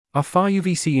Are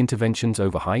Far-UVC interventions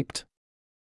overhyped?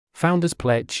 Founders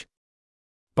Pledge.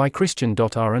 By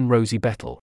christian.r and Rosie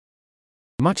Bettel.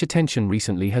 Much attention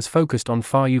recently has focused on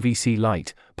Far-UVC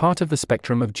light, part of the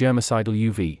spectrum of germicidal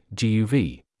UV,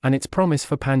 GUV, and its promise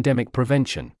for pandemic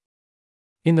prevention.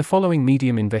 In the following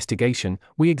medium investigation,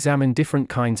 we examine different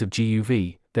kinds of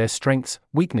GUV, their strengths,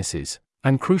 weaknesses,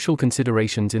 and crucial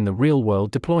considerations in the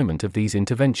real-world deployment of these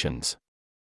interventions.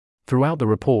 Throughout the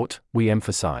report, we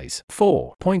emphasize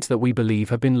 4 points that we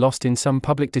believe have been lost in some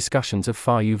public discussions of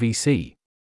Far-UVC.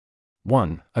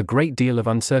 1. A great deal of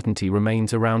uncertainty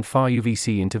remains around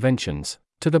Far-UVC interventions,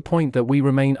 to the point that we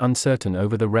remain uncertain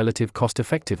over the relative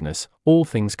cost-effectiveness, all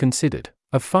things considered,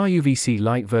 of Far-UVC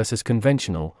light versus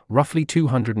conventional, roughly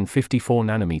 254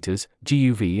 nanometers,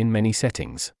 GUV in many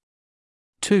settings.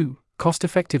 2.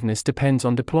 Cost-effectiveness depends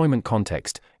on deployment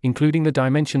context, including the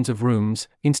dimensions of rooms,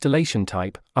 installation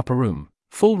type, upper room,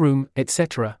 full room,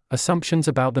 etc., assumptions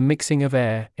about the mixing of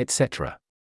air, etc.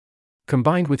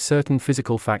 Combined with certain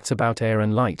physical facts about air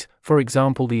and light, for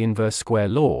example the inverse square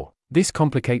law, this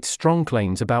complicates strong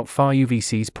claims about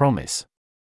Far-UVC's promise.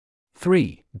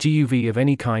 3. GUV of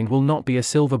any kind will not be a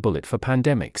silver bullet for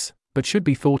pandemics, but should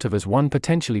be thought of as one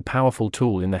potentially powerful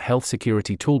tool in the health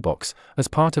security toolbox, as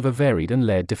part of a varied and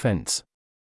layered defense.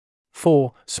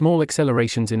 4. Small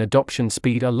accelerations in adoption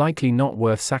speed are likely not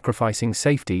worth sacrificing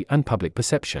safety and public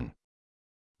perception.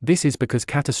 This is because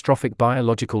catastrophic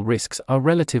biological risks are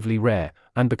relatively rare,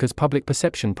 and because public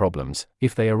perception problems,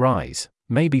 if they arise,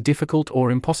 may be difficult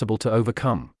or impossible to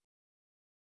overcome.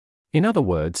 In other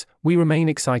words, we remain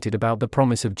excited about the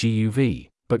promise of GUV,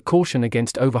 but caution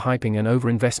against overhyping and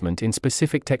overinvestment in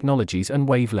specific technologies and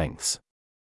wavelengths.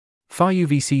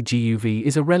 Far-UVC GUV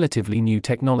is a relatively new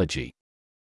technology.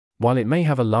 While it may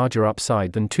have a larger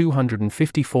upside than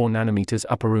 254 nanometers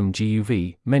upper room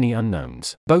GUV, many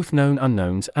unknowns, both known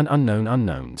unknowns and unknown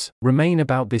unknowns, remain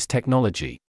about this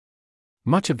technology.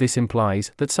 Much of this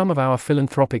implies that some of our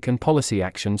philanthropic and policy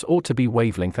actions ought to be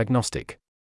wavelength agnostic.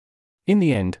 In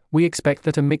the end, we expect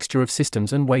that a mixture of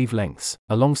systems and wavelengths,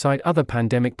 alongside other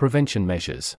pandemic prevention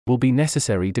measures, will be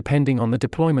necessary depending on the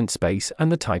deployment space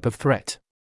and the type of threat.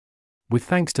 With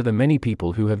thanks to the many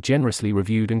people who have generously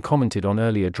reviewed and commented on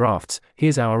earlier drafts,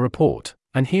 here's our report,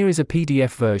 and here is a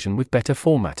PDF version with better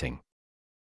formatting.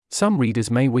 Some readers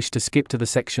may wish to skip to the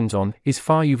sections on "Is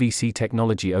Far-UVC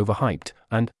technology overhyped?"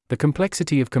 and "The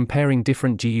complexity of comparing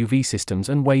different GUV systems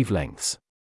and wavelengths."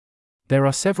 There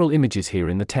are several images here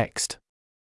in the text.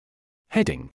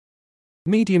 Heading: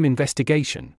 Medium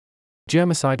Investigation.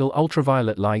 Germicidal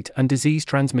ultraviolet light and disease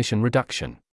transmission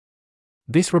reduction.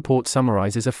 This report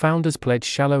summarizes a founder's pledge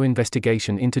shallow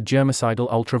investigation into germicidal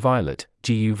ultraviolet,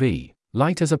 GUV,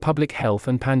 light as a public health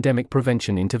and pandemic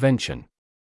prevention intervention.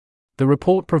 The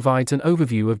report provides an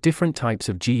overview of different types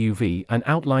of GUV and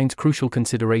outlines crucial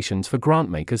considerations for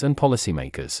grantmakers and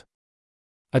policymakers.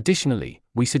 Additionally,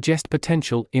 we suggest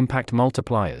potential impact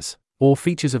multipliers, or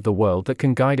features of the world that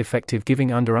can guide effective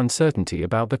giving under uncertainty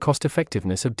about the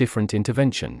cost-effectiveness of different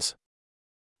interventions.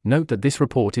 Note that this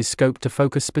report is scoped to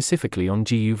focus specifically on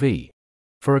GUV.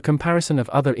 For a comparison of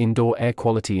other indoor air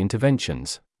quality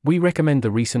interventions, we recommend the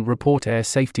recent report Air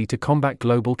Safety to Combat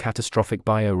Global Catastrophic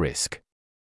Biorisk.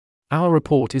 Our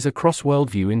report is a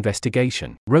cross-worldview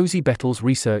investigation. Rosie Bettel's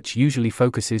research usually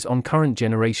focuses on current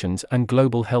generations and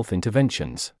global health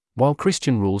interventions, while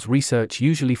Christian Rule's research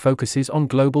usually focuses on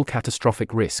global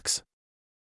catastrophic risks.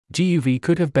 GUV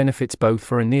could have benefits both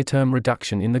for a near-term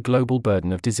reduction in the global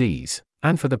burden of disease,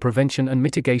 and for the prevention and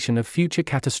mitigation of future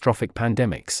catastrophic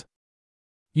pandemics.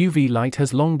 UV light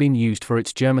has long been used for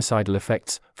its germicidal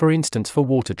effects, for instance for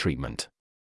water treatment.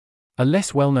 A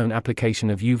less well-known application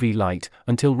of UV light,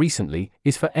 until recently,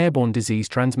 is for airborne disease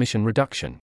transmission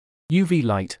reduction. UV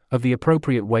light, of the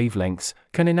appropriate wavelengths,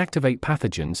 can inactivate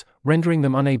pathogens, rendering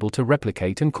them unable to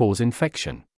replicate and cause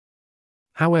infection.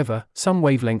 However, some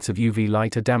wavelengths of UV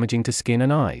light are damaging to skin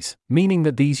and eyes, meaning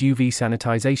that these UV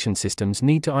sanitization systems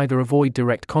need to either avoid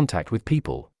direct contact with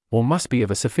people, or must be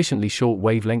of a sufficiently short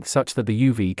wavelength such that the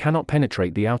UV cannot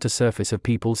penetrate the outer surface of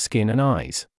people's skin and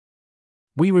eyes.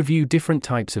 We review different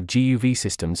types of GUV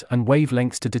systems and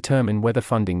wavelengths to determine whether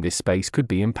funding this space could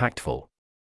be impactful.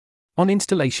 On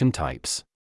installation types.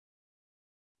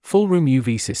 Full room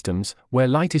UV systems, where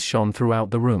light is shone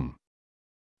throughout the room.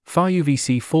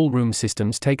 Far-UVC full room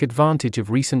systems take advantage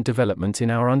of recent developments in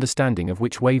our understanding of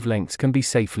which wavelengths can be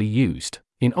safely used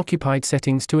in occupied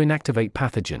settings to inactivate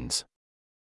pathogens.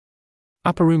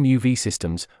 Upper room UV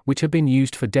systems, which have been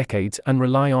used for decades and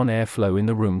rely on airflow in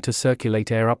the room to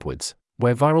circulate air upwards,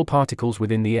 where viral particles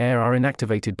within the air are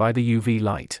inactivated by the UV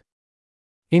light.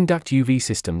 Induct UV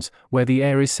systems, where the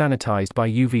air is sanitized by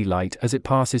UV light as it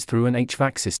passes through an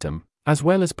HVAC system, as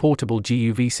well as portable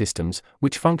GUV systems,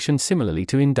 which function similarly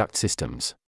to induct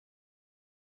systems.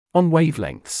 On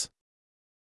wavelengths.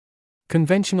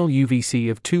 Conventional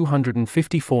UVC of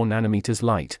 254 nanometers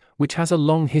light, which has a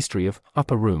long history of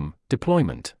upper room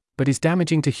deployment, but is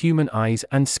damaging to human eyes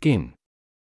and skin.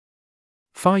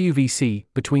 Far-UVC,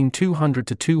 between 200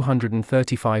 to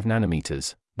 235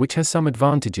 nanometers, which has some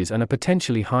advantages and a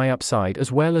potentially high upside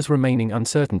as well as remaining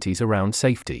uncertainties around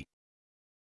safety.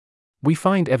 We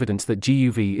find evidence that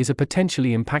GUV is a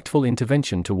potentially impactful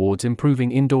intervention towards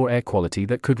improving indoor air quality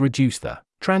that could reduce the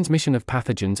transmission of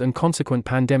pathogens and consequent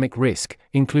pandemic risk,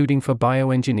 including for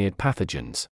bioengineered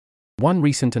pathogens. One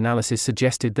recent analysis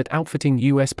suggested that outfitting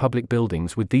U.S. public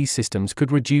buildings with these systems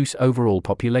could reduce overall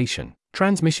population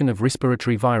transmission of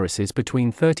respiratory viruses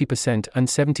between 30% and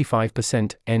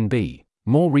 75% NB.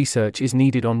 More research is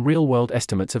needed on real-world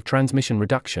estimates of transmission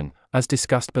reduction, as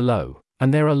discussed below,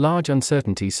 and there are large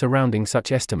uncertainties surrounding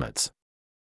such estimates.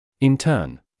 In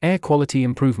turn, air quality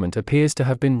improvement appears to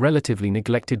have been relatively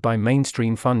neglected by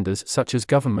mainstream funders such as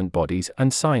government bodies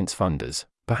and science funders,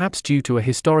 perhaps due to a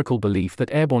historical belief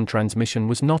that airborne transmission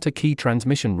was not a key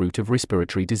transmission route of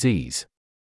respiratory disease.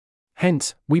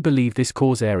 Hence, we believe this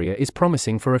cause area is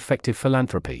promising for effective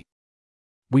philanthropy.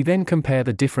 We then compare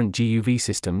the different GUV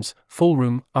systems, full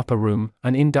room, upper room,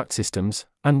 and induct systems,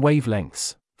 and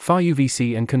wavelengths,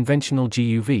 Far-UVC and conventional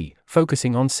GUV,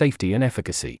 focusing on safety and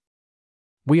efficacy.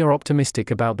 We are optimistic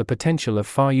about the potential of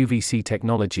Far-UVC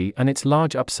technology and its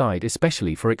large upside,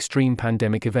 especially for extreme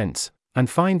pandemic events, and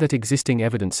find that existing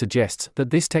evidence suggests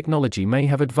that this technology may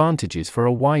have advantages for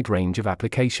a wide range of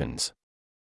applications.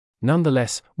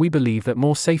 Nonetheless, we believe that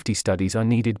more safety studies are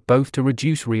needed both to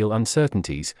reduce real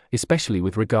uncertainties, especially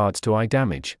with regards to eye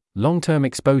damage, long-term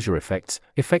exposure effects,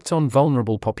 effects on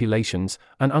vulnerable populations,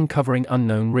 and uncovering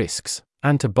unknown risks,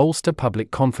 and to bolster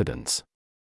public confidence.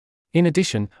 In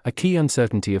addition, a key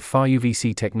uncertainty of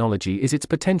Far-UVC technology is its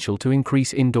potential to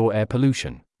increase indoor air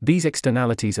pollution. These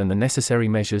externalities and the necessary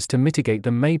measures to mitigate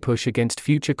them may push against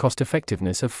future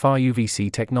cost-effectiveness of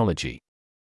Far-UVC technology.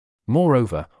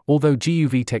 Moreover, although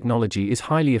GUV technology is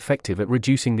highly effective at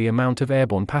reducing the amount of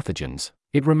airborne pathogens,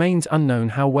 it remains unknown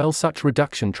how well such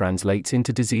reduction translates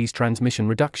into disease transmission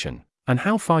reduction, and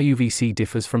how Far-UVC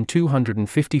differs from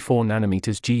 254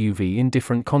 nanometers GUV in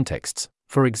different contexts.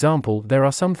 For example, there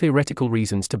are some theoretical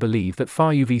reasons to believe that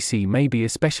Far-UVC may be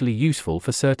especially useful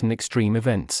for certain extreme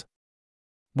events.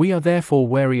 We are therefore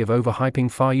wary of overhyping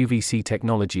Far-UVC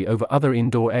technology over other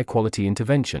indoor air quality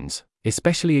interventions,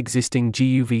 especially existing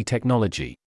GUV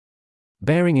technology.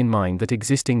 Bearing in mind that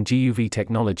existing GUV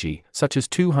technology, such as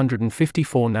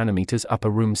 254 nanometers upper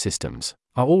room systems,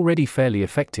 are already fairly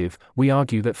effective, we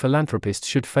argue that philanthropists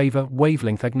should favor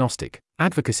wavelength agnostic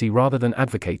advocacy rather than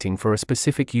advocating for a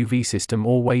specific UV system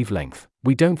or wavelength.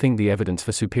 We don't think the evidence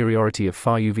for superiority of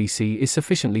Far-UVC is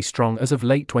sufficiently strong as of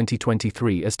late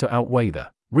 2023 as to outweigh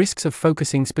the risks of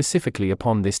focusing specifically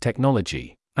upon this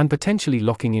technology, and potentially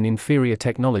locking in inferior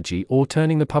technology or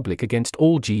turning the public against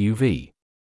all GUV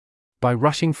by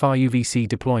rushing Far-UVC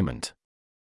deployment.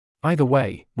 Either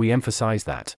way, we emphasize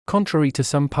that, contrary to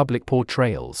some public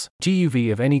portrayals,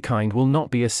 GUV of any kind will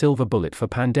not be a silver bullet for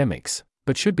pandemics,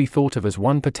 but should be thought of as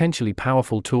one potentially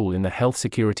powerful tool in the health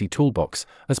security toolbox,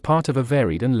 as part of a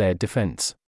varied and layered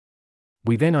defense.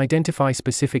 We then identify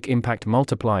specific impact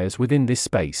multipliers within this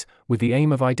space, with the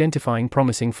aim of identifying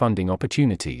promising funding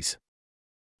opportunities.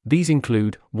 These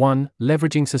include, 1.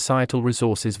 Leveraging societal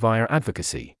resources via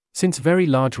advocacy, since very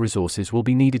large resources will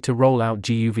be needed to roll out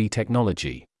GUV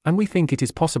technology, and we think it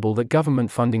is possible that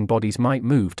government funding bodies might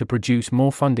move to produce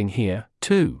more funding here.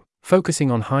 2.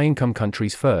 Focusing on high-income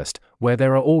countries first, where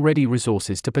there are already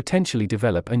resources to potentially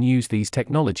develop and use these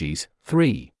technologies.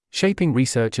 3. Shaping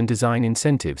research and design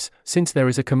incentives, since there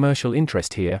is a commercial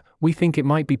interest here, we think it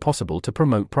might be possible to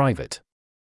promote private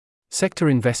sector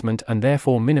investment and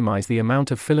therefore minimize the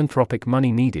amount of philanthropic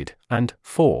money needed. And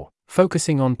 4.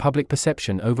 Focusing on public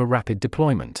perception over rapid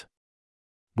deployment.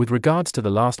 With regards to the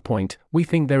last point, we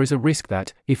think there is a risk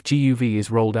that, if GUV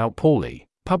is rolled out poorly,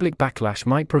 public backlash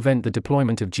might prevent the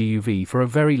deployment of GUV for a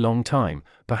very long time,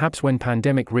 perhaps when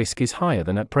pandemic risk is higher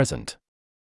than at present.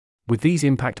 With these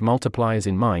impact multipliers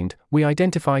in mind, we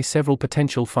identify several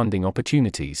potential funding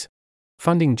opportunities.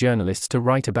 Funding journalists to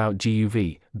write about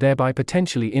GUV, thereby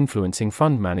potentially influencing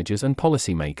fund managers and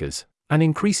policymakers, and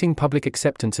increasing public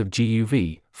acceptance of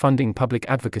GUV, funding public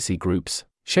advocacy groups,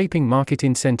 shaping market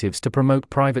incentives to promote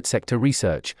private sector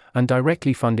research, and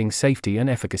directly funding safety and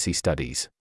efficacy studies.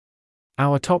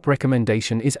 Our top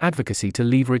recommendation is advocacy to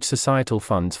leverage societal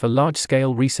funds for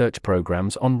large-scale research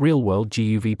programs on real-world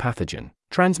GUV pathogen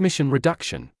transmission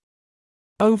reduction.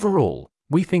 Overall,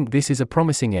 we think this is a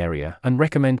promising area and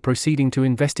recommend proceeding to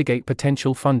investigate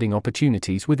potential funding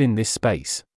opportunities within this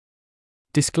space.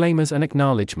 Disclaimers and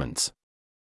acknowledgements.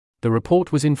 The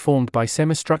report was informed by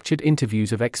semi-structured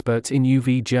interviews of experts in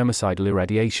UV germicidal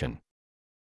irradiation.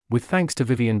 With thanks to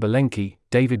Vivian Belenki,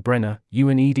 David Brenner,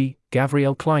 Ewan Eady,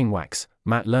 Gavriel Kleinwax,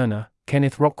 Matt Lerner,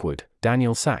 Kenneth Rockwood,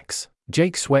 Daniel Sachs,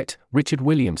 Jake Sweat, Richard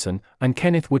Williamson, and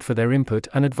Kenneth Wood for their input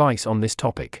and advice on this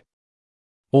topic.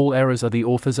 All errors are the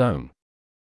author's own.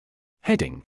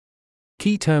 Heading: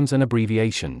 Key terms and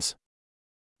abbreviations.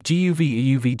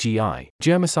 GUV UVGI,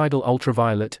 germicidal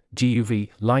ultraviolet, GUV,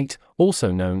 light,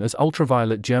 also known as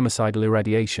ultraviolet germicidal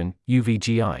irradiation,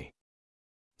 UVGI.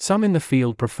 Some in the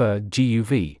field prefer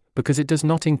GUV, because it does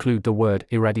not include the word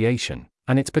irradiation,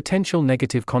 and its potential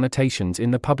negative connotations in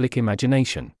the public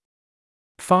imagination.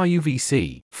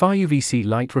 Far-UVC. Far-UVC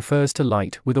light refers to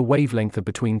light with a wavelength of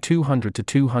between 200 to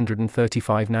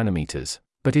 235 nanometers,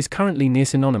 but is currently near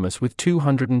synonymous with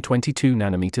 222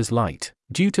 nanometers light,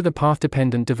 due to the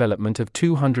path-dependent development of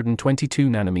 222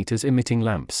 nanometers emitting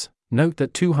lamps. Note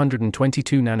that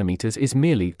 222 nanometers is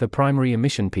merely the primary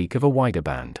emission peak of a wider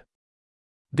band.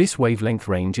 This wavelength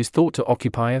range is thought to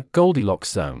occupy a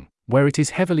Goldilocks zone, where it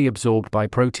is heavily absorbed by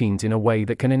proteins in a way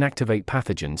that can inactivate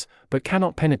pathogens, but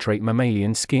cannot penetrate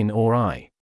mammalian skin or eye.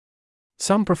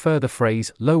 Some prefer the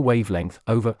phrase low wavelength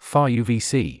over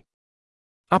far-UVC.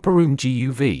 Upper room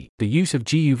GUV, the use of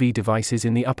GUV devices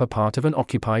in the upper part of an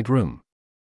occupied room.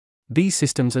 These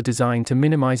systems are designed to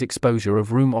minimize exposure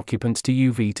of room occupants to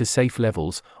UV to safe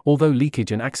levels, although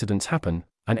leakage and accidents happen,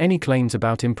 and any claims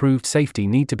about improved safety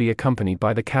need to be accompanied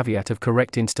by the caveat of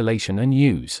correct installation and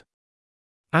use.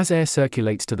 As air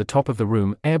circulates to the top of the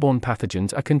room, airborne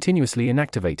pathogens are continuously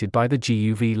inactivated by the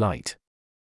GUV light.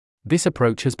 This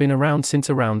approach has been around since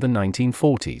around the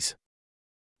 1940s.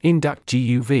 In-duct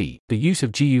GUV, the use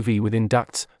of GUV within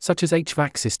ducts, such as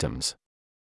HVAC systems.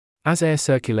 As air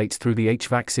circulates through the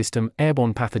HVAC system,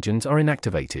 airborne pathogens are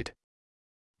inactivated.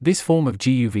 This form of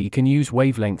GUV can use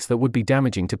wavelengths that would be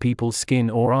damaging to people's skin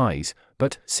or eyes,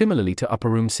 but, similarly to upper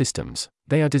room systems,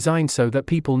 they are designed so that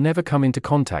people never come into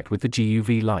contact with the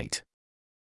GUV light.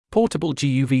 Portable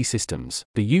GUV systems,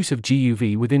 the use of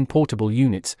GUV within portable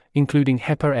units, including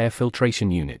HEPA air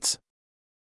filtration units.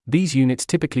 These units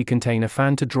typically contain a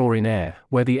fan to draw in air,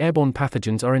 where the airborne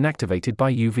pathogens are inactivated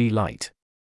by UV light.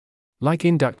 Like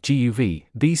in-duct GUV,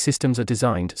 these systems are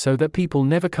designed so that people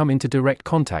never come into direct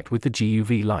contact with the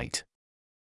GUV light.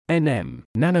 nm,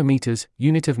 nanometers,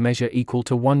 unit of measure equal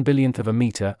to 1/1,000,000,000 of a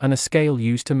meter, and a scale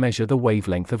used to measure the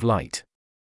wavelength of light.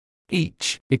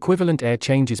 Each, equivalent air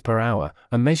changes per hour,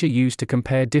 a measure used to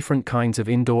compare different kinds of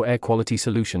indoor air quality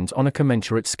solutions on a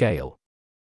commensurate scale.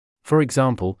 For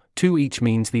example, 2 each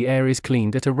means the air is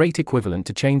cleaned at a rate equivalent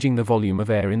to changing the volume of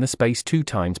air in the space 2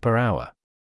 times per hour.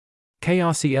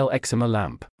 KRCL eczema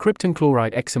lamp. Krypton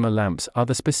chloride eczema lamps are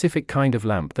the specific kind of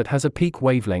lamp that has a peak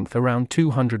wavelength around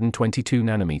 222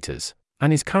 nanometers,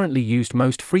 and is currently used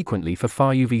most frequently for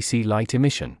far-UVC light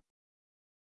emission.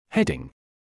 Heading: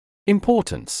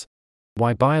 Importance.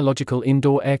 Why biological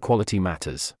indoor air quality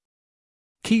matters.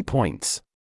 Key points.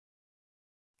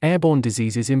 Airborne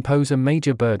diseases impose a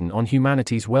major burden on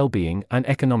humanity's well-being and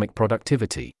economic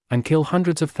productivity, and kill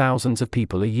hundreds of thousands of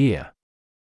people a year.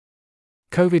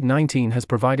 COVID-19 has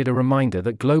provided a reminder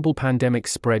that global pandemics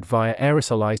spread via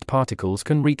aerosolized particles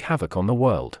can wreak havoc on the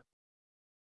world.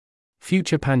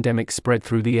 Future pandemics spread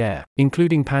through the air,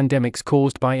 including pandemics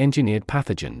caused by engineered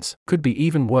pathogens, could be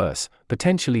even worse,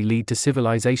 potentially lead to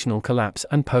civilizational collapse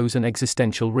and pose an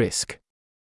existential risk.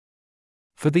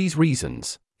 For these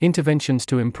reasons, interventions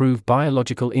to improve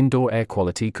biological indoor air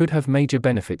quality could have major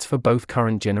benefits for both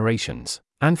current generations,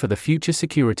 and for the future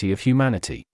security of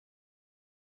humanity.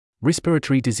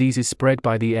 Respiratory diseases spread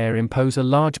by the air impose a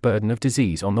large burden of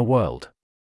disease on the world.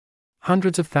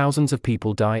 Hundreds of thousands of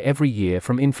people die every year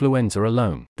from influenza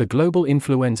alone. The Global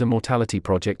Influenza Mortality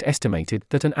Project estimated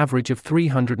that an average of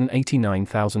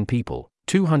 389,000 people,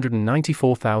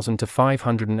 294,000 to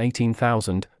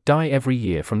 518,000, die every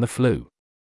year from the flu.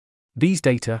 These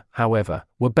data, however,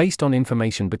 were based on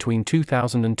information between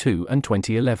 2002 and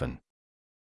 2011.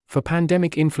 For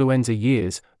pandemic influenza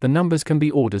years, the numbers can be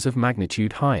orders of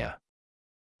magnitude higher.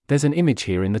 There's an image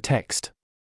here in the text.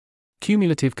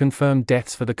 Cumulative confirmed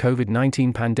deaths for the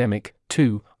COVID-19 pandemic,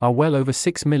 too, are well over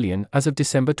 6 million as of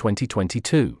December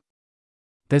 2022.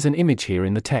 There's an image here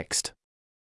in the text.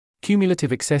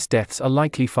 Cumulative excess deaths are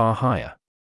likely far higher.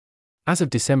 As of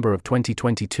December of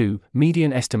 2022,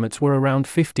 median estimates were around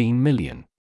 15 million.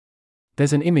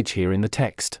 There's an image here in the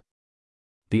text.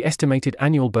 The estimated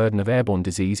annual burden of airborne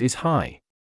disease is high.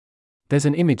 There's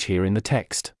an image here in the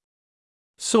text.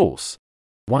 Source: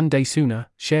 One Day Sooner,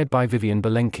 shared by Vivian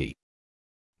Belenki.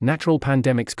 Natural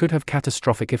pandemics could have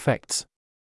catastrophic effects.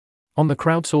 On the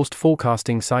crowdsourced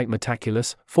forecasting site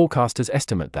Metaculus, forecasters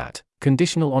estimate that,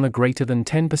 conditional on a greater than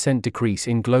 10% decrease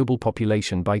in global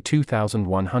population by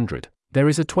 2100, there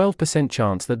is a 12%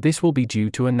 chance that this will be due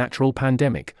to a natural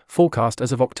pandemic, forecast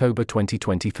as of October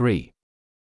 2023.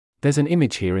 There's an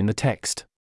image here in the text.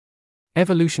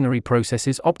 Evolutionary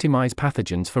processes optimize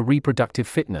pathogens for reproductive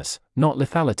fitness, not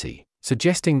lethality,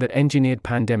 suggesting that engineered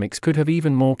pandemics could have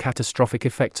even more catastrophic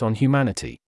effects on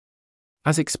humanity.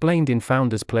 As explained in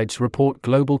Founders Pledge's report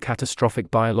Global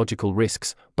Catastrophic Biological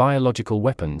Risks, Biological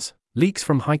Weapons, leaks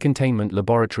from high-containment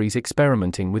laboratories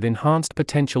experimenting with enhanced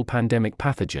potential pandemic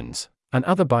pathogens, and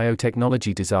other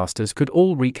biotechnology disasters could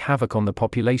all wreak havoc on the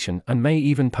population and may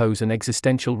even pose an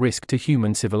existential risk to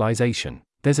human civilization.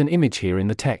 There's an image here in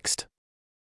the text.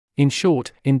 In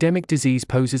short, endemic disease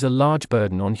poses a large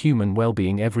burden on human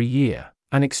well-being every year,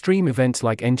 and extreme events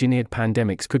like engineered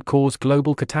pandemics could cause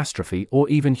global catastrophe or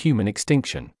even human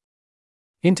extinction.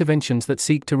 Interventions that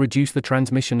seek to reduce the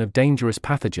transmission of dangerous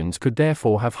pathogens could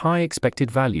therefore have high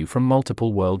expected value from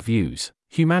multiple worldviews.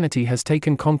 Humanity has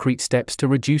taken concrete steps to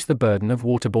reduce the burden of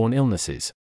waterborne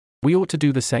illnesses. We ought to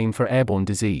do the same for airborne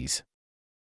disease.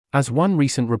 As one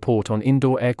recent report on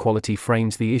indoor air quality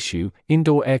frames the issue,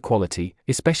 indoor air quality,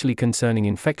 especially concerning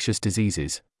infectious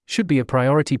diseases, should be a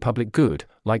priority public good,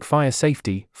 like fire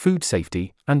safety, food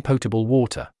safety, and potable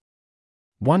water.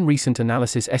 One recent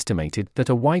analysis estimated that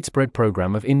a widespread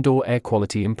program of indoor air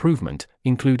quality improvement,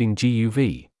 including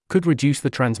GUV, could reduce the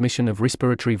transmission of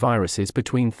respiratory viruses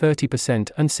between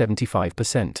 30% and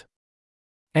 75%.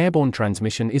 Airborne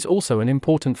transmission is also an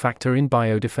important factor in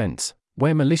biodefense,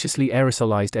 where maliciously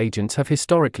aerosolized agents have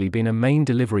historically been a main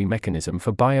delivery mechanism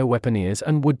for bioweaponeers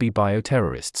and would-be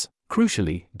bioterrorists.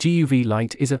 Crucially, GUV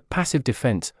light is a passive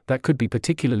defense that could be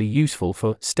particularly useful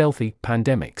for stealthy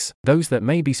pandemics, those that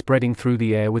may be spreading through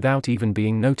the air without even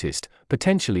being noticed,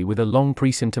 potentially with a long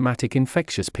pre-symptomatic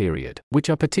infectious period, which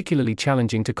are particularly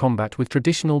challenging to combat with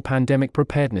traditional pandemic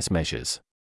preparedness measures.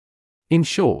 In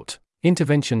short,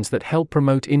 interventions that help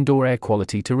promote indoor air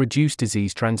quality to reduce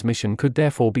disease transmission could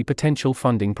therefore be potential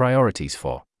funding priorities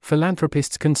for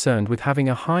philanthropists concerned with having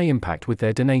a high impact with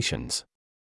their donations.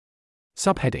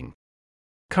 Subheading: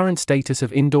 Current status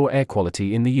of indoor air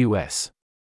quality in the U.S.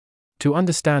 To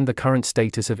understand the current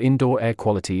status of indoor air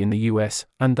quality in the U.S.,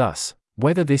 and thus,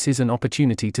 whether this is an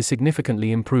opportunity to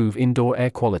significantly improve indoor air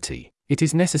quality, it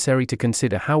is necessary to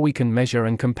consider how we can measure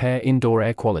and compare indoor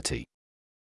air quality.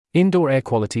 Indoor air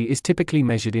quality is typically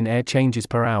measured in air changes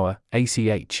per hour,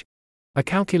 ACH. A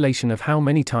calculation of how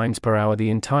many times per hour the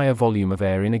entire volume of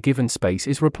air in a given space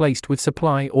is replaced with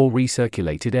supply or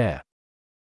recirculated air.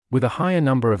 With a higher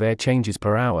number of air changes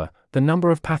per hour, the number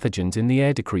of pathogens in the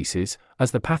air decreases,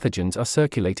 as the pathogens are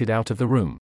circulated out of the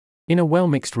room. In a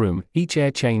well-mixed room, each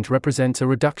air change represents a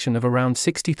reduction of around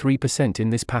 63% in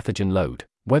this pathogen load.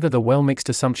 Whether the well-mixed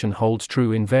assumption holds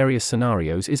true in various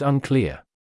scenarios is unclear.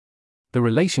 The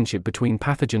relationship between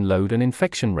pathogen load and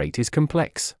infection rate is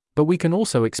complex, but we can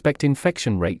also expect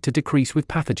infection rate to decrease with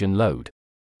pathogen load.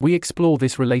 We explore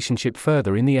this relationship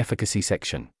further in the efficacy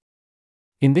section.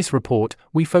 In this report,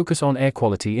 we focus on air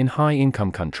quality in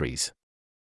high-income countries.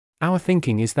 Our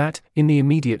thinking is that, in the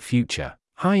immediate future,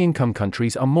 high-income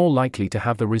countries are more likely to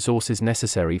have the resources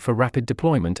necessary for rapid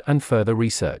deployment and further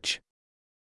research.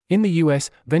 In the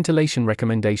US, ventilation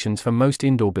recommendations for most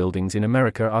indoor buildings in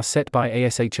America are set by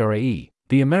ASHRAE,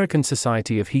 the American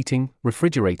Society of Heating,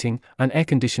 Refrigerating, and Air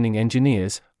Conditioning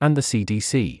Engineers, and the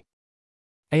CDC.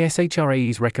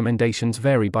 ASHRAE's recommendations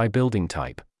vary by building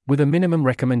type, with a minimum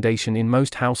recommendation in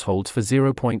most households for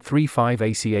 0.35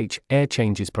 ACH air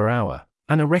changes per hour,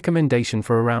 and a recommendation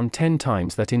for around 10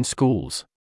 times that in schools.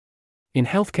 In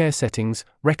healthcare settings,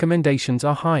 recommendations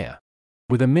are higher,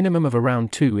 with a minimum of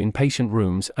around 2 in patient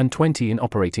rooms and 20 in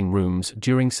operating rooms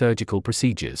during surgical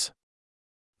procedures.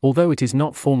 Although it is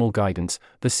not formal guidance,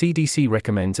 the CDC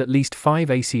recommends at least 5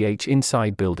 ACH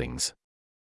inside buildings.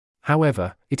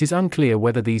 However, it is unclear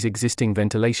whether these existing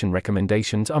ventilation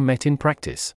recommendations are met in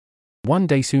practice. One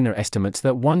Day Sooner estimates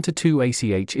that 1 to 2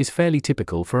 ACH is fairly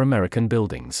typical for American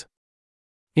buildings.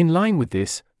 In line with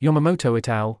this, Yamamoto et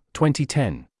al.,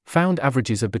 2010, found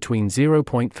averages of between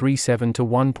 0.37 to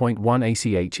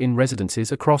 1.1 ACH in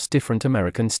residences across different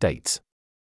American states.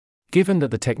 Given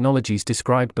that the technologies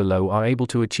described below are able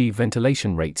to achieve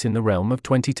ventilation rates in the realm of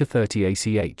 20 to 30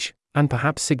 ACH, and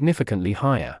perhaps significantly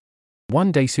higher,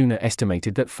 One day sooner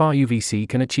estimated that Far-UVC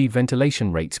can achieve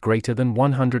ventilation rates greater than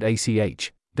 100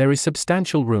 ACH. There is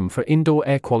substantial room for indoor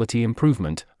air quality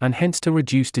improvement, and hence to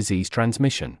reduce disease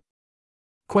transmission.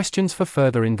 Questions for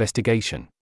further investigation.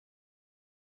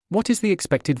 What is the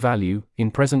expected value, in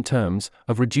present terms,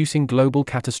 of reducing global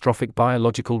catastrophic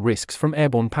biological risks from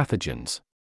airborne pathogens?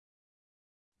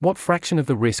 What fraction of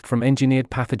the risk from engineered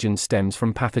pathogens stems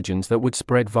from pathogens that would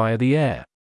spread via the air?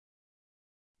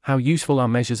 How useful are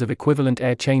measures of equivalent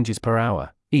air changes per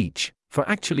hour, each, for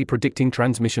actually predicting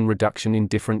transmission reduction in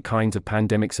different kinds of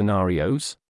pandemic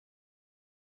scenarios?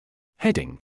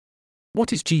 Heading.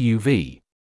 What is GUV?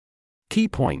 Key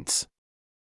points.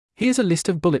 Here's a list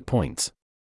of bullet points.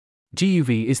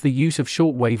 GUV is the use of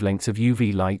short wavelengths of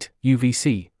UV light,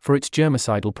 UVC, for its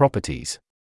germicidal properties.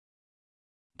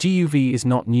 GUV is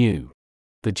not new.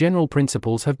 The general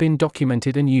principles have been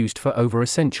documented and used for over a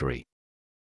century.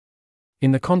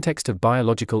 In the context of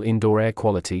biological indoor air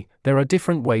quality, there are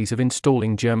different ways of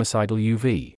installing germicidal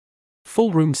UV.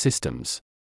 Full room systems,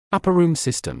 upper room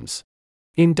systems,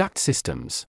 in-duct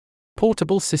systems,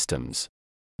 portable systems.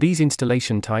 These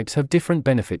installation types have different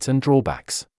benefits and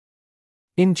drawbacks.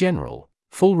 In general,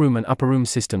 full room and upper room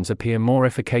systems appear more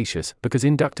efficacious because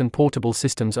in-duct and portable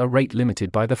systems are rate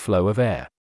limited by the flow of air.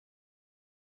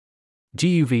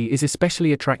 GUV is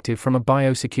especially attractive from a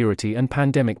biosecurity and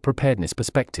pandemic preparedness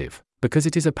perspective, because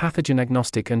it is a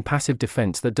pathogen-agnostic and passive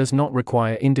defense that does not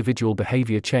require individual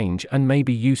behavior change and may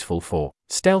be useful for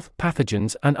stealth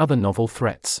pathogens and other novel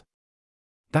threats.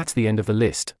 That's the end of the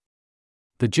list.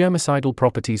 The germicidal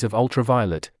properties of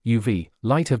ultraviolet, UV,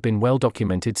 light have been well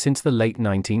documented since the late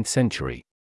 19th century.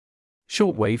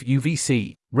 Shortwave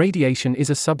UVC radiation is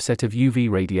a subset of UV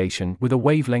radiation with a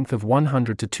wavelength of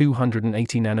 100 to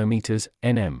 280 nanometers,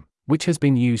 nm, which has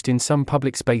been used in some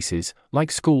public spaces, like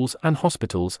schools and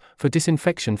hospitals, for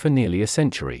disinfection for nearly a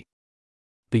century.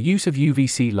 The use of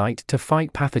UVC light to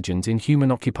fight pathogens in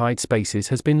human-occupied spaces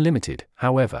has been limited,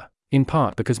 however, in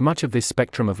part because much of this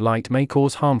spectrum of light may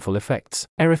cause harmful effects,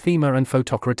 erythema and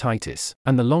photokeratitis,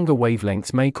 and the longer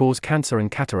wavelengths may cause cancer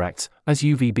and cataracts, as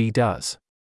UVB does.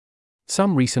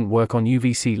 Some recent work on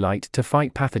UVC light to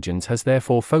fight pathogens has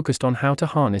therefore focused on how to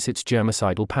harness its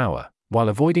germicidal power, while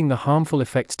avoiding the harmful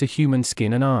effects to human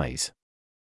skin and eyes.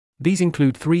 These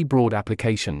include three broad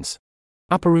applications: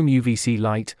 upper room UVC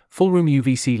light, full room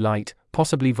UVC light,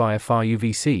 possibly via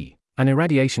Far-UVC, and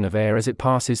irradiation of air as it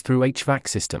passes through HVAC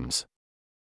systems.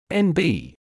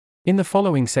 NB. In the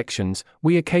following sections,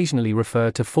 we occasionally refer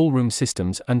to full room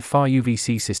systems and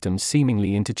Far-UVC systems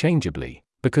seemingly interchangeably,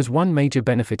 because one major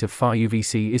benefit of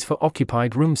Far-UVC is for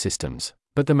occupied room systems,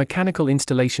 but the mechanical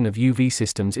installation of UV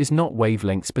systems is not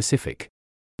wavelength specific.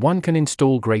 One can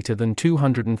install greater than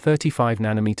 235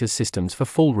 nanometers systems for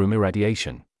full room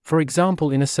irradiation, for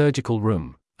example in a surgical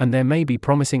room, and there may be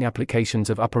promising applications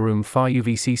of upper room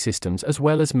Far-UVC systems as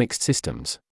well as mixed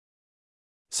systems.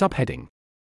 Subheading.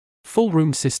 Full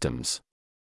room systems.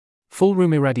 Full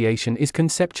room irradiation is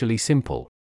conceptually simple.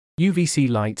 UVC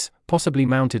lights, possibly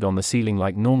mounted on the ceiling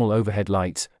like normal overhead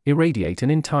lights, irradiate an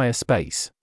entire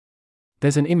space.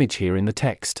 There's an image here in the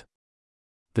text.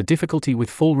 The difficulty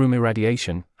with full room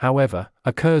irradiation, however,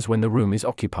 occurs when the room is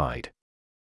occupied.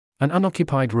 An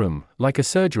unoccupied room, like a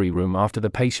surgery room after the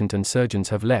patient and surgeons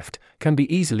have left, can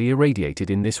be easily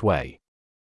irradiated in this way.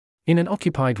 In an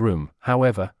occupied room,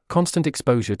 however, constant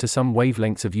exposure to some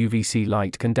wavelengths of UVC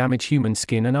light can damage human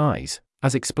skin and eyes,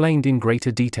 as explained in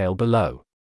greater detail below.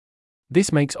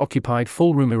 This makes occupied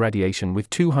full room irradiation with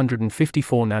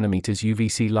 254 nanometers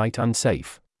UVC light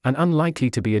unsafe, and unlikely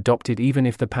to be adopted even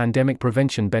if the pandemic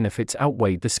prevention benefits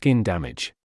outweighed the skin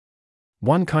damage.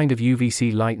 One kind of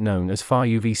UVC light known as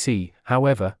Far-UVC,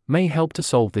 however, may help to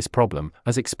solve this problem,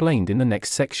 as explained in the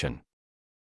next section.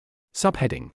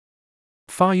 Subheading.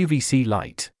 Far-UVC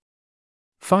light.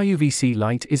 Far-UVC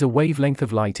light is a wavelength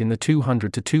of light in the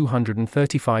 200 to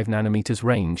 235 nanometers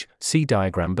range, see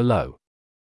diagram below.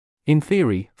 In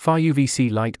theory,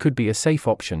 Far-UVC light could be a safe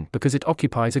option because it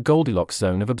occupies a Goldilocks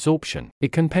zone of absorption.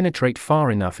 It can penetrate far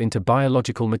enough into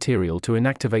biological material to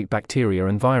inactivate bacteria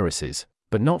and viruses,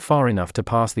 but not far enough to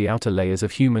pass the outer layers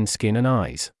of human skin and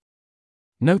eyes.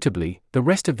 Notably, the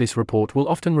rest of this report will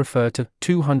often refer to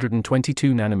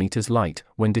 222 nanometers light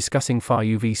when discussing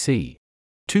Far-UVC.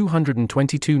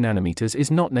 222 nanometers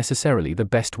is not necessarily the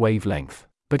best wavelength,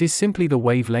 but is simply the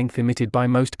wavelength emitted by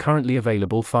most currently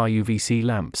available Far-UVC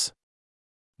lamps.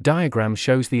 Diagram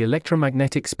shows the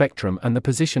electromagnetic spectrum and the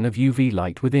position of UV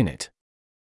light within it.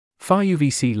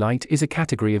 Far-UVC light is a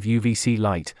category of UVC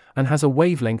light, and has a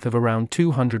wavelength of around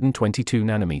 222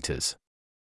 nanometers.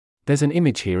 There's an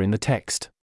image here in the text.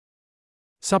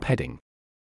 Subheading.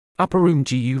 Upper room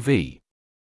GUV.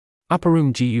 Upper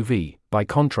room GUV, by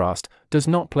contrast, does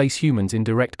not place humans in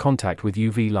direct contact with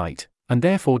UV light, and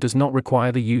therefore does not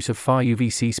require the use of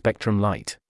Far-UVC spectrum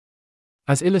light.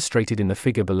 As illustrated in the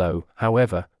figure below,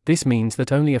 however, this means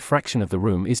that only a fraction of the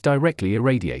room is directly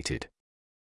irradiated.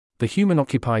 The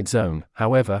human-occupied zone,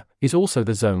 however, is also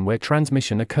the zone where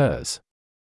transmission occurs.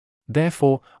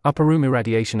 Therefore, upper room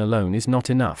irradiation alone is not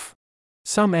enough.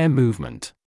 Some air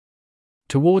movement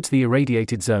towards the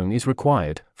irradiated zone is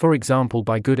required, for example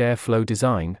by good airflow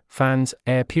design, fans,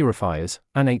 air purifiers,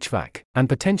 and HVAC, and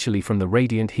potentially from the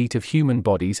radiant heat of human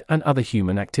bodies and other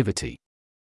human activity.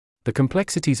 The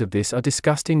complexities of this are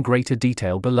discussed in greater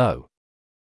detail below.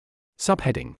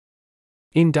 Subheading: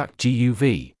 Induct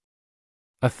GUV.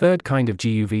 A third kind of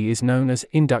GUV is known as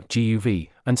induct GUV,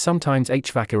 and sometimes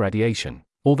HVAC irradiation,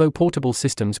 although portable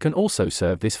systems can also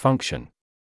serve this function.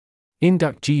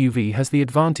 Induct GUV has the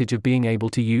advantage of being able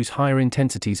to use higher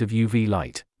intensities of UV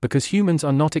light, because humans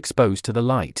are not exposed to the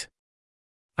light.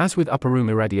 As with upper room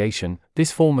irradiation,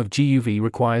 this form of GUV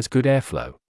requires good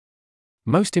airflow.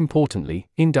 Most importantly,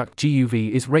 induct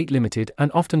GUV is rate limited and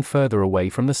often further away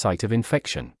from the site of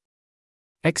infection.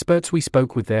 Experts we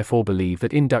spoke with therefore believe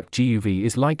that induct GUV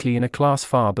is likely in a class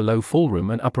far below full room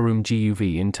and upper room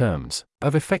GUV in terms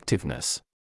of effectiveness.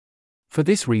 For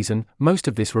this reason, most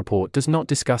of this report does not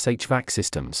discuss HVAC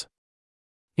systems.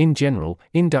 In general,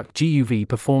 induct GUV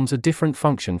performs a different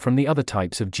function from the other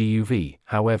types of GUV,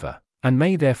 however, and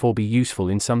may therefore be useful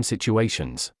in some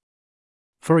situations.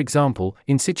 For example,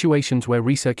 in situations where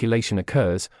recirculation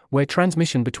occurs, where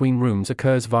transmission between rooms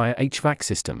occurs via HVAC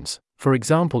systems, for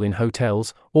example in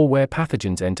hotels, or where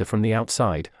pathogens enter from the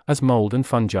outside, as mold and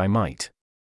fungi might.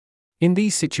 In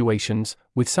these situations,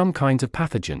 with some kinds of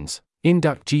pathogens,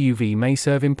 induct GUV may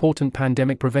serve important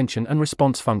pandemic prevention and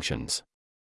response functions.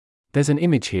 There's an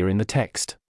image here in the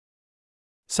text.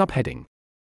 Subheading: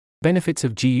 Benefits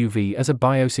of GUV as a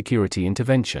biosecurity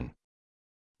intervention.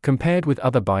 Compared with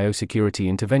other biosecurity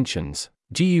interventions,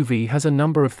 GUV has a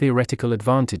number of theoretical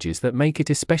advantages that make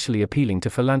it especially appealing to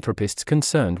philanthropists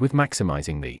concerned with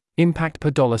maximizing the impact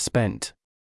per dollar spent.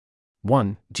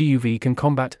 1. GUV can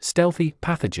combat stealthy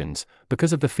pathogens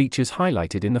because of the features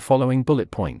highlighted in the following bullet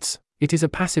points. It is a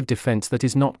passive defense that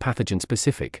is not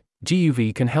pathogen-specific.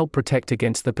 GUV can help protect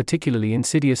against the particularly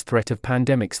insidious threat of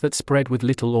pandemics that spread with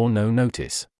little or no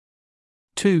notice.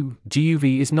 2.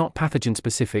 GUV is not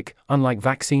pathogen-specific. Unlike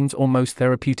vaccines or most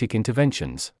therapeutic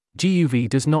interventions, GUV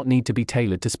does not need to be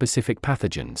tailored to specific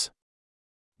pathogens.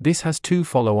 This has two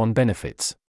follow-on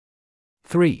benefits.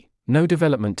 3. No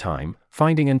development time.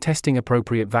 Finding and testing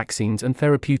appropriate vaccines and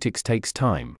therapeutics takes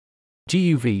time.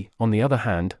 GUV, on the other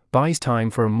hand, buys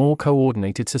time for a more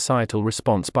coordinated societal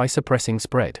response by suppressing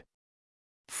spread.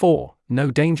 4.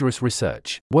 No dangerous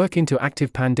research. Work into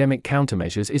active pandemic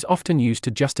countermeasures is often used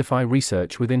to justify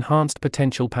research with enhanced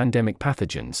potential pandemic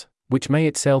pathogens, which may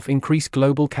itself increase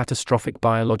global catastrophic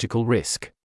biological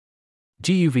risk.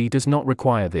 GUV does not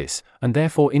require this, and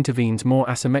therefore intervenes more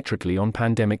asymmetrically on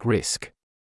pandemic risk.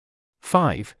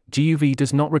 5. GUV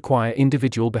does not require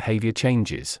individual behavior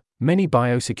changes. Many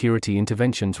biosecurity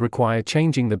interventions require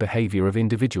changing the behavior of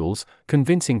individuals,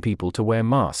 convincing people to wear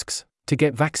masks, to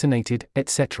get vaccinated,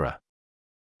 etc.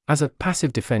 As a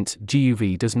passive defense,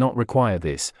 GUV does not require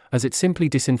this, as it simply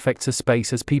disinfects a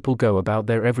space as people go about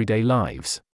their everyday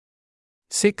lives.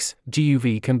 6.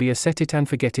 GUV can be a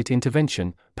set-it-and-forget-it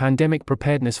intervention. Pandemic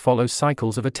preparedness follows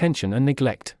cycles of attention and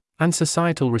neglect, and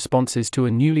societal responses to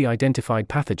a newly identified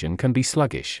pathogen can be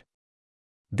sluggish.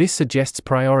 This suggests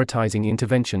prioritizing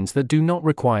interventions that do not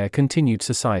require continued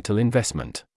societal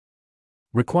investment.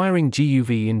 Requiring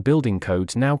GUV in building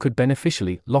codes now could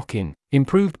beneficially lock in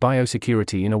improved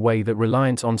biosecurity in a way that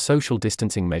reliance on social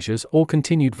distancing measures or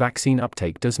continued vaccine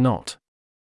uptake does not.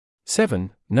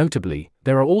 7. Notably,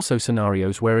 there are also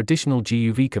scenarios where additional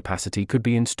GUV capacity could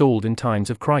be installed in times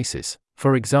of crisis,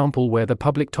 for example where the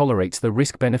public tolerates the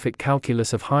risk-benefit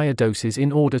calculus of higher doses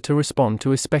in order to respond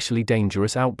to especially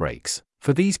dangerous outbreaks.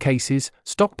 For these cases,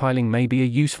 stockpiling may be a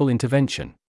useful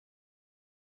intervention.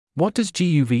 What does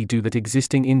GUV do that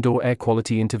existing indoor air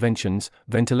quality interventions,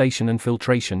 ventilation and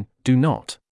filtration, do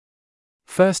not?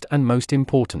 First and most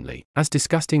importantly, as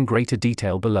discussed in greater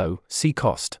detail below, see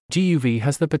cost. GUV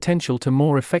has the potential to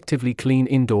more effectively clean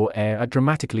indoor air at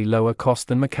dramatically lower cost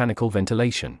than mechanical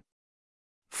ventilation.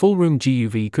 Full-room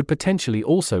GUV could potentially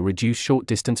also reduce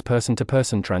short-distance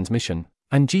person-to-person transmission,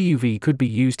 and GUV could be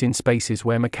used in spaces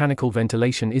where mechanical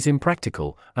ventilation is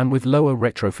impractical, and with lower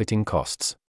retrofitting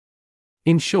costs.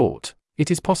 In short,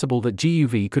 it is possible that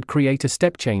GUV could create a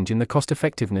step change in the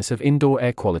cost-effectiveness of indoor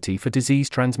air quality for disease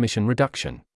transmission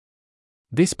reduction.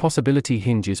 This possibility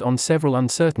hinges on several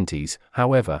uncertainties,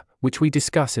 however, which we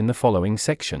discuss in the following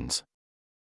sections.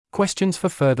 Questions for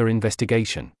further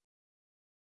investigation.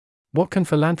 What can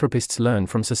philanthropists learn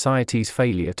from society's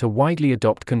failure to widely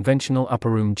adopt conventional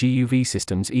upper-room GUV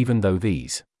systems even though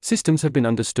these systems have been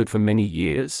understood for many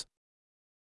years?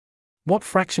 What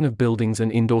fraction of buildings and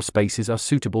indoor spaces are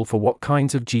suitable for what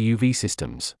kinds of GUV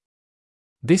systems?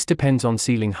 This depends on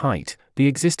ceiling height, the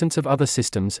existence of other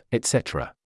systems,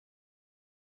 etc.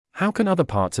 How can other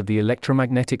parts of the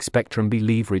electromagnetic spectrum be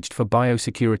leveraged for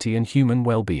biosecurity and human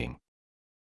well-being?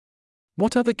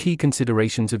 What are the key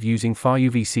considerations of using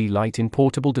Far-UVC light in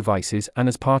portable devices and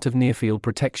as part of near-field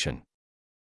protection?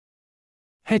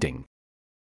 Heading.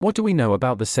 What do we know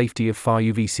about the safety of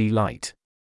Far-UVC light?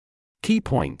 Key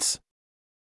points.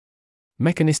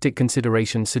 Mechanistic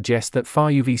considerations suggest that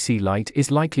Far-UVC light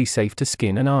is likely safe to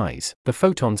skin and eyes. The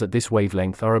photons at this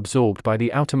wavelength are absorbed by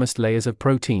the outermost layers of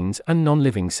proteins and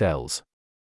non-living cells.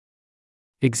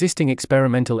 Existing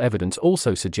experimental evidence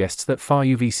also suggests that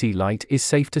Far-UVC light is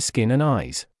safe to skin and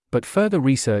eyes, but further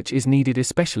research is needed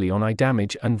especially on eye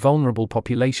damage and vulnerable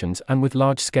populations and with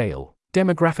large-scale,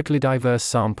 demographically diverse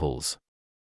samples.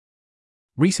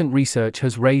 Recent research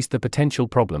has raised the potential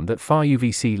problem that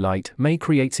Far-UVC light may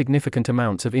create significant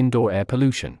amounts of indoor air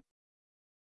pollution.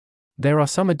 There are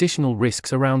some additional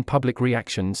risks around public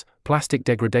reactions, plastic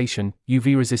degradation,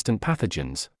 UV-resistant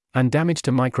pathogens, and damage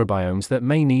to microbiomes that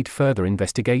may need further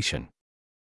investigation.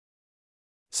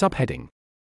 Subheading.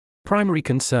 Primary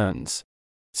concerns.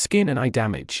 Skin and eye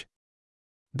damage.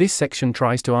 This section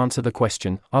tries to answer the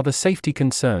question, are there safety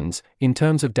concerns, in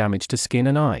terms of damage to skin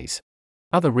and eyes?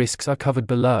 Other risks are covered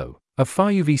below. A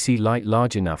Far-UVC light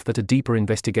large enough that a deeper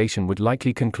investigation would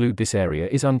likely conclude this area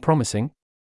is unpromising?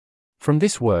 From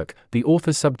this work, the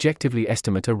authors subjectively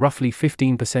estimate a roughly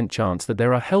 15% chance that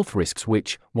there are health risks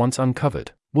which, once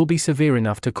uncovered, will be severe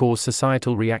enough to cause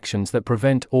societal reactions that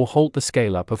prevent or halt the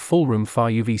scale-up of full-room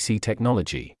Far-UVC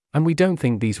technology, and we don't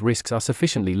think these risks are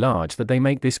sufficiently large that they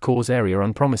make this cause area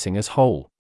unpromising as whole.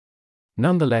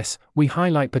 Nonetheless, we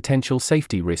highlight potential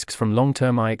safety risks from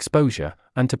long-term eye exposure,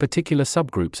 and to particular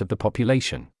subgroups of the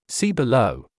population. See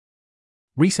below.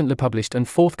 Recently published and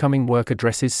forthcoming work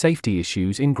addresses safety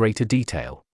issues in greater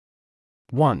detail.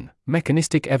 1.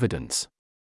 Mechanistic evidence.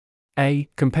 A.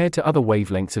 Compared to other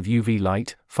wavelengths of UV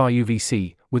light,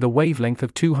 Far-UVC, with a wavelength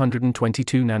of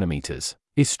 222 nanometers,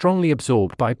 is strongly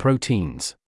absorbed by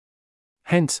proteins.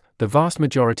 Hence, the vast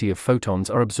majority of photons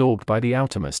are absorbed by the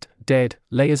outermost, dead,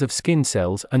 layers of skin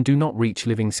cells and do not reach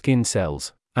living skin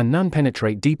cells, and none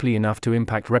penetrate deeply enough to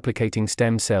impact replicating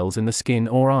stem cells in the skin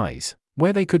or eyes,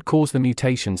 where they could cause the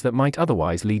mutations that might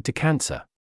otherwise lead to cancer.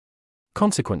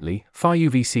 Consequently,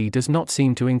 Far-UVC does not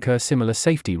seem to incur similar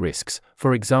safety risks,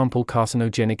 for example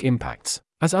carcinogenic impacts,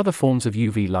 as other forms of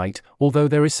UV light, although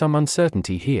there is some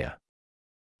uncertainty here.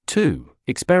 2.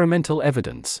 Experimental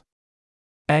evidence.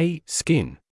 A.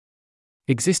 Skin.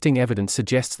 Existing evidence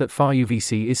suggests that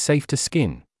Far-UVC is safe to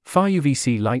skin.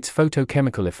 Far-UVC light's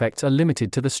photochemical effects are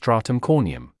limited to the stratum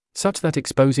corneum, such that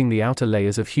exposing the outer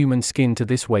layers of human skin to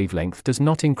this wavelength does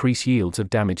not increase yields of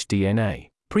damaged DNA,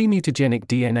 pre-mutagenic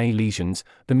DNA lesions,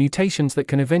 the mutations that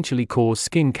can eventually cause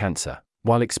skin cancer,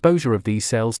 while exposure of these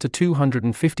cells to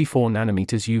 254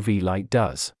 nanometers UV light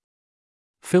does.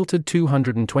 Filtered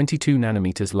 222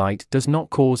 nanometers light does not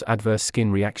cause adverse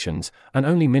skin reactions, and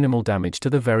only minimal damage to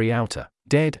the very outer,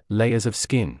 dead, layers of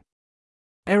skin.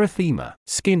 Erythema,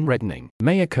 skin reddening,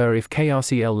 may occur if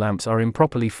KRCL lamps are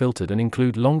improperly filtered and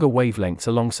include longer wavelengths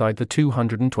alongside the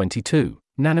 222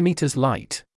 nanometers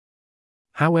light.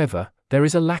 However, there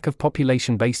is a lack of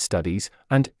population-based studies,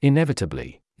 and,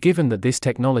 inevitably, given that this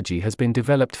technology has been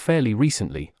developed fairly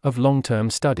recently, of long-term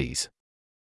studies.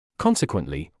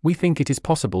 Consequently, we think it is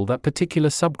possible that particular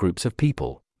subgroups of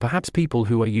people, perhaps people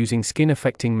who are using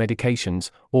skin-affecting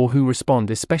medications, or who respond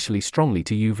especially strongly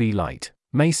to UV light,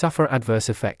 may suffer adverse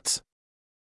effects.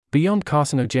 Beyond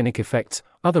carcinogenic effects,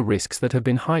 other risks that have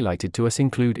been highlighted to us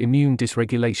include immune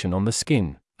dysregulation on the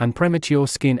skin, and premature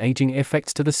skin aging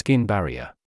effects to the skin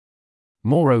barrier.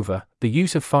 Moreover, the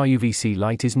use of Far-UVC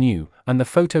light is new, and the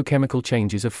photochemical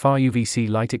changes of Far-UVC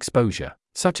light exposure,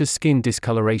 such as skin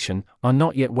discoloration, are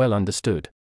not yet well understood.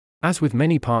 As with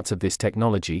many parts of this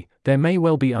technology, there may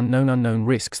well be unknown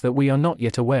risks that we are not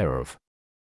yet aware of.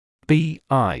 B.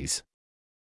 Eyes.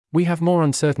 We have more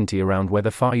uncertainty around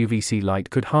whether Far-UVC light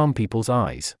could harm people's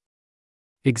eyes.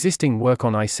 Existing work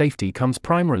on eye safety comes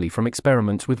primarily from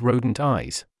experiments with rodent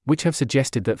eyes, which have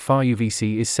suggested that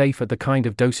Far-UVC is safe at the kind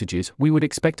of dosages we would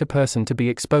expect a person to be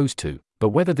exposed to, but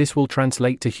whether this will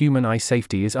translate to human eye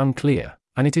safety is unclear,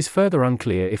 And it is further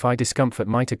unclear if eye discomfort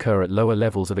might occur at lower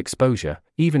levels of exposure,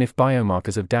 even if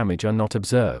biomarkers of damage are not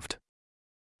observed.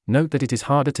 Note that it is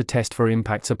harder to test for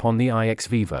impacts upon the eye ex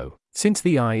vivo, since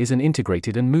the eye is an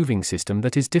integrated and moving system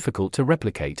that is difficult to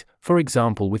replicate, for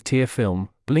example with tear film,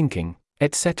 blinking,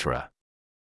 etc.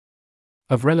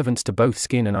 Of relevance to both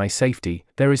skin and eye safety,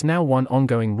 there is now one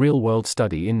ongoing real-world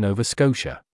study in Nova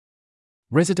Scotia.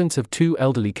 Residents of 2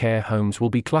 elderly care homes will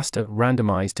be cluster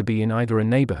randomized to be in either a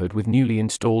neighborhood with newly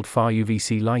installed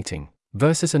Far-UVC lighting,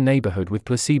 versus a neighborhood with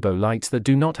placebo lights that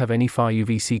do not have any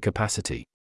Far-UVC capacity.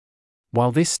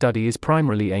 While this study is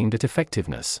primarily aimed at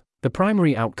effectiveness, the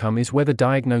primary outcome is whether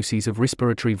diagnoses of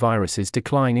respiratory viruses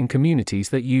decline in communities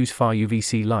that use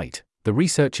Far-UVC light. The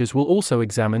researchers will also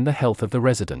examine the health of the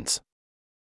residents.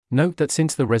 Note that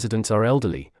since the residents are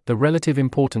elderly, the relative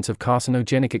importance of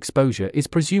carcinogenic exposure is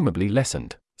presumably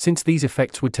lessened, since these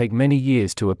effects would take many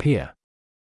years to appear.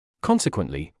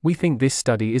 Consequently, we think this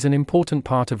study is an important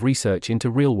part of research into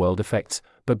real-world effects,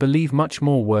 but believe much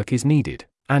more work is needed,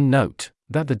 and note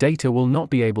that the data will not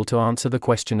be able to answer the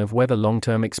question of whether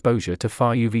long-term exposure to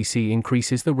Far-UVC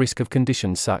increases the risk of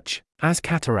conditions such as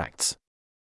cataracts.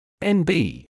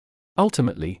 NB.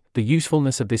 Ultimately, the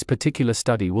usefulness of this particular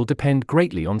study will depend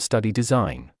greatly on study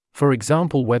design, for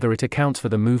example whether it accounts for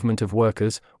the movement of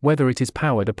workers, whether it is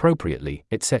powered appropriately,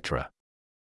 etc.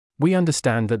 We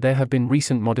understand that there have been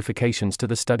recent modifications to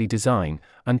the study design,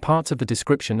 and parts of the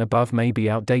description above may be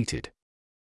outdated.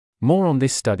 More on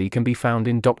this study can be found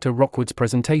in Dr. Rockwood's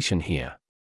presentation here.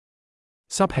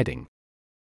 Subheading: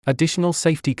 Additional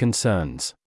safety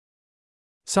concerns.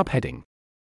 Subheading: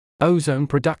 Ozone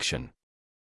production.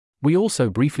 We also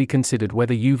briefly considered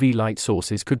whether UV light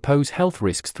sources could pose health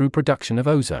risks through production of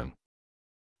ozone.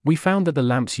 We found that the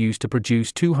lamps used to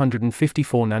produce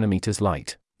 254 nanometers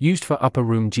light, used for upper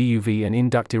room GUV and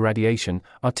induct irradiation,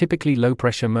 are typically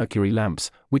low-pressure mercury lamps,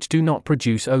 which do not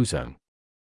produce ozone.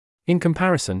 In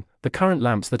comparison, the current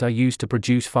lamps that are used to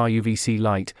produce Far-UVC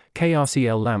light,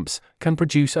 KRCL lamps, can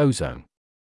produce ozone.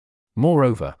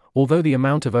 Moreover, although the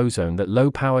amount of ozone that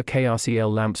low-power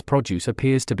KRCL lamps produce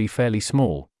appears to be fairly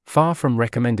small, far from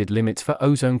recommended limits for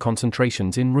ozone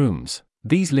concentrations in rooms,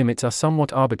 these limits are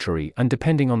somewhat arbitrary and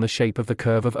depending on the shape of the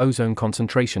curve of ozone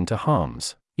concentration to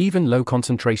harms, even low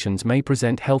concentrations may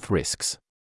present health risks.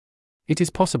 It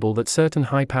is possible that certain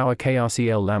high-power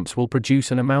KRCL lamps will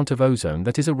produce an amount of ozone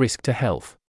that is a risk to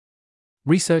health.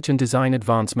 Research and design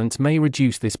advancements may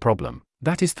reduce this problem,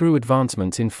 that is through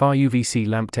advancements in Far-UVC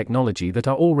lamp technology that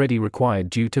are already required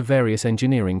due to various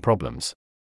engineering problems.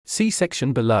 See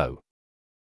section below.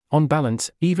 On balance,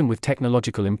 even with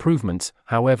technological improvements,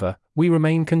 however, we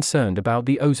remain concerned about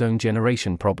the ozone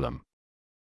generation problem.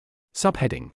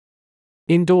 Subheading: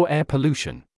 Indoor air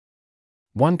pollution.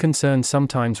 One concern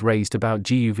sometimes raised about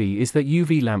GUV is that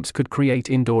UV lamps could create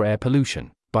indoor air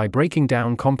pollution by breaking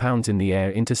down compounds in the air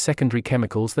into secondary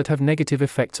chemicals that have negative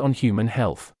effects on human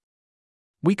health.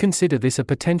 We consider this a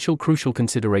potential crucial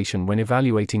consideration when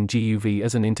evaluating GUV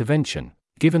as an intervention,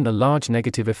 given the large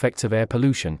negative effects of air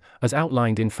pollution, as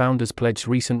outlined in Founders Pledge's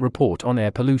recent report on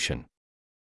air pollution.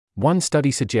 One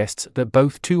study suggests that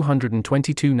both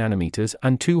 222 nanometers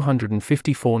and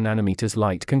 254 nanometers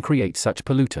light can create such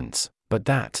pollutants, but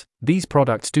that these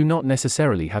products do not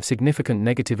necessarily have significant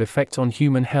negative effects on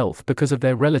human health because of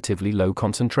their relatively low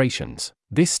concentrations.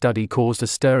 This study caused a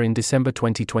stir in December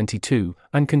 2022,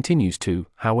 and continues to,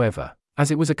 however, as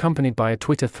it was accompanied by a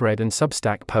Twitter thread and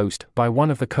Substack post by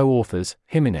one of the co-authors,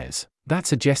 Jimenez, that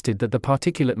suggested that the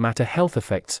particulate matter health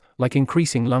effects, like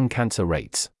increasing lung cancer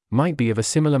rates, might be of a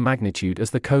similar magnitude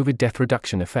as the COVID death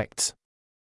reduction effects.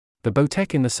 The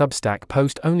Botek in the Substack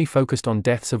post only focused on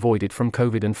deaths avoided from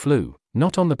COVID and flu,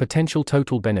 not on the potential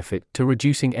total benefit to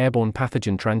reducing airborne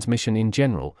pathogen transmission in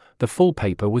general. The full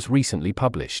paper was recently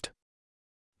published.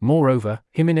 Moreover,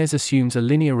 Jimenez assumes a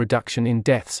linear reduction in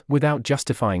deaths without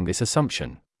justifying this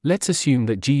assumption. Let's assume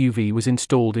that GUV was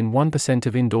installed in 1%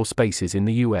 of indoor spaces in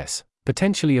the US,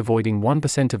 potentially avoiding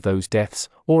 1% of those deaths,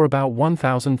 or about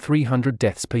 1,300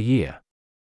 deaths per year.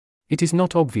 It is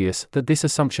not obvious that this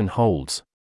assumption holds.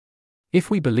 If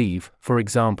we believe, for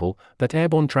example, that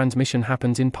airborne transmission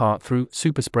happens in part through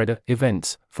superspreader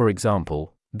events, for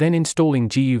example, then installing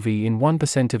GUV in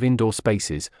 1% of indoor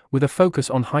spaces, with a focus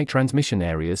on high transmission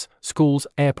areas, schools,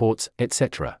 airports,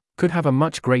 etc., could have a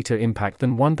much greater impact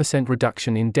than 1%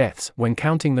 reduction in deaths when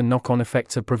counting the knock-on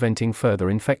effects of preventing further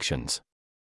infections.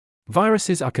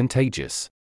 Viruses are contagious.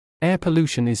 Air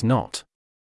pollution is not.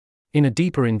 In a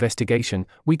deeper investigation,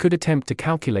 we could attempt to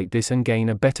calculate this and gain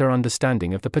a better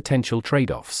understanding of the potential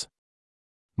trade-offs.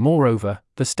 Moreover,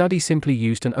 the study simply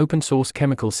used an open-source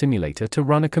chemical simulator to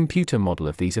run a computer model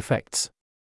of these effects.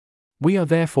 We are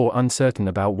therefore uncertain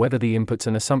about whether the inputs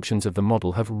and assumptions of the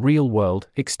model have real-world,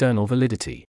 external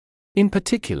validity. In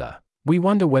particular, we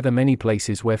wonder whether many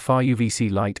places where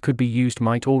Far-UVC light could be used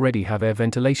might already have air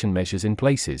ventilation measures in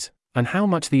places, and how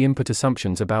much the input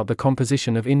assumptions about the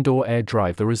composition of indoor air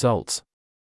drive the results.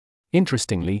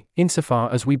 Interestingly,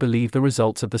 insofar as we believe the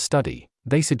results of the study,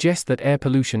 they suggest that air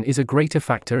pollution is a greater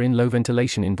factor in low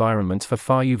ventilation environments for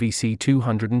Far-UVC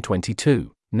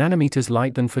 222 nanometers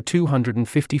light than for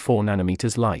 254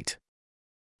 nanometers light.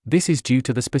 This is due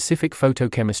to the specific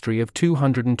photochemistry of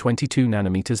 222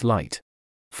 nanometers light.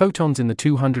 Photons in the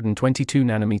 222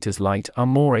 nanometers light are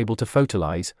more able to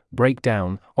photolize, break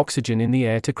down, oxygen in the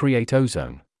air to create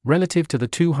ozone, relative to the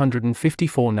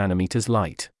 254 nanometers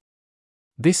light.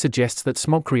 This suggests that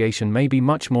smog creation may be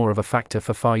much more of a factor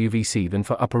for Far-UVC than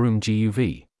for upper-room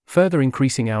GUV, further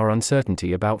increasing our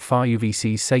uncertainty about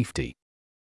Far-UVC's safety.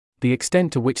 The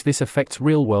extent to which this affects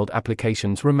real-world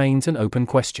applications remains an open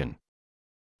question.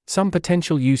 Some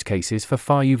potential use cases for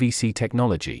Far-UVC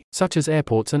technology, such as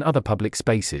airports and other public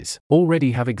spaces,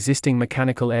 already have existing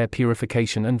mechanical air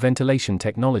purification and ventilation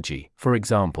technology, for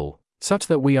example, such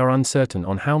that we are uncertain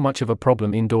on how much of a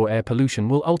problem indoor air pollution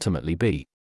will ultimately be.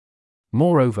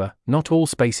 Moreover, not all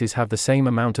spaces have the same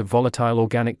amount of volatile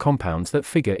organic compounds that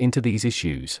figure into these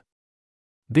issues.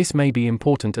 This may be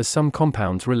important as some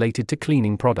compounds related to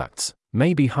cleaning products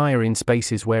may be higher in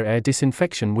spaces where air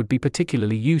disinfection would be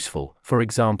particularly useful, for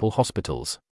example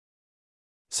hospitals.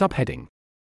 Subheading: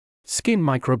 Skin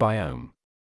microbiome.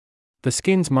 The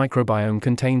skin's microbiome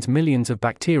contains millions of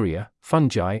bacteria,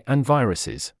 fungi, and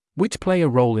viruses, which play a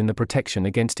role in the protection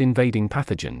against invading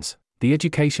pathogens, the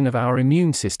education of our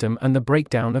immune system, and the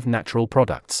breakdown of natural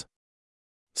products.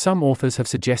 Some authors have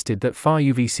suggested that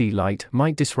Far-UVC light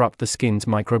might disrupt the skin's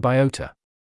microbiota.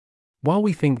 While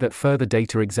we think that further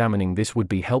data examining this would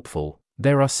be helpful,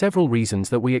 there are several reasons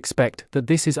that we expect that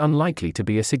this is unlikely to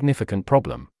be a significant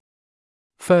problem.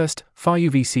 First,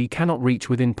 Far-UVC cannot reach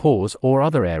within pores or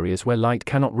other areas where light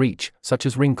cannot reach, such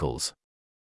as wrinkles.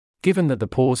 Given that the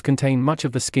pores contain much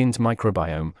of the skin's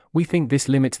microbiome, we think this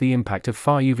limits the impact of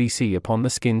Far-UVC upon the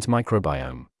skin's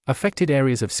microbiome. Affected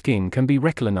areas of skin can be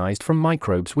recolonized from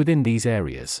microbes within these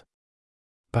areas.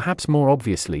 Perhaps more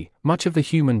obviously, much of the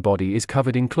human body is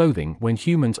covered in clothing when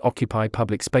humans occupy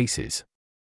public spaces.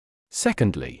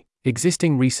 Secondly,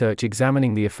 existing research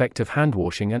examining the effect of hand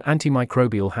washing and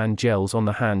antimicrobial hand gels on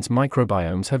the hand's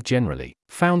microbiomes have generally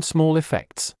found small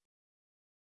effects.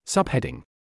 Subheading: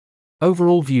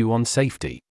 Overall view on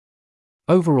safety.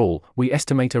 Overall, we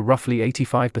estimate a roughly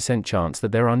 85% chance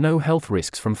that there are no health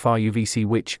risks from Far-UVC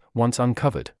which, once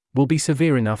uncovered, will be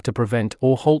severe enough to prevent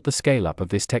or halt the scale-up of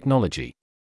this technology.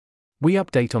 We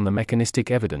update on the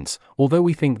mechanistic evidence, although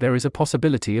we think there is a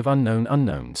possibility of unknown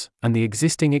unknowns, and the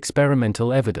existing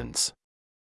experimental evidence.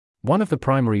 One of the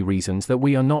primary reasons that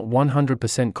we are not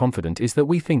 100% confident is that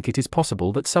we think it is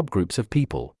possible that subgroups of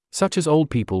people, such as old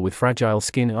people with fragile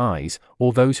skin and eyes,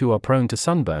 or those who are prone to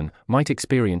sunburn, might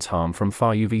experience harm from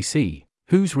Far-UVC,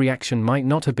 whose reaction might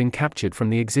not have been captured from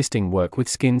the existing work with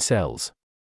skin cells.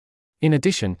 In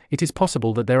addition, it is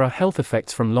possible that there are health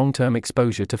effects from long-term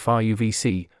exposure to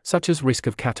Far-UVC, such as risk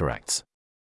of cataracts.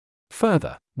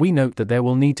 Further, we note that there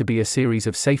will need to be a series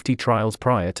of safety trials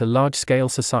prior to large-scale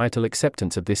societal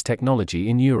acceptance of this technology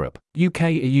in Europe, UK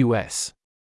and US.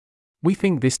 We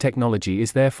think this technology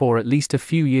is therefore at least a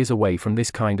few years away from this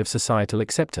kind of societal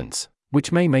acceptance,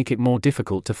 which may make it more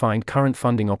difficult to find current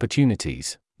funding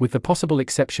opportunities, with the possible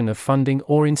exception of funding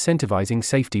or incentivizing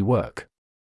safety work.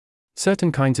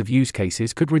 Certain kinds of use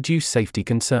cases could reduce safety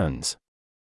concerns.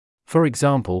 For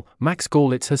example, Max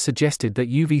Gorlitz has suggested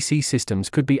that UVC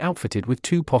systems could be outfitted with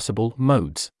two possible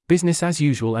modes: business as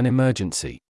usual and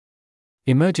emergency.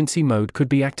 Emergency mode could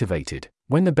be activated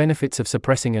when the benefits of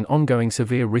suppressing an ongoing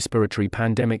severe respiratory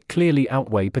pandemic clearly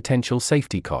outweigh potential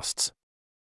safety costs.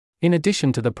 In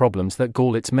addition to the problems that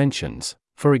Gorlitz mentions,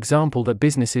 for example that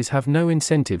businesses have no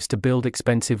incentives to build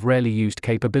expensive rarely used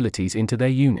capabilities into their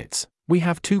units, we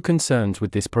have two concerns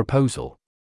with this proposal.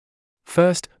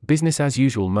 First, business as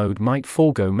usual mode might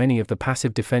forego many of the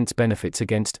passive defense benefits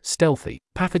against stealthy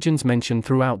pathogens mentioned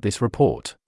throughout this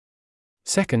report.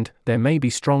 Second, there may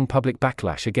be strong public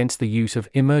backlash against the use of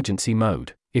emergency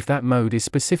mode, if that mode is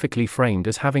specifically framed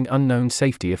as having unknown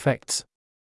safety effects.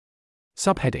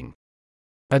 Subheading: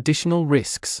 Additional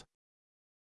risks.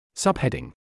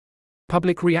 Subheading: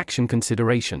 Public reaction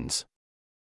considerations.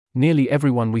 Nearly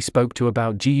everyone we spoke to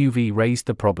about GUV raised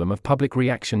the problem of public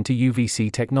reaction to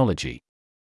UVC technology.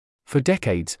 For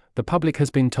decades, the public has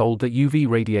been told that UV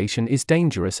radiation is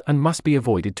dangerous and must be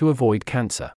avoided to avoid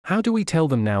cancer. How do we tell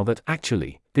them now that,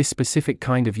 actually, this specific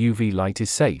kind of UV light is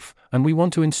safe, and we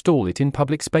want to install it in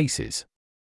public spaces.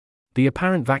 The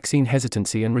apparent vaccine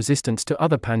hesitancy and resistance to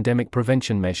other pandemic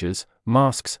prevention measures,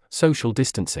 masks, social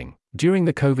distancing, during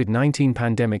the COVID-19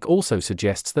 pandemic also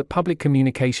suggests that public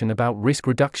communication about risk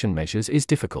reduction measures is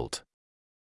difficult.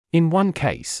 In one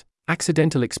case,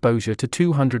 accidental exposure to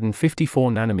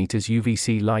 254 nanometers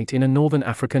UVC light in a northern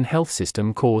African health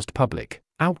system caused public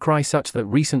outcry such that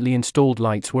recently installed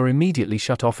lights were immediately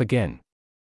shut off again.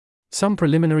 Some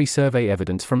preliminary survey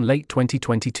evidence from late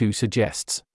 2022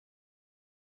 suggests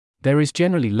there is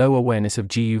generally low awareness of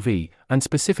GUV, and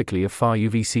specifically of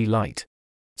Far-UVC light.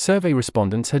 Survey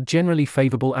respondents had generally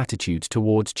favorable attitudes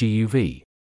towards GUV.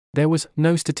 There was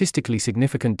no statistically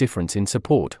significant difference in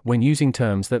support when using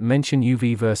terms that mention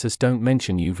UV versus don't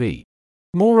mention UV.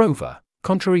 Moreover,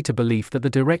 contrary to belief that the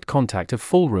direct contact of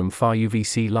full-room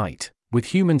Far-UVC light with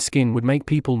human skin would make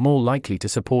people more likely to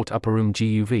support upper-room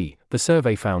GUV, the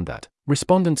survey found that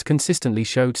respondents consistently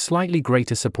showed slightly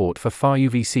greater support for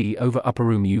Far-UVC over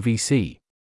upper-room UVC.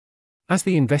 As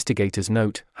the investigators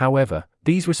note, however,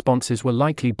 these responses were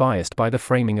likely biased by the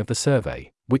framing of the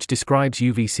survey, which describes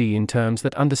UVC in terms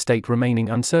that understate remaining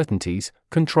uncertainties,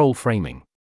 control framing.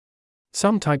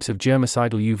 Some types of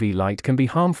germicidal UV light can be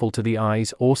harmful to the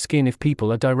eyes or skin if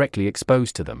people are directly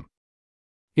exposed to them.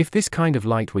 If this kind of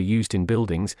light were used in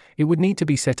buildings, it would need to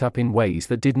be set up in ways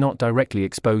that did not directly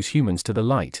expose humans to the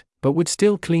light, but would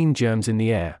still clean germs in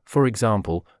the air, for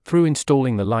example, through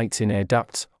installing the lights in air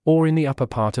ducts, or in the upper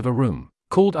part of a room,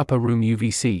 called upper room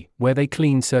UVC, where they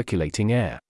clean circulating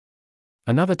air.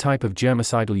 Another type of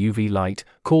germicidal UV light,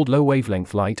 called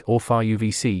low-wavelength light or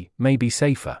Far-UVC, may be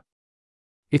safer.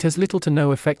 It has little to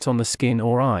no effects on the skin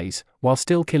or eyes, while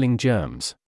still killing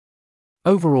germs.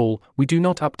 Overall, we do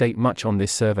not update much on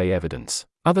this survey evidence,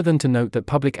 other than to note that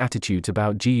public attitudes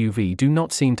about GUV do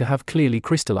not seem to have clearly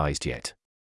crystallized yet.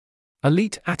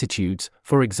 Elite attitudes,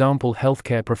 for example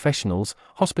healthcare professionals,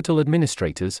 hospital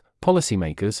administrators,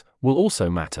 policymakers, will also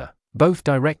matter, both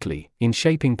directly, in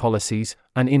shaping policies,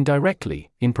 and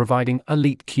indirectly, in providing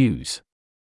elite cues.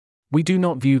 We do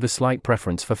not view the slight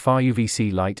preference for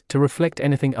Far-UVC light to reflect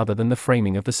anything other than the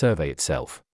framing of the survey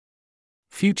itself.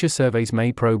 Future surveys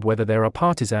may probe whether there are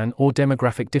partisan or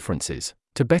demographic differences,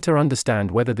 to better understand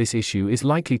whether this issue is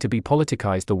likely to be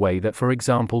politicized the way that, for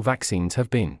example, vaccines have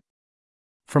been.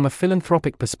 From a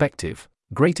philanthropic perspective,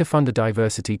 greater funder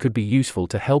diversity could be useful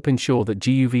to help ensure that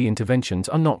GUV interventions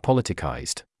are not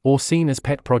politicized, or seen as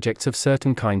pet projects of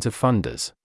certain kinds of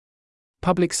funders.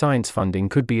 Public science funding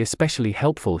could be especially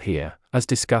helpful here, as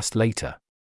discussed later.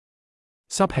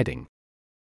 Subheading: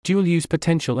 Dual-use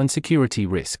potential and security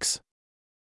risks.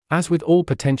 As with all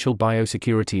potential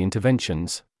biosecurity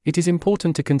interventions, it is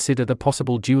important to consider the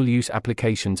possible dual-use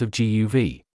applications of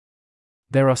GUV.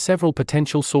 There are several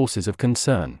potential sources of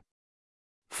concern.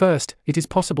 First, it is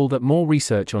possible that more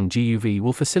research on GUV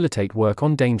will facilitate work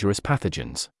on dangerous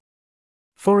pathogens.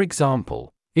 For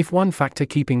example, if one factor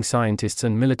keeping scientists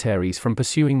and militaries from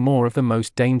pursuing more of the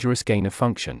most dangerous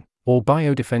gain-of-function, or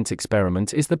biodefense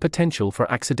experiments is the potential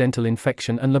for accidental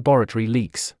infection and laboratory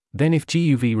leaks, then if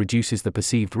GUV reduces the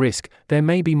perceived risk, there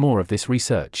may be more of this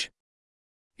research.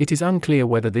 It is unclear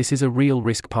whether this is a real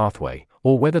risk pathway,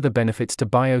 or whether the benefits to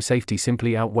biosafety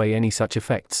simply outweigh any such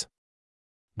effects.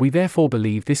 We therefore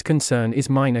believe this concern is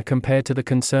minor compared to the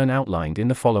concern outlined in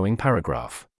the following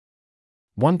paragraph.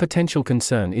 One potential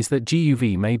concern is that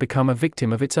GUV may become a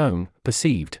victim of its own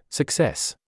perceived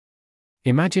success.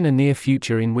 Imagine a near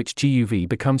future in which GUV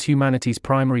becomes humanity's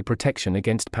primary protection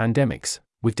against pandemics,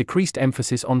 with decreased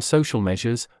emphasis on social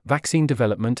measures, vaccine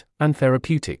development, and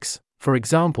therapeutics, for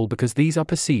example because these are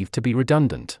perceived to be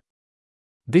redundant.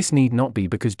 This need not be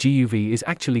because GUV is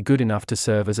actually good enough to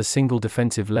serve as a single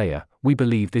defensive layer, we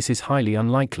believe this is highly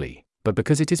unlikely, but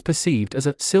because it is perceived as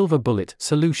a silver bullet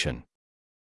solution.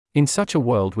 In such a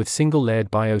world with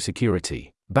single-layered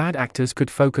biosecurity, bad actors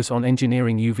could focus on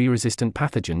engineering UV-resistant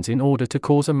pathogens in order to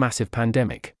cause a massive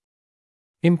pandemic.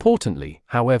 Importantly,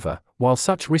 however, while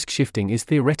such risk shifting is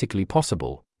theoretically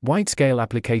possible, wide-scale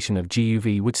application of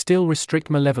GUV would still restrict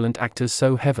malevolent actors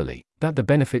so heavily that the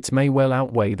benefits may well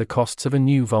outweigh the costs of a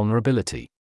new vulnerability.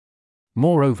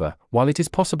 Moreover, while it is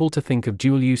possible to think of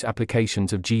dual-use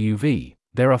applications of GUV,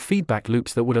 there are feedback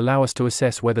loops that would allow us to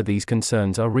assess whether these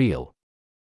concerns are real.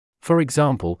 For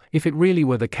example, if it really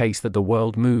were the case that the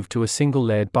world moved to a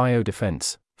single-layered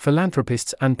biodefense,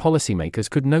 philanthropists and policymakers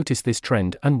could notice this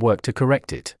trend and work to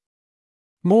correct it.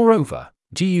 Moreover,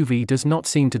 GUV does not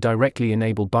seem to directly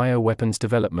enable bioweapons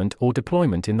development or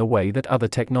deployment in the way that other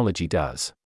technology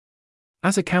does.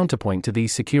 As a counterpoint to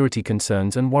these security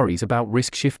concerns and worries about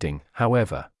risk shifting,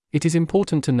 however, it is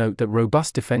important to note that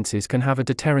robust defenses can have a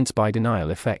deterrence by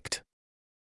denial effect.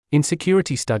 In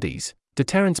security studies,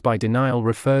 deterrence by denial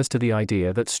refers to the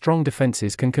idea that strong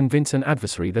defenses can convince an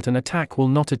adversary that an attack will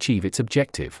not achieve its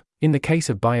objective. In the case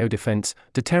of biodefense,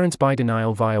 deterrence by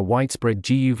denial via widespread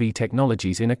GUV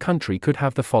technologies in a country could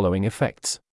have the following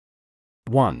effects.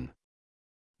 1.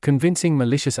 Convincing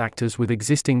malicious actors with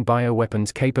existing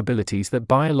bioweapons capabilities that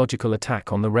biological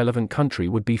attack on the relevant country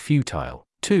would be futile.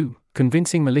 2.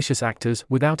 Convincing malicious actors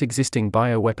without existing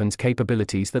bioweapons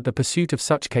capabilities that the pursuit of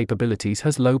such capabilities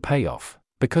has low payoff,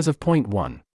 because of point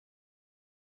 1.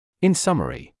 In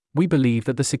summary, we believe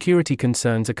that the security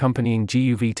concerns accompanying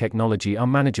GUV technology are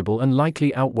manageable and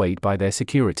likely outweighed by their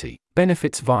security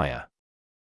benefits via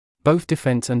both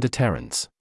defense and deterrence.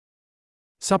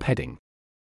 Subheading: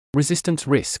 Resistance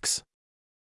risks.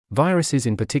 Viruses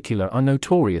in particular are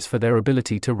notorious for their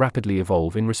ability to rapidly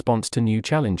evolve in response to new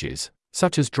challenges,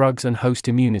 such as drugs and host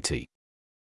immunity.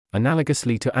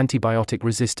 Analogously to antibiotic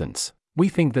resistance, we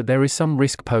think that there is some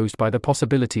risk posed by the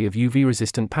possibility of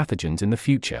UV-resistant pathogens in the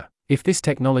future, if this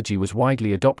technology was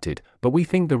widely adopted, but we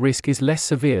think the risk is less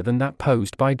severe than that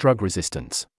posed by drug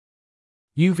resistance.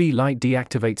 UV light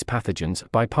deactivates pathogens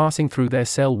by passing through their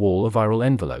cell wall or viral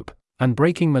envelope, and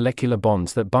breaking molecular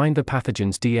bonds that bind the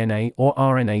pathogen's DNA or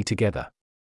RNA together.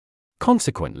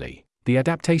 Consequently, the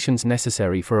adaptations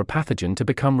necessary for a pathogen to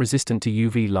become resistant to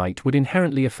UV light would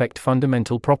inherently affect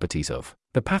fundamental properties of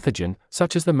the pathogen,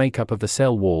 such as the makeup of the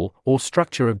cell wall or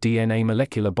structure of DNA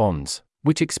molecular bonds,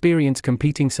 which experience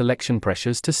competing selection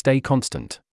pressures to stay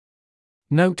constant.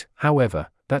 Note, however,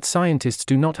 that scientists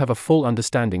do not have a full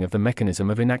understanding of the mechanism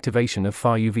of inactivation of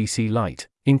Far-UVC light,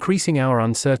 increasing our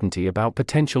uncertainty about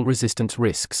potential resistance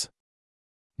risks.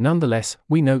 Nonetheless,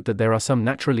 we note that there are some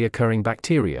naturally occurring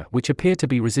bacteria which appear to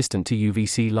be resistant to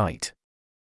UVC light.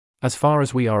 As far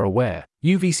as we are aware,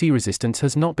 UVC resistance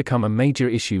has not become a major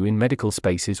issue in medical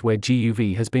spaces where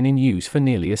GUV has been in use for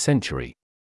nearly a century.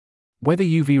 Whether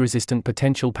UV-resistant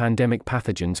potential pandemic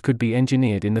pathogens could be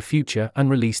engineered in the future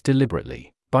and released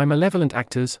deliberately, by malevolent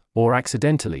actors, or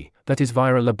accidentally, that is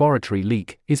via a laboratory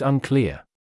leak, is unclear.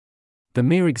 The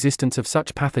mere existence of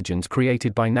such pathogens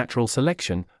created by natural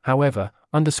selection, however,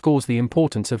 underscores the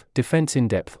importance of defense in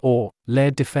depth or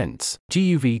layered defense.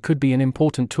 GUV could be an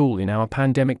important tool in our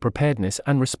pandemic preparedness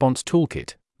and response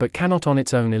toolkit, but cannot on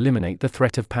its own eliminate the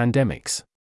threat of pandemics.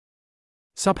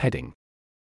 Subheading: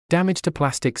 Damage to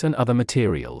plastics and other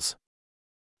materials.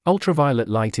 Ultraviolet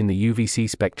light in the UVC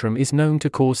spectrum is known to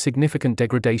cause significant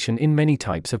degradation in many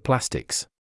types of plastics.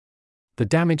 The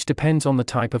damage depends on the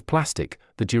type of plastic,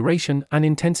 the duration and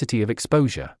intensity of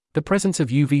exposure, the presence of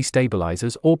UV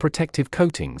stabilizers or protective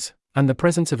coatings, and the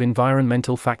presence of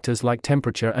environmental factors like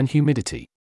temperature and humidity.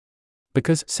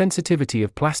 Because sensitivity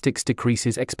of plastics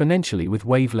decreases exponentially with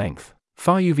wavelength,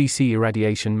 Far-UVC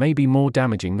irradiation may be more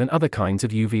damaging than other kinds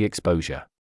of UV exposure.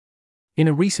 In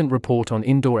a recent report on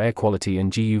indoor air quality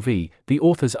and GUV, the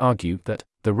authors argue that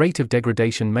the rate of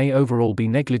degradation may overall be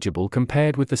negligible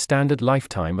compared with the standard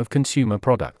lifetime of consumer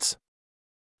products.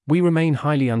 We remain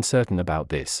highly uncertain about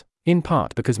this, in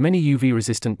part because many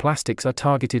UV-resistant plastics are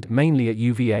targeted mainly at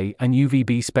UVA and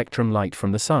UVB spectrum light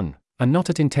from the sun, and not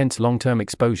at intense long-term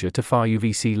exposure to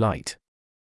Far-UVC light.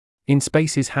 In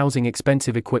spaces housing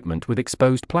expensive equipment with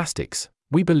exposed plastics,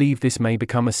 we believe this may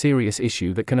become a serious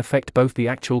issue that can affect both the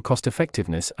actual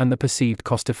cost-effectiveness and the perceived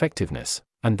cost-effectiveness,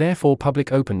 and therefore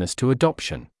public openness to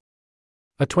adoption.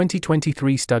 A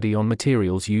 2023 study on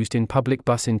materials used in public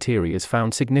bus interiors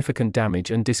found significant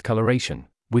damage and discoloration,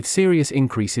 with serious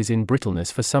increases in brittleness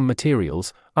for some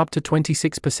materials, up to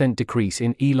 26% decrease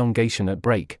in elongation at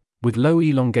break, with low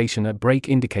elongation at break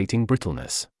indicating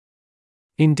brittleness.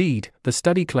 Indeed, the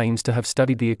study claims to have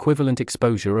studied the equivalent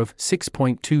exposure of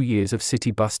 6.2 years of city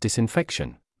bus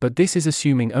disinfection, but this is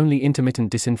assuming only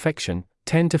intermittent disinfection,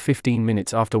 10 to 15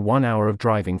 minutes after 1 hour of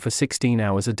driving for 16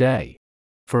 hours a day.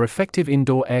 For effective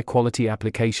indoor air quality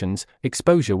applications,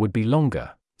 exposure would be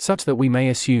longer, such that we may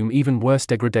assume even worse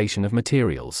degradation of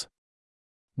materials.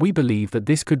 We believe that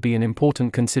this could be an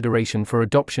important consideration for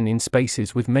adoption in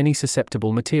spaces with many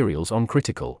susceptible materials on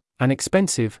critical and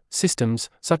expensive systems,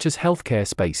 such as healthcare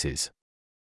spaces.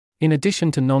 In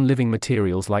addition to non-living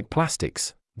materials like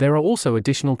plastics, there are also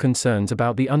additional concerns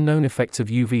about the unknown effects of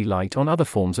UV light on other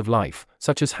forms of life,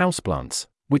 such as houseplants,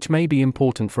 which may be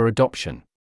important for adoption.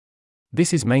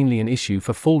 This is mainly an issue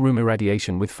for full-room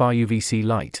irradiation with Far-UVC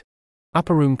light.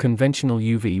 Upper-room conventional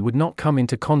UV would not come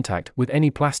into contact with any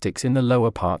plastics in the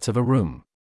lower parts of a room.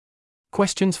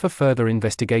 Questions for further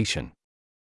investigation.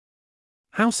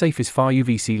 How safe is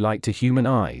Far-UVC light to human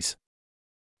eyes?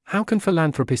 How can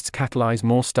philanthropists catalyze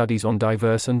more studies on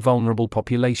diverse and vulnerable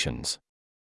populations?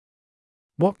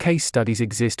 What case studies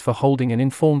exist for holding an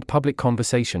informed public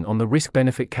conversation on the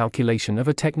risk-benefit calculation of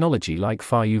a technology like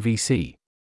Far-UVC?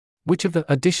 Which of the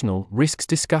additional risks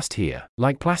discussed here,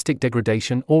 like plastic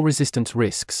degradation or resistance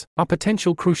risks, are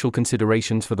potential crucial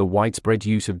considerations for the widespread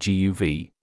use of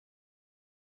GUV?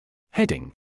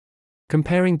 Heading: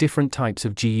 Comparing different types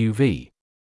of GUV.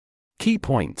 Key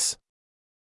points.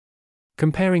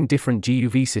 Comparing different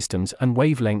GUV systems and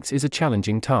wavelengths is a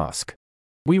challenging task.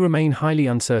 We remain highly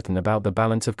uncertain about the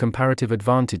balance of comparative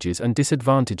advantages and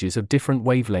disadvantages of different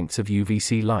wavelengths of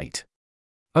UVC light.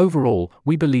 Overall,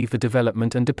 we believe the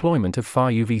development and deployment of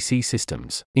Far-UVC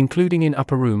systems, including in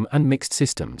upper room and mixed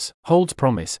systems, holds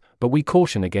promise, but we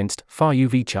caution against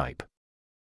Far-UV type.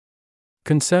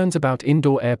 Concerns about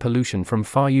indoor air pollution from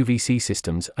Far-UVC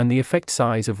systems and the effect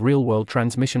size of real-world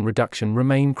transmission reduction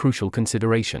remain crucial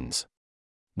considerations.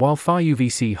 While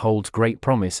Far-UVC holds great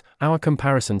promise, our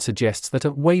comparison suggests that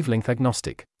a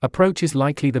wavelength-agnostic approach is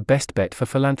likely the best bet for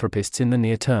philanthropists in the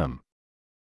near term.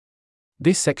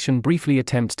 This section briefly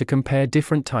attempts to compare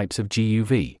different types of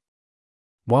GUV.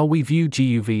 While we view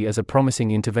GUV as a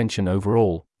promising intervention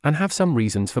overall, and have some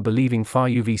reasons for believing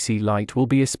Far-UVC light will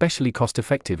be especially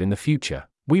cost-effective in the future,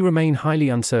 we remain highly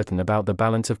uncertain about the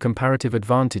balance of comparative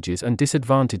advantages and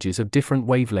disadvantages of different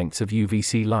wavelengths of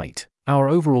UVC light. Our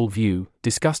overall view,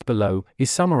 discussed below,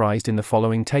 is summarized in the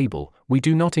following table. We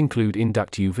do not include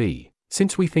induct UV,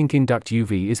 since we think induct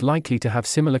UV is likely to have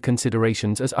similar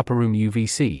considerations as upper room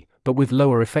UVC, but with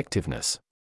lower effectiveness.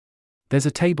 There's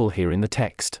a table here in the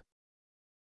text.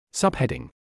 Subheading: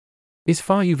 Is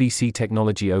Far-UVC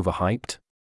technology overhyped?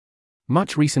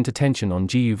 Much recent attention on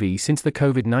GUV since the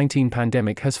COVID-19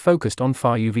 pandemic has focused on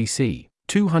Far-UVC,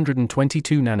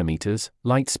 222 nanometers,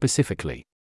 light specifically.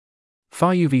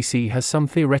 Far-UVC has some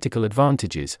theoretical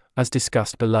advantages, as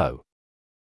discussed below.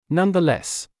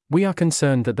 Nonetheless, we are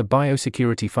concerned that the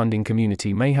biosecurity funding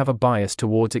community may have a bias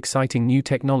towards exciting new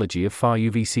technology of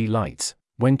Far-UVC lights,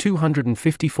 when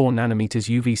 254 nanometers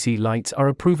UVC lights are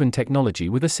a proven technology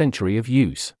with a century of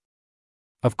use.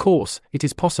 Of course, it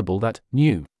is possible that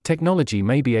new technology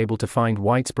may be able to find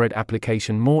widespread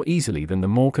application more easily than the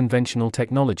more conventional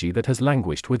technology that has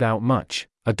languished without much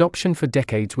adoption for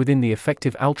decades within the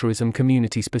effective altruism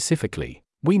community specifically.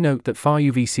 We note that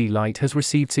Far-UVC light has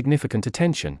received significant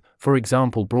attention, for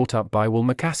example brought up by Will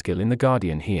MacAskill in The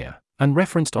Guardian here, and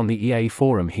referenced on the EA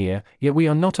forum here, yet we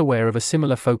are not aware of a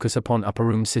similar focus upon upper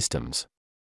room systems.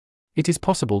 It is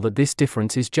possible that this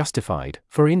difference is justified,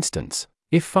 for instance,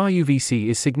 if Far-UVC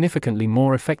is significantly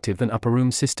more effective than upper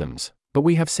room systems, but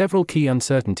we have several key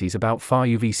uncertainties about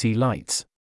Far-UVC lights.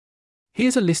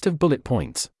 Here's a list of bullet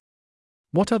points.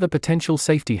 What are the potential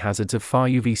safety hazards of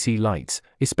Far-UVC lights,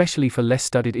 especially for less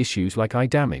studied issues like eye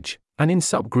damage, and in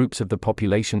subgroups of the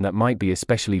population that might be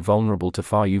especially vulnerable to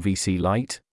Far-UVC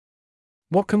light?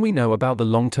 What can we know about the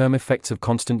long-term effects of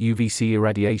constant UVC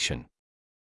irradiation?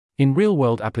 In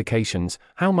real-world applications,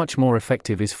 how much more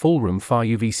effective is full-room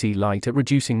Far-UVC light at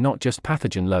reducing not just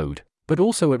pathogen load, but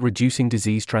also at reducing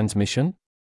disease transmission?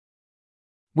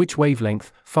 Which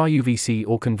wavelength, Far-UVC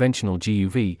or conventional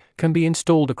GUV, can be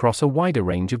installed across a wider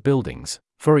range of buildings,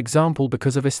 for example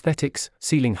because of aesthetics,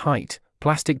 ceiling height,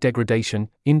 plastic degradation,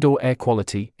 indoor air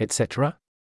quality, etc.?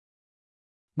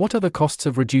 What are the costs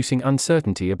of reducing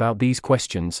uncertainty about these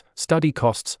questions, study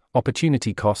costs,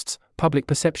 opportunity costs, public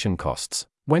perception costs,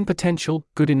 when potential,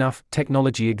 good enough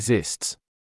technology exists?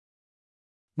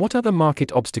 What are the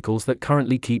market obstacles that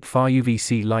currently keep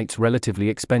Far-UVC lights relatively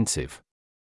expensive?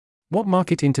 What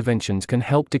market interventions can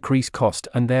help decrease cost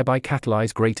and thereby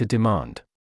catalyze greater demand?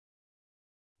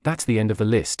 That's the end of the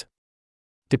list.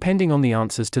 Depending on the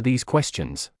answers to these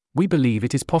questions, we believe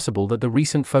it is possible that the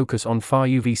recent focus on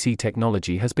Far-UVC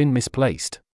technology has been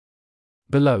misplaced.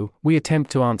 Below, we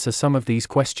attempt to answer some of these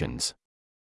questions.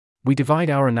 We divide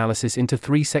our analysis into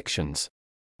 3 sections: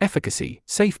 efficacy,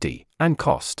 safety, and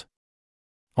cost.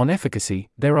 On efficacy,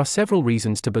 there are several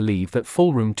reasons to believe that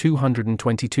full-room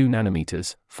 222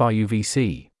 nanometers,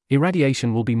 Far-UVC,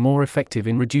 irradiation will be more effective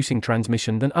in reducing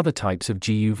transmission than other types of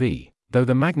GUV, though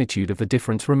the magnitude of the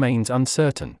difference remains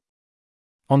uncertain.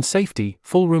 On safety,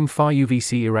 full-room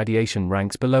Far-UVC irradiation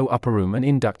ranks below upper-room and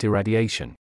induct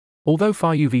irradiation. Although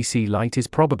Far-UVC light is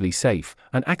probably safe,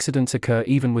 and accidents occur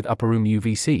even with upper-room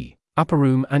UVC,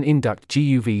 upper-room and induct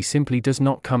GUV simply does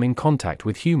not come in contact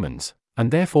with humans,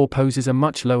 and therefore poses a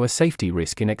much lower safety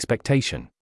risk in expectation.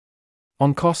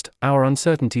 On cost, our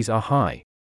uncertainties are high.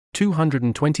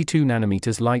 222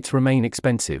 nanometers lights remain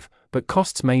expensive, but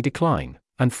costs may decline,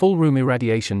 and full-room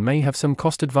irradiation may have some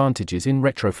cost advantages in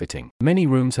retrofitting. Many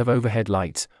rooms have overhead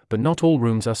lights, but not all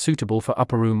rooms are suitable for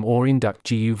upper-room or induct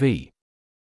GUV.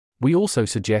 we also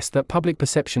suggest that public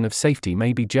perception of safety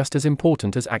may be just as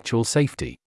important as actual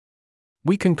safety.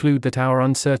 We conclude that our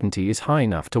uncertainty is high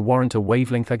enough to warrant a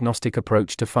wavelength-agnostic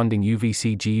approach to funding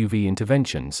UVC-GUV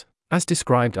interventions, as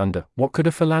described under What Could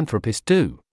a Philanthropist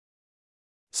Do?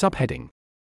 Subheading: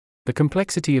 The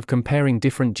complexity of comparing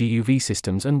different GUV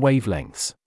systems and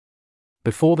wavelengths.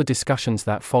 Before the discussions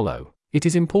that follow, it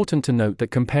is important to note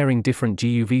that comparing different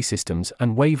GUV systems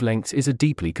and wavelengths is a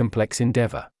deeply complex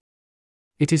endeavor.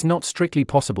 It is not strictly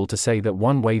possible to say that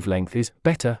one wavelength is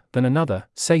better than another,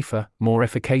 safer, more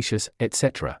efficacious,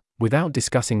 etc., without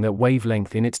discussing that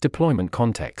wavelength in its deployment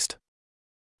context.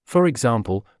 For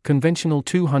example, conventional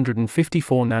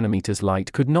 254 nanometers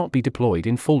light could not be deployed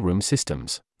in full-room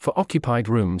systems, for occupied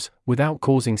rooms, without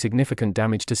causing significant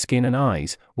damage to skin and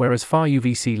eyes, whereas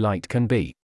Far-UVC light can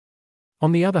be.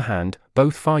 On the other hand,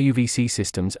 both Far-UVC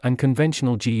systems and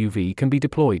conventional GUV can be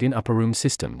deployed in upper-room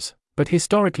systems, but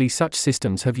historically such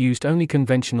systems have used only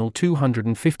conventional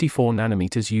 254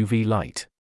 nanometers UV light.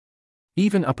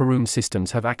 Even upper-room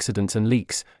systems have accidents and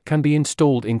leaks, can be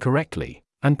installed incorrectly,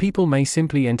 and people may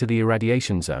simply enter the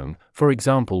irradiation zone, for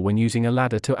example when using a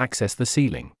ladder to access the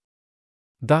ceiling.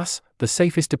 Thus, the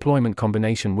safest deployment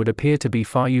combination would appear to be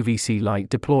Far-UVC light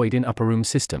deployed in upper-room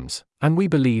systems, and we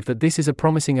believe that this is a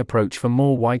promising approach for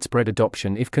more widespread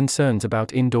adoption if concerns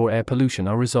about indoor air pollution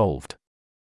are resolved.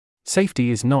 Safety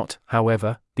is not,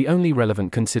 however, the only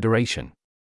relevant consideration.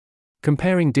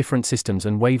 Comparing different systems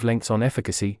and wavelengths on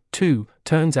efficacy, too,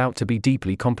 turns out to be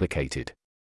deeply complicated.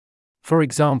 For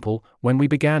example, when we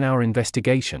began our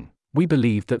investigation, we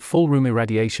believed that full-room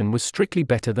irradiation was strictly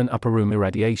better than upper-room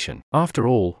irradiation. After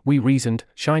all, we reasoned,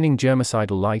 shining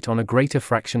germicidal light on a greater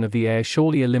fraction of the air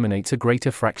surely eliminates a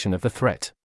greater fraction of the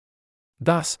threat.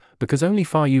 Thus, because only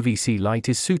Far-UVC light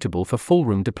is suitable for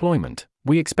full-room deployment,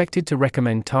 we expected to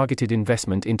recommend targeted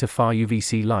investment into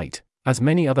Far-UVC light, as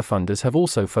many other funders have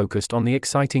also focused on the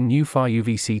exciting new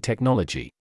Far-UVC technology.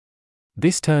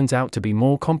 This turns out to be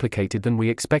more complicated than we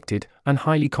expected, and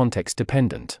highly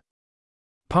context-dependent.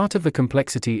 Part of the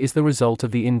complexity is the result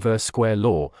of the inverse square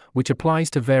law, which applies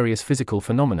to various physical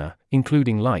phenomena,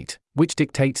 including light, which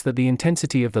dictates that the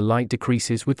intensity of the light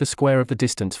decreases with the square of the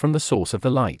distance from the source of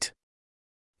the light.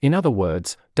 In other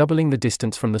words, doubling the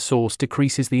distance from the source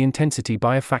decreases the intensity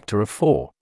by a factor of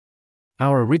 4.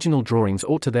 Our original drawings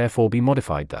ought to therefore be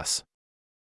modified thus.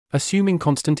 Assuming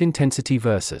constant intensity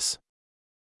versus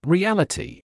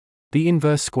reality. The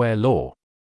inverse square law.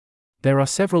 There are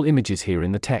several images here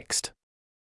in the text.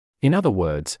 In other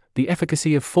words, the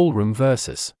efficacy of full room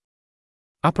versus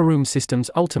upper room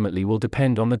systems ultimately will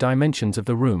depend on the dimensions of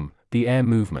the room, the air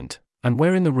movement, and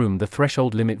where in the room the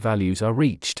threshold limit values are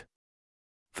reached.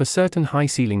 For certain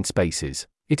high-ceilinged spaces,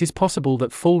 it is possible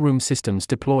that full-room systems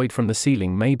deployed from the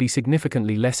ceiling may be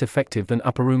significantly less effective than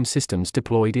upper-room systems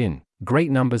deployed in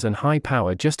great numbers and high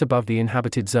power just above the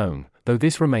inhabited zone, though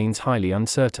this remains highly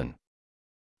uncertain.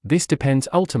 This depends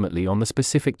ultimately on the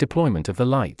specific deployment of the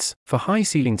lights. For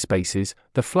high-ceilinged spaces,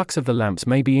 the flux of the lamps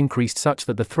may be increased such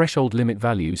that the threshold limit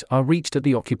values are reached at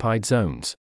the occupied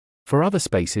zones. For other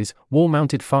spaces,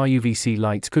 wall-mounted Far-UVC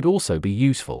lights could also be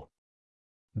useful.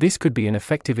 This could be an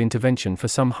effective intervention for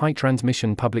some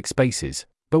high-transmission public spaces,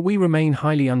 but we remain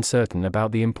highly uncertain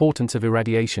about the importance of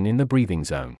irradiation in the breathing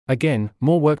zone. Again,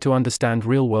 more work to understand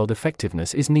real-world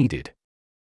effectiveness is needed.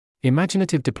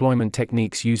 Imaginative deployment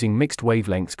techniques using mixed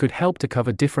wavelengths could help to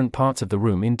cover different parts of the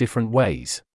room in different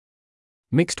ways.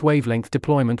 Mixed wavelength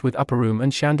deployment with upper room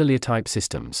and chandelier-type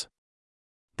systems.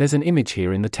 There's an image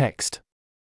here in the text.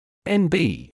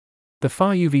 NB. The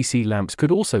Far-UVC lamps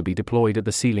could also be deployed at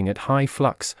the ceiling at high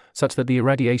flux, such that the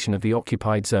irradiation of the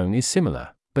occupied zone is similar,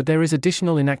 but there is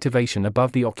additional inactivation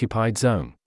above the occupied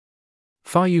zone.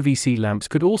 Far-UVC lamps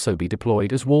could also be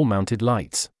deployed as wall-mounted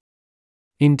lights.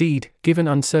 Indeed, given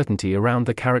uncertainty around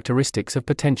the characteristics of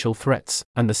potential threats,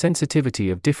 and the sensitivity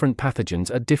of different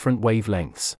pathogens at different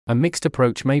wavelengths, a mixed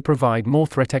approach may provide more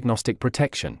threat-agnostic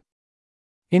protection.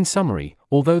 In summary,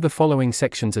 although the following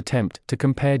sections attempt to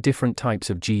compare different types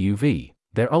of GUV,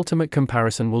 their ultimate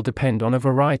comparison will depend on a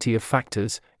variety of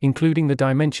factors, including the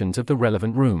dimensions of the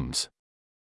relevant rooms.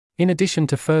 In addition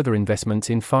to further investments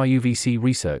in Far-UVC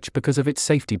research because of its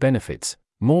safety benefits,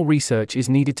 more research is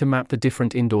needed to map the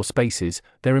different indoor spaces,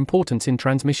 their importance in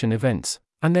transmission events,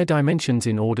 and their dimensions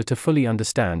in order to fully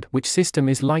understand which system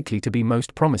is likely to be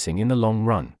most promising in the long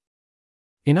run.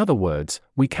 In other words,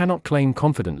 we cannot claim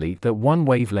confidently that one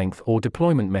wavelength or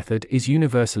deployment method is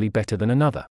universally better than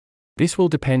another. This will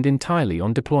depend entirely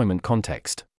on deployment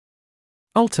context.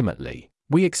 Ultimately,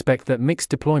 we expect that mixed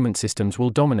deployment systems will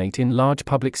dominate in large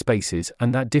public spaces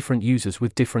and that different users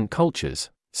with different cultures,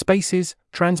 Spaces,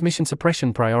 transmission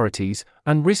suppression priorities,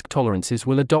 and risk tolerances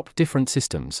will adopt different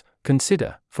systems.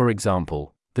 Consider, for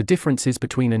example, the differences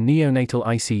between a neonatal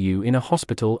ICU in a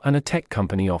hospital and a tech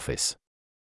company office.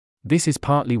 This is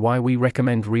partly why we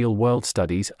recommend real-world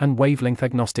studies and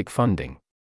wavelength-agnostic funding.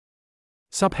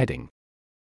 Subheading: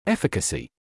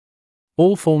 Efficacy.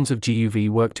 All forms of GUV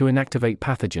work to inactivate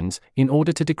pathogens in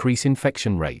order to decrease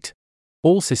infection rate.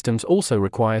 All systems also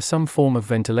require some form of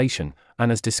ventilation,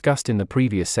 and as discussed in the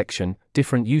previous section,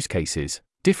 different use cases,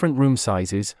 different room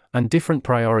sizes, and different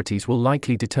priorities will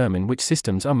likely determine which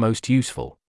systems are most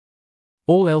useful.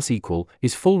 All else equal,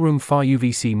 is full-room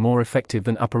Far-UVC more effective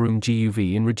than upper-room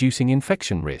GUV in reducing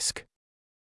infection risk?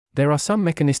 There are some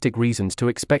mechanistic reasons to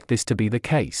expect this to be the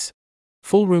case.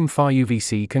 Full-room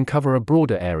Far-UVC can cover a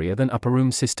broader area than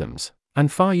upper-room systems,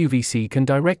 and Far-UVC can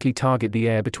directly target the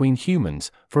air between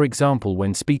humans, for example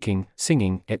when speaking,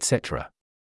 singing, etc.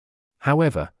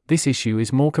 However, this issue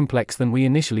is more complex than we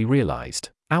initially realized,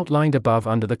 outlined above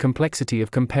under the complexity of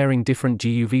comparing different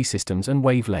GUV systems and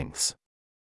wavelengths.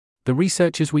 The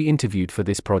researchers we interviewed for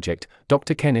this project,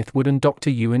 Dr. Kenneth Wood and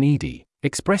Dr. Ewan Eady,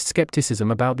 expressed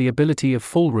skepticism about the ability of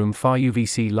full-room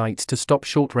Far-UVC lights to stop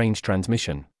short-range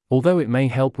transmission, although it may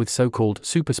help with so-called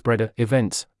superspreader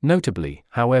events. Notably,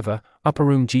 however,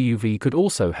 upper-room GUV could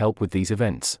also help with these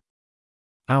events.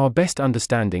 Our best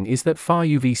understanding is that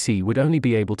Far-UVC would only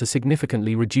be able to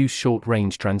significantly reduce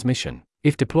short-range transmission,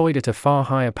 if deployed at a far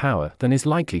higher power than is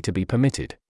likely to be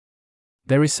permitted.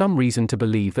 There is some reason to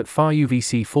believe that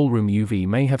Far-UVC full-room UV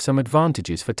may have some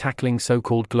advantages for tackling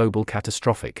so-called global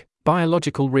catastrophic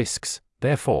biological risks,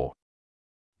 therefore.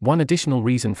 One additional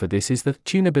reason for this is the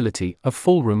tunability of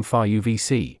full-room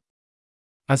Far-UVC.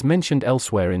 As mentioned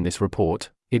elsewhere in this report,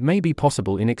 it may be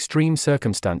possible in extreme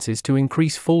circumstances to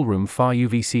increase full-room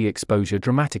Far-UVC exposure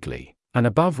dramatically, and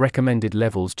above recommended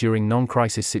levels during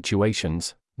non-crisis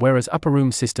situations, whereas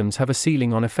upper-room systems have a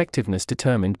ceiling on effectiveness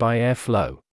determined by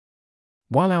airflow.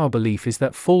 While our belief is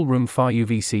that full-room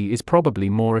Far-UVC is probably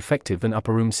more effective than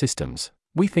upper-room systems,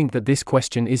 we think that this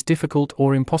question is difficult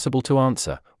or impossible to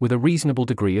answer, with a reasonable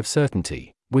degree of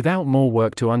certainty, without more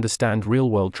work to understand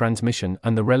real-world transmission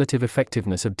and the relative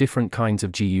effectiveness of different kinds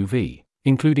of GUV,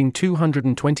 including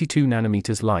 222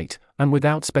 nanometers light, and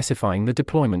without specifying the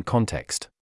deployment context.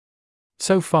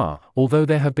 So far, although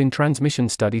there have been transmission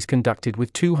studies conducted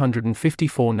with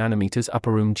 254 nanometers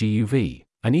upper-room GUV,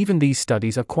 and even these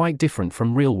studies are quite different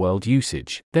from real-world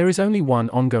usage, there is only one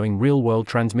ongoing real-world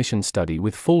transmission study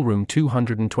with full-room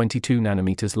 222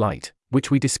 nanometers light, which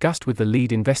we discussed with the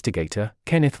lead investigator,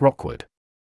 Kenneth Rockwood.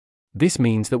 This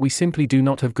means that we simply do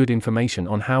not have good information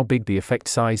on how big the effect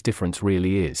size difference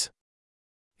really is.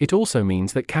 It also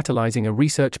means that catalyzing a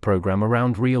research program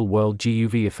around real-world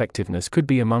GUV effectiveness could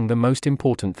be among the most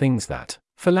important things that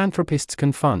philanthropists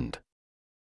can fund.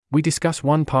 We discuss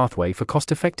one pathway for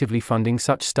cost-effectively funding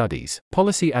such studies: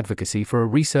 policy advocacy for a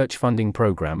research funding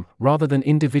program, rather than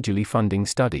individually funding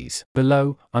studies,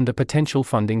 below, under potential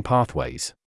funding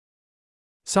pathways.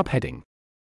 Subheading: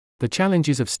 The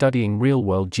challenges of studying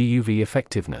real-world GUV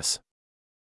effectiveness.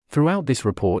 Throughout this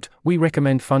report, we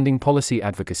recommend funding policy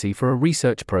advocacy for a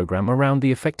research program around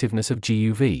the effectiveness of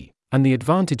GUV, and the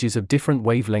advantages of different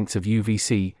wavelengths of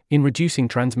UVC, in reducing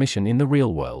transmission in the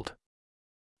real world.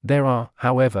 There are,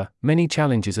 however, many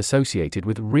challenges associated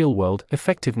with real-world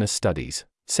effectiveness studies,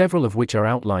 several of which are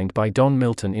outlined by Don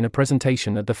Milton in a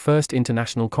presentation at the First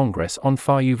International Congress on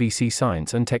Far-UVC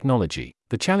Science and Technology.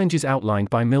 The challenges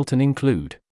outlined by Milton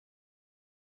include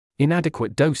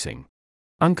inadequate dosing,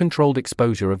 uncontrolled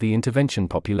exposure of the intervention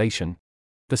population,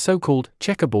 the so-called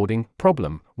checkerboarding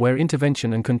problem, where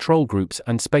intervention and control groups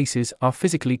and spaces are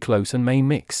physically close and may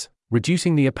mix,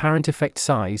 reducing the apparent effect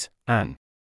size, and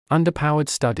underpowered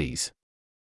studies.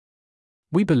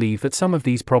 We believe that some of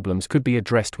these problems could be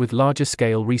addressed with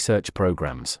larger-scale research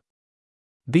programs.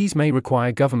 These may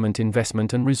require government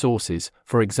investment and resources,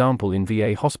 for example in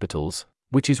VA hospitals,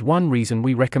 which is one reason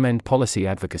we recommend policy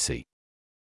advocacy.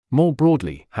 More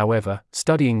broadly, however,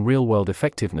 studying real-world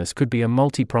effectiveness could be a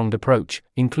multi-pronged approach,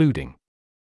 including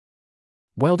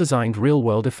well-designed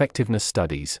real-world effectiveness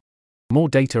studies, more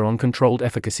data on controlled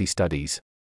efficacy studies,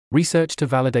 research to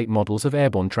validate models of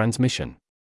airborne transmission,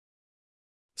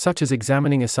 such as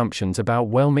examining assumptions about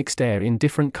well-mixed air in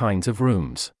different kinds of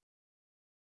rooms.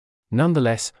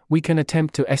 Nonetheless, we can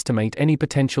attempt to estimate any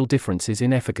potential differences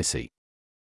in efficacy.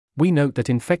 We note that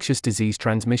infectious disease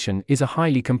transmission is a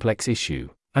highly complex issue,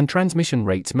 and transmission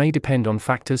rates may depend on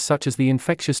factors such as the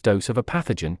infectious dose of a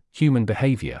pathogen, human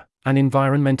behavior, and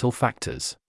environmental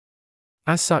factors.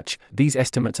 As such, these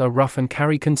estimates are rough and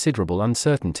carry considerable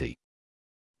uncertainty.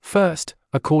 First,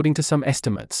 according to some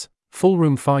estimates, Full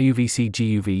room Far-UVC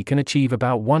GUV can achieve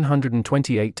about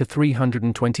 128 to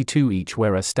 322 each,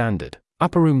 whereas standard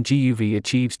upper room GUV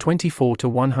achieves 24 to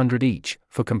 100 each.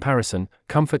 For comparison,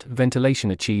 comfort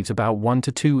ventilation achieves about 1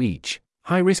 to 2 each.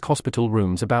 High-risk hospital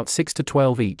rooms about 6 to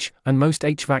 12 each, and most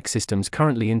HVAC systems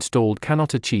currently installed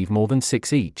cannot achieve more than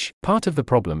 6 each. Part of the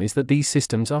problem is that these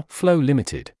systems are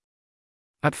flow-limited.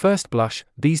 At first blush,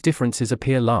 these differences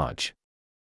appear large.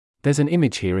 There's an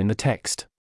image here in the text.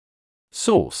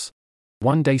 Source: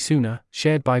 One Day Sooner,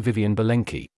 shared by Vivian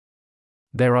Belenki.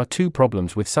 There are two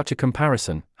problems with such a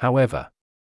comparison, however.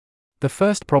 The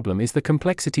first problem is the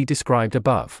complexity described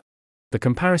above. The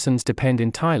comparisons depend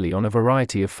entirely on a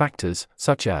variety of factors,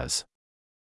 such as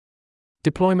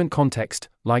deployment context,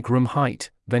 like room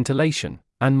height, ventilation,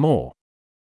 and more.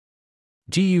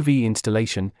 GUV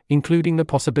installation, including the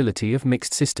possibility of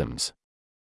mixed systems.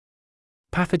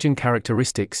 Pathogen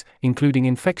characteristics, including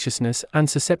infectiousness and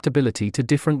susceptibility to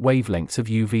different wavelengths of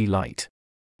UV light.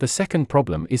 The second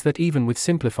problem is that even with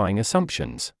simplifying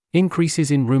assumptions, increases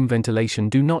in room ventilation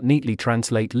do not neatly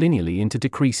translate linearly into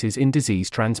decreases in disease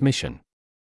transmission.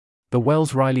 The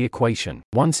Wells-Riley equation,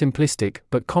 one simplistic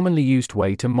but commonly used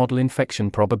way to model infection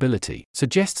probability,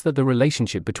 suggests that the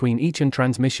relationship between each and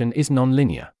transmission is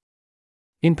nonlinear.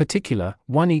 In particular,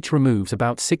 one each removes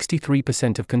about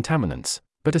 63% of contaminants,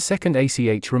 but a second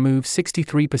ACH removes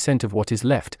 63% of what is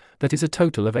left, that is a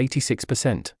total of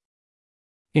 86%.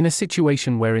 In a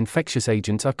situation where infectious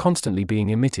agents are constantly being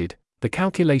emitted, the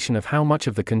calculation of how much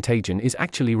of the contagion is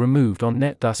actually removed on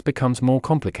net thus becomes more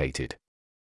complicated.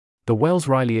 The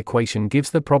Wells-Riley equation gives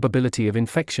the probability of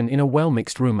infection in a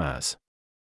well-mixed room as.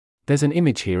 There's an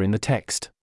image here in the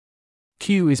text.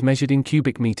 Q is measured in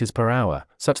cubic meters per hour,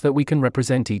 such that we can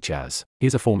represent each as,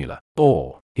 here's a formula,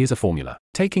 or, here's a formula.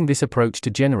 Taking this approach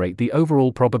to generate the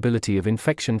overall probability of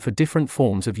infection for different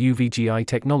forms of UVGI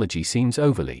technology seems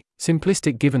overly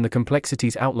simplistic given the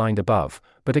complexities outlined above,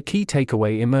 but a key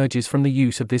takeaway emerges from the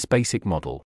use of this basic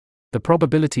model. The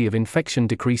probability of infection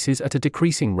decreases at a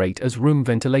decreasing rate as room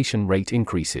ventilation rate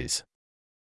increases.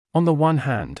 On the one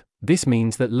hand, this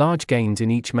means that large gains in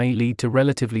each may lead to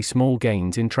relatively small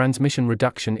gains in transmission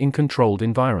reduction in controlled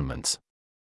environments.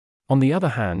 On the other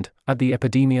hand, at the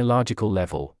epidemiological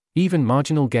level, even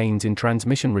marginal gains in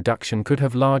transmission reduction could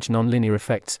have large nonlinear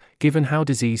effects, given how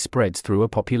disease spreads through a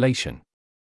population.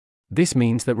 This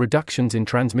means that reductions in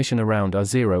transmission around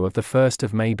R0 of the 1st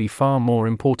of May be far more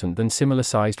important than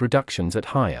similar-sized reductions at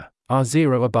higher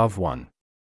R0 above 1.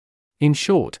 In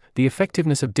short, the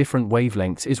effectiveness of different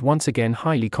wavelengths is once again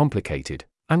highly complicated,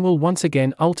 and will once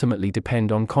again ultimately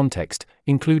depend on context,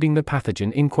 including the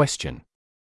pathogen in question.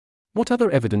 What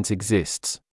other evidence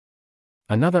exists?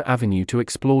 Another avenue to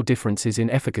explore differences in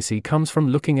efficacy comes from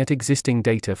looking at existing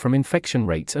data from infection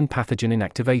rates and pathogen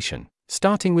inactivation.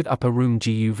 Starting with upper room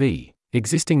GUV,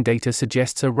 existing data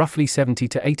suggests a roughly 70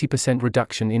 to 80%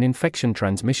 reduction in infection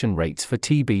transmission rates for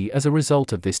TB as a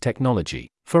result of this technology.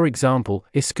 For example,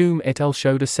 Iscoum et al.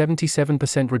 Showed a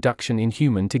 77% reduction in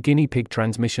human to guinea pig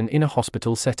transmission in a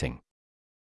hospital setting.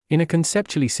 In a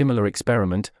conceptually similar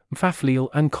experiment, Mfafleal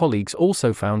and colleagues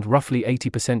also found roughly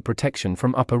 80% protection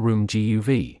from upper room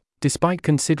GUV, despite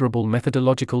considerable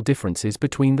methodological differences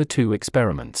between the two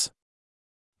experiments.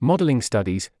 Modeling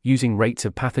studies, using rates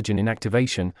of pathogen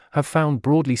inactivation, have found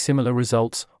broadly similar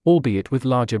results, albeit with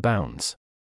larger bounds.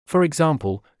 For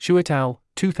example, Xu et al.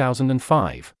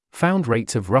 2005, found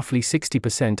rates of roughly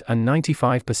 60% and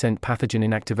 95% pathogen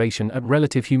inactivation at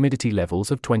relative humidity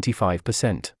levels of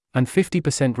 25% and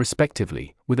 50%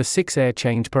 respectively, with a 6 air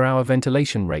change per hour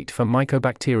ventilation rate for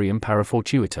Mycobacterium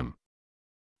parafortuitum.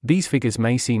 These figures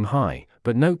may seem high,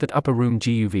 but note that upper room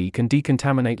GUV can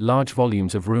decontaminate large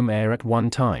volumes of room air at one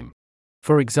time.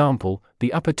 For example,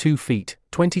 the upper 2 feet,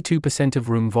 22% of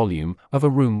room volume, of a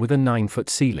room with a 9-foot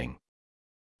ceiling.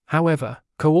 However,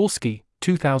 Kowalski,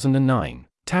 2009,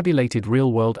 tabulated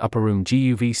real-world upper room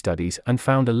GUV studies and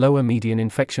found a lower median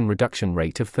infection reduction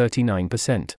rate of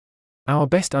 39%. Our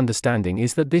best understanding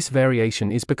is that this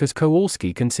variation is because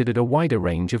Kowalski considered a wider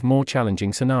range of more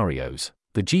challenging scenarios.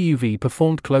 The GUV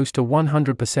performed close to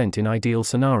 100% in ideal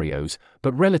scenarios,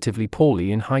 but relatively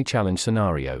poorly in high-challenge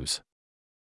scenarios.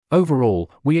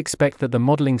 Overall, we expect that the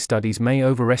modeling studies may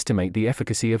overestimate the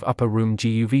efficacy of upper room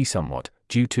GUV somewhat,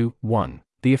 due to 1.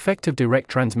 The effect of direct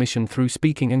transmission through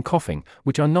speaking and coughing,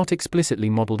 which are not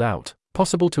explicitly modeled out,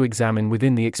 possible to examine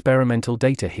within the experimental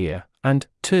data here, and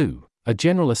 2. A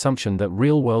general assumption that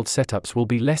real-world setups will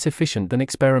be less efficient than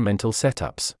experimental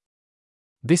setups.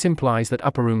 This implies that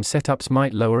upper room setups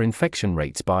might lower infection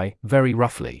rates by, very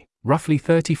roughly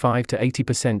 35 to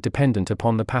 80% dependent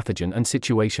upon the pathogen and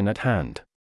situation at hand.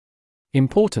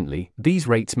 Importantly, these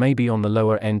rates may be on the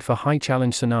lower end for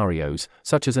high-challenge scenarios,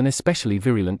 such as an especially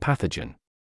virulent pathogen.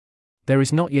 There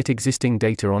is not yet existing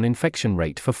data on infection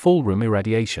rate for full room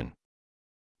irradiation.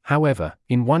 However,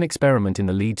 in one experiment in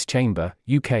the Leeds Chamber,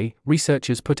 UK,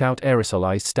 researchers put out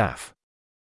aerosolized Staph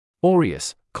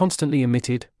aureus, constantly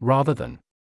emitted, rather than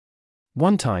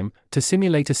one time, to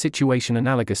simulate a situation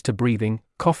analogous to breathing,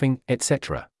 coughing,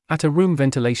 etc., at a room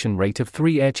ventilation rate of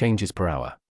 3 air changes per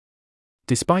hour.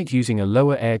 Despite using a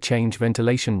lower air change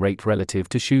ventilation rate relative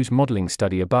to Shu's modeling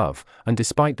study above, and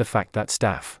despite the fact that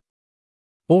Staph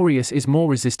aureus is more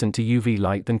resistant to UV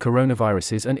light than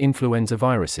coronaviruses and influenza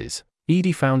viruses,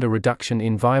 ED found a reduction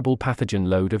in viable pathogen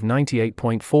load of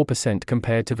 98.4%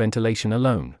 compared to ventilation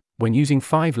alone, when using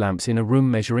 5 lamps in a room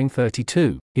measuring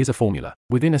 32. Here's a formula.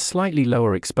 Within a slightly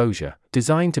lower exposure,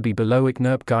 designed to be below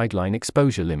ICNIRP guideline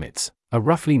exposure limits, a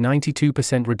roughly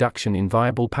 92% reduction in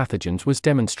viable pathogens was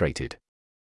demonstrated.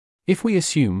 If we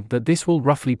assume that this will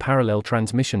roughly parallel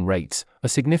transmission rates, a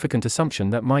significant assumption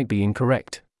that might be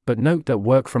incorrect, but note that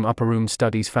work from upper room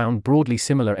studies found broadly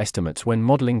similar estimates when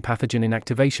modeling pathogen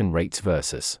inactivation rates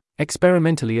versus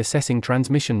experimentally assessing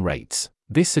transmission rates.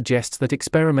 This suggests that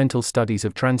experimental studies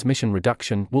of transmission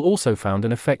reduction will also found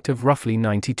an effect of roughly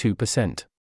 92%.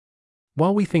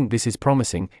 While we think this is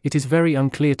promising, it is very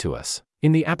unclear to us,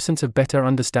 in the absence of better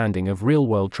understanding of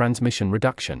real-world transmission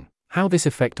reduction, how this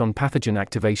effect on pathogen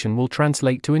activation will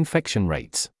translate to infection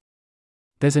rates.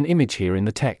 There's an image here in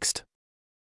the text.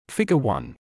 Figure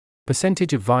 1.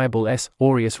 Percentage of viable S.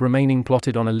 aureus remaining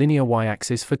plotted on a linear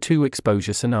y-axis for 2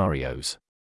 exposure scenarios.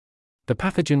 The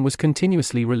pathogen was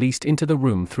continuously released into the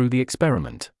room through the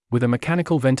experiment, with a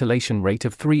mechanical ventilation rate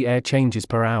of 3 air changes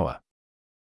per hour.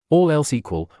 All else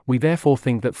equal, we therefore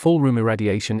think that full room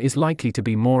irradiation is likely to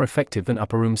be more effective than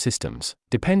upper room systems,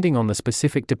 depending on the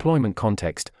specific deployment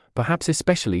context, perhaps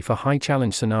especially for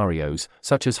high-challenge scenarios,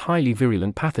 such as highly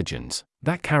virulent pathogens,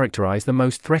 that characterize the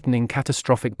most threatening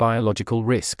catastrophic biological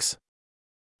risks.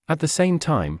 At the same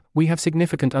time, we have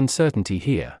significant uncertainty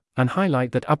here, and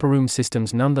highlight that upper room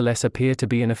systems nonetheless appear to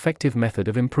be an effective method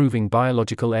of improving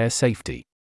biological air safety.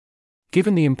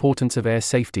 Given the importance of air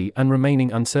safety and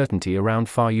remaining uncertainty around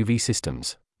Far-UV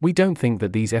systems, we don't think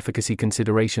that these efficacy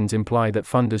considerations imply that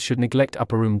funders should neglect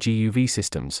upper room GUV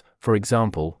systems. For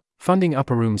example, funding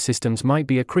upper room systems might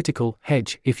be a critical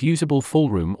hedge if usable full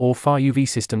room or Far-UV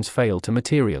systems fail to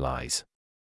materialize.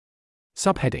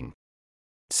 Subheading: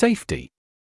 Safety.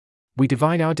 We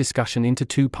divide our discussion into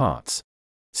 2 parts: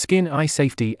 skin-eye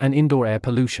safety and indoor air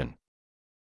pollution.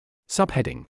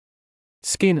 Subheading: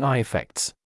 Skin-eye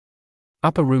effects.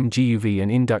 Upper room GUV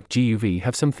and in-duct GUV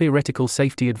have some theoretical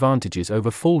safety advantages over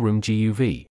full room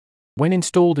GUV. When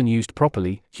installed and used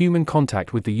properly, human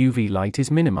contact with the UV light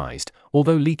is minimized,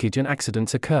 although leakage and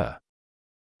accidents occur.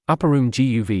 Upper room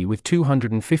GUV with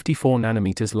 254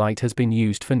 nanometers light has been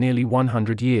used for nearly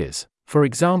 100 years, for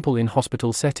example in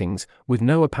hospital settings, with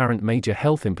no apparent major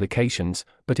health implications,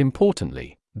 but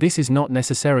importantly, this is not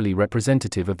necessarily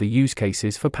representative of the use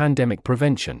cases for pandemic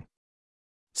prevention.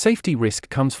 Safety risk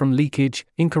comes from leakage,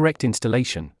 incorrect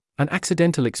installation, and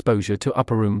accidental exposure to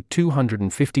upper room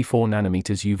 254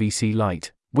 nanometers UVC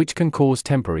light, which can cause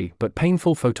temporary but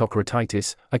painful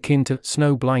photokeratitis, akin to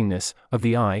snow blindness of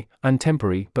the eye, and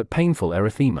temporary but painful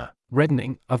erythema,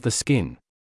 reddening of the skin.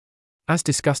 As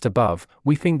discussed above,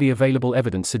 we think the available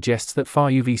evidence suggests that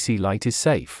Far-UVC light is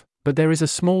safe, but there is a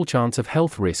small chance of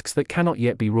health risks that cannot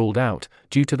yet be ruled out,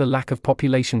 due to the lack of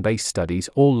population-based studies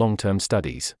or long-term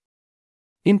studies.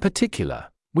 In particular,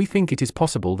 we think it is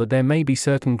possible that there may be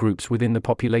certain groups within the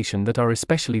population that are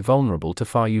especially vulnerable to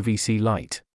Far-UVC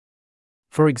light.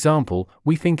 For example,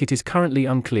 we think it is currently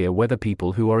unclear whether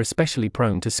people who are especially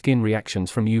prone to skin reactions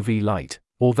from UV light,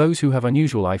 or those who have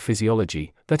unusual eye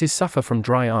physiology, that is suffer from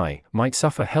dry eye, might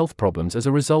suffer health problems as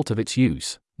a result of its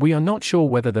use. We are not sure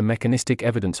whether the mechanistic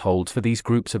evidence holds for these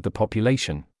groups of the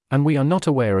population, and we are not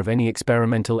aware of any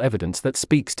experimental evidence that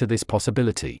speaks to this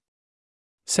possibility.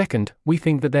 Second, we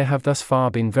think that there have thus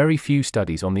far been very few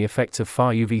studies on the effects of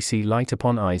Far-UVC light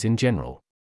upon eyes in general.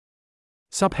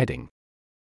 Subheading: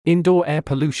 Indoor air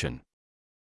pollution.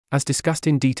 As discussed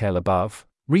in detail above,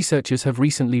 researchers have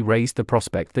recently raised the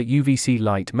prospect that UVC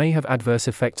light may have adverse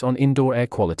effects on indoor air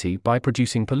quality by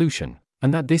producing pollution,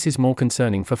 and that this is more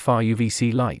concerning for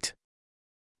Far-UVC light.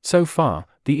 So far,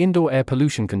 the indoor air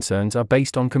pollution concerns are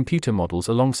based on computer models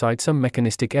alongside some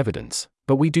mechanistic evidence,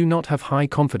 but we do not have high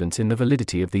confidence in the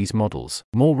validity of these models.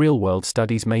 More real-world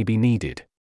studies may be needed.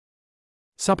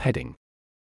 Subheading: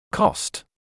 Cost.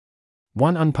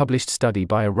 One unpublished study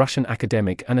by a Russian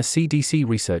academic and a CDC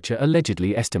researcher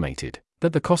allegedly estimated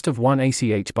that the cost of 1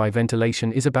 ACH by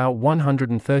ventilation is about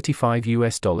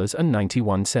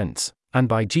 $135.91, and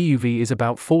by GUV is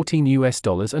about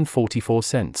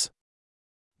 $14.44.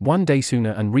 One Day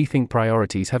Sooner and Rethink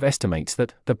Priorities have estimates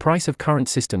that the price of current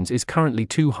systems is currently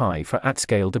too high for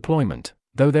at-scale deployment,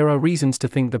 though there are reasons to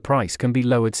think the price can be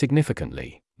lowered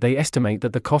significantly. They estimate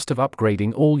that the cost of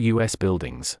upgrading all US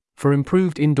buildings for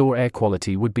improved indoor air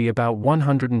quality would be about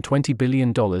 $120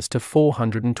 billion to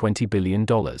 $420 billion.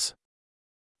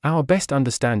 Our best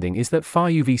understanding is that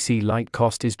Far-UVC light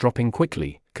cost is dropping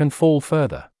quickly, can fall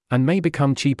further, and may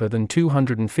become cheaper than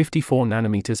 254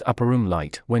 nanometers upper room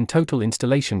light when total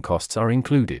installation costs are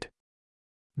included.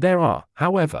 There are,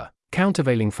 however,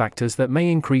 countervailing factors that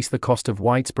may increase the cost of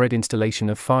widespread installation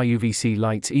of Far-UVC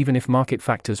lights even if market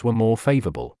factors were more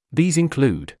favorable. These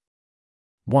include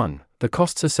 1. The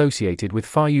costs associated with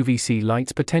Far-UVC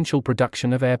lights' potential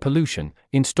production of air pollution,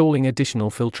 installing additional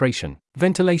filtration,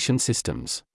 ventilation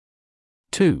systems.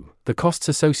 2. The costs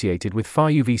associated with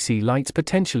Far-UVC lights'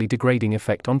 potentially degrading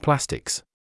effect on plastics.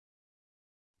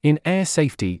 In Air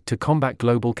Safety to Combat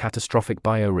Global Catastrophic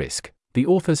Biorisk, the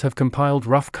authors have compiled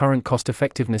rough current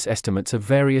cost-effectiveness estimates of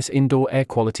various indoor air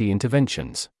quality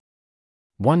interventions.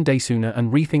 One Day Sooner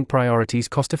and Rethink Priorities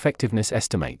Cost-Effectiveness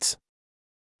Estimates.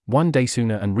 One Day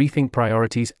Sooner and Rethink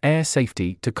Priorities Air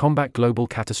Safety to Combat Global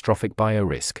Catastrophic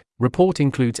Biorisk report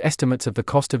includes estimates of the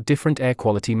cost of different air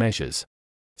quality measures.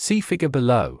 See figure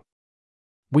below.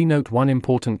 We note one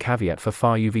important caveat for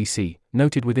Far-UVC,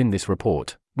 noted within this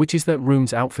report, which is that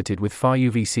rooms outfitted with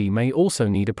Far-UVC may also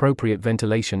need appropriate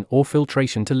ventilation or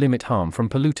filtration to limit harm from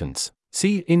pollutants.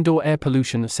 See Indoor Air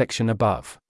Pollution section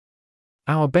above.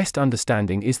 Our best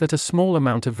understanding is that a small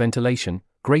amount of ventilation,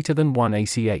 greater than 1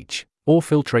 ACH, or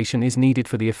filtration is needed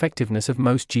for the effectiveness of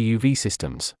most GUV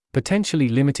systems, potentially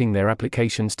limiting their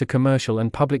applications to commercial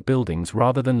and public buildings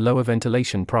rather than lower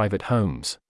ventilation private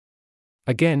homes.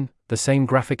 Again, the same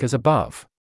graphic as above.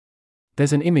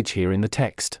 There's an image here in the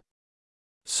text.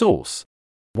 Source: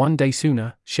 One Day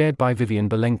Sooner, shared by Vivian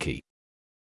Belenki.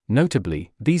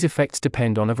 Notably, these effects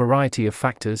depend on a variety of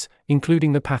factors,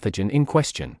 including the pathogen in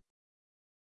question.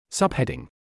 Subheading: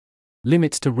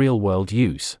 Limits to real-world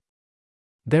use.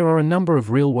 There are a number of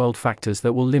real-world factors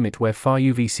that will limit where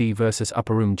Far-UVC versus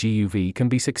upper-room GUV can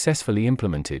be successfully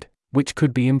implemented, which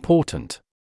could be important.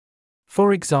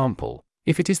 For example,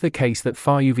 if it is the case that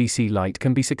Far-UVC light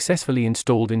can be successfully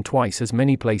installed in twice as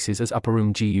many places as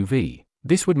upper-room GUV,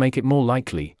 this would make it more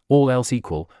likely, all else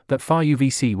equal, that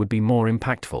Far-UVC would be more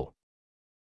impactful.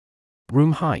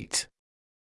 Room height.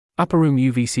 Upper-room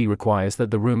UVC requires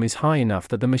that the room is high enough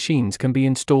that the machines can be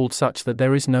installed such that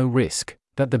there is no risk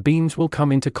that the beams will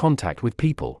come into contact with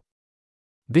people.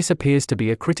 This appears to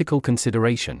be a critical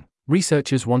consideration.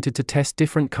 Researchers wanted to test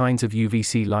different kinds of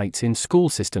UVC lights in school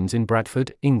systems in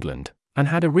Bradford, England, and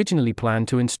had originally planned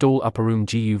to install upper-room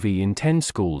GUV in 10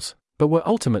 schools, but were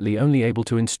ultimately only able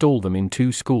to install them in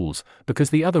 2 schools, because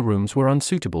the other rooms were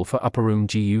unsuitable for upper-room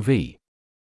GUV.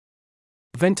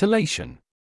 Ventilation.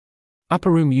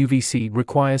 Upper-room UVC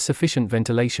requires sufficient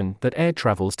ventilation that air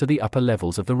travels to the upper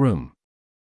levels of the room.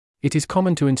 It is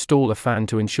common to install a fan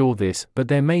to ensure this, but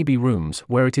there may be rooms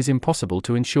where it is impossible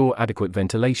to ensure adequate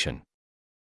ventilation.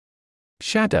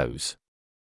 Shadows.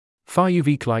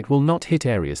 Far-UV light will not hit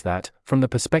areas that, from the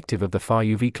perspective of the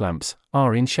Far-UV clamps,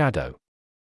 are in shadow.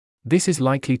 This is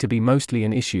likely to be mostly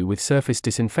an issue with surface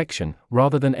disinfection,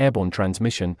 rather than airborne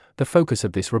transmission, the focus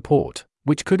of this report,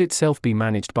 which could itself be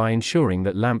managed by ensuring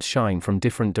that lamps shine from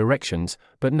different directions,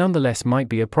 but nonetheless might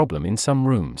be a problem in some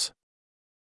rooms.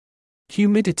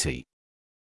 Humidity.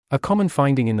 A common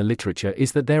finding in the literature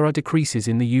is that there are decreases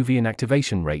in the UV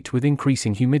inactivation rate with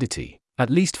increasing humidity, at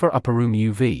least for upper-room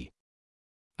UV.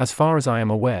 As far as I am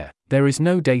aware, there is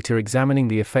no data examining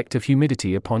the effect of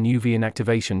humidity upon UV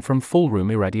inactivation from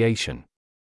full-room irradiation.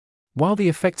 While the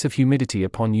effects of humidity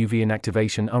upon UV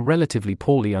inactivation are relatively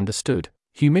poorly understood,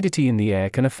 humidity in the air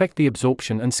can affect the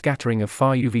absorption and scattering of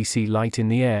Far-UVC light in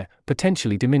the air,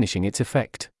 potentially diminishing its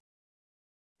effect.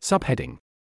 Subheading: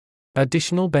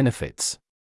 Additional benefits.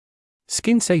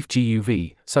 Skin-safe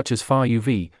GUV, such as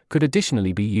Far-UV, could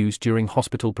additionally be used during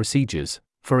hospital procedures,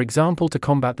 for example to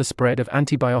combat the spread of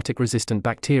antibiotic-resistant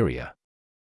bacteria.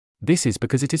 This is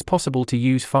because it is possible to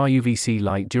use Far-UVC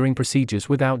light during procedures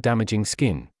without damaging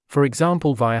skin, for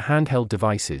example via handheld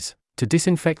devices, to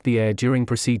disinfect the air during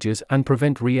procedures and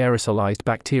prevent re-aerosolized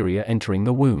bacteria entering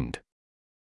the wound.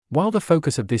 While the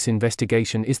focus of this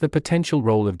investigation is the potential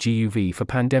role of GUV for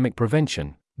pandemic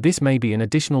prevention, this may be an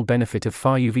additional benefit of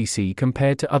Far-UVC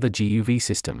compared to other GUV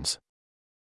systems.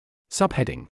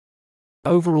 Subheading: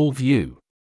 Overall view.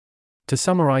 To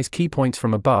summarize key points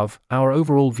from above, our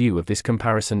overall view of this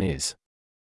comparison is: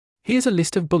 Here's a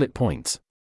list of bullet points.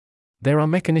 There are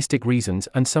mechanistic reasons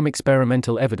and some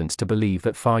experimental evidence to believe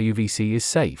that Far-UVC is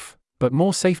safe, but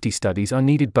more safety studies are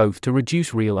needed both to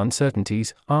reduce real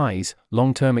uncertainties, i.e.,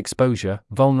 long-term exposure,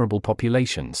 vulnerable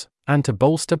populations, and to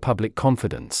bolster public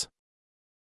confidence.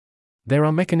 There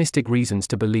are mechanistic reasons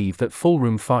to believe that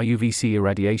full-room Far-UVC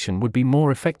irradiation would be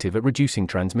more effective at reducing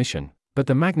transmission, but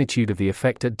the magnitude of the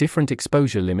effect at different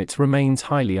exposure limits remains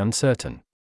highly uncertain.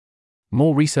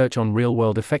 More research on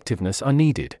real-world effectiveness are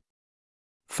needed.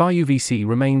 Far-UVC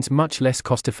remains much less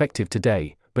cost-effective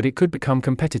today, but it could become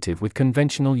competitive with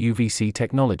conventional UVC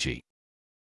technology.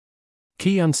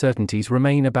 Key uncertainties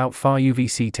remain about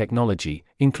Far-UVC technology,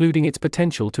 including its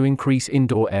potential to increase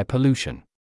indoor air pollution.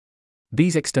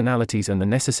 These externalities and the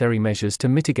necessary measures to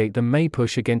mitigate them may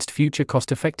push against future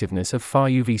cost-effectiveness of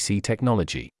Far-UVC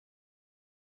technology.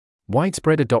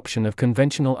 Widespread adoption of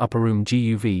conventional upper-room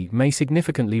GUV may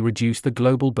significantly reduce the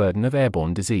global burden of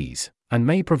airborne disease, and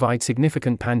may provide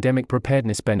significant pandemic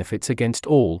preparedness benefits against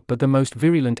all but the most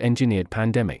virulent engineered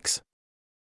pandemics.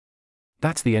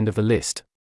 That's the end of the list.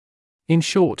 In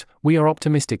short, we are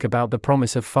optimistic about the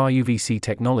promise of Far-UVC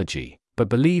technology, but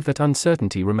believe that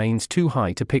uncertainty remains too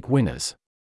high to pick winners.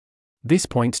 This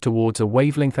points towards a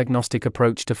wavelength-agnostic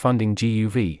approach to funding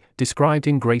GUV, described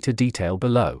in greater detail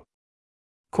below.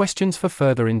 Questions for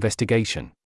further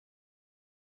investigation.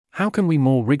 How can we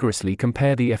more rigorously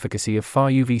compare the efficacy of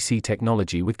Far-UVC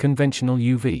technology with conventional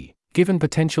UV, given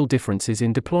potential differences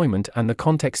in deployment and the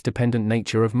context-dependent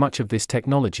nature of much of this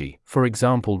technology, for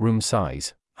example room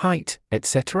size, height,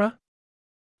 etc.?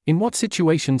 In what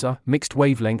situations are mixed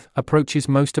wavelength approaches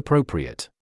most appropriate?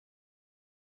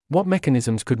 What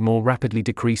mechanisms could more rapidly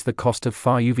decrease the cost of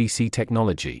Far-UVC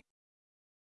technology?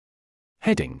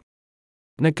 Heading: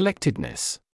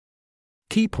 Neglectedness.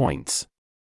 Key points.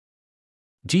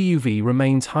 GUV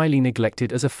remains highly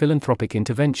neglected as a philanthropic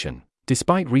intervention,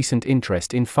 despite recent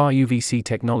interest in Far-UVC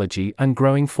technology and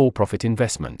growing for-profit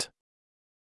investment.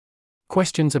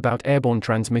 Questions about airborne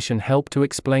transmission help to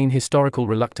explain historical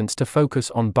reluctance to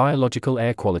focus on biological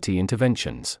air quality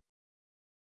interventions.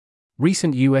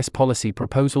 Recent U.S. policy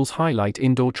proposals highlight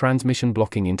indoor transmission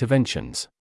blocking interventions.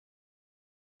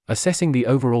 Assessing the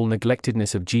overall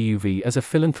neglectedness of GUV as a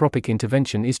philanthropic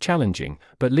intervention is challenging,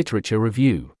 but literature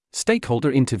review,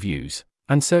 stakeholder interviews,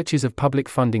 and searches of public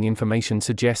funding information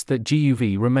suggest that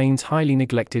GUV remains highly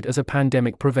neglected as a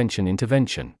pandemic prevention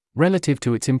intervention, relative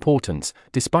to its importance,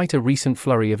 despite a recent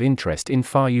flurry of interest in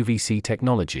Far-UVC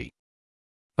technology.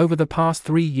 Over the past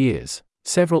 3 years,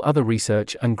 several other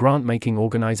research and grant-making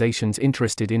organizations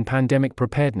interested in pandemic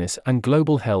preparedness and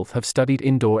global health have studied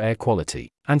indoor air quality,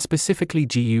 and specifically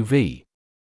GUV.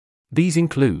 These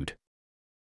include: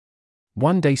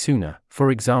 One Day Sooner,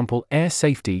 for example, air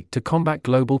safety to combat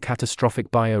global catastrophic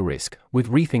biorisk,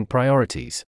 with Rethink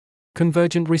Priorities.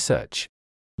 Convergent Research.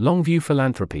 Longview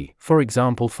Philanthropy, for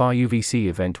example, Far-UVC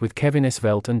event with Kevin S.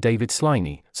 Velt and David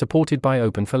Sliney, supported by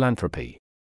Open Philanthropy.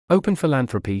 Open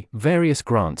Philanthropy, various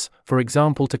grants, for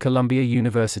example to Columbia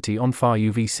University on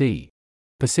Far-UVC.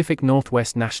 Pacific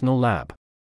Northwest National Lab.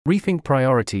 Rethink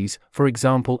Priorities, for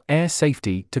example, air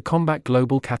safety to combat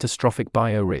global catastrophic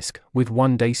biorisk, with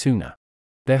One Day Sooner.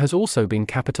 There has also been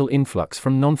capital influx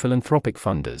from non-philanthropic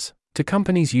funders to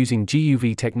companies using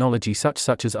GUV technology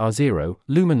such as R0,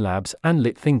 Lumen Labs, and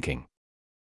Lit Thinking.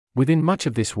 Within much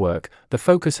of this work, the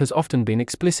focus has often been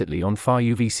explicitly on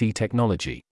Far-UVC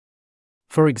technology.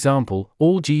 For example,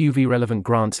 all GUV-relevant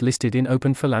grants listed in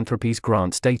Open Philanthropy's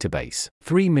grants database,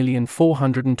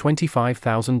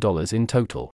 $3,425,000 in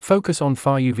total, focus on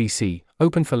Far-UVC.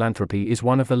 Open Philanthropy is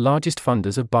one of the largest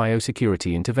funders of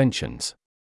biosecurity interventions.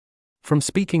 From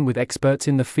speaking with experts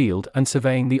in the field and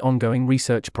surveying the ongoing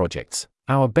research projects,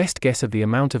 our best guess of the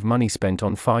amount of money spent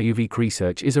on Far-UV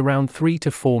research is around $3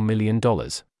 to $4 million,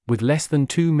 with less than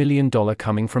 $2 million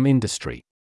coming from industry.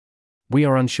 We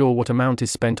are unsure what amount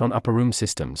is spent on upper room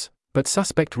systems, but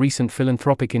suspect recent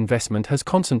philanthropic investment has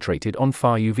concentrated on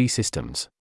Far-UV systems.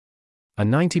 A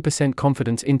 90%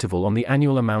 confidence interval on the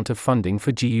annual amount of funding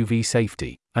for GUV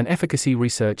safety and efficacy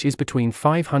research is between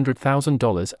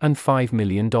 $500,000 and $5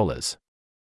 million.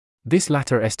 This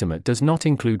latter estimate does not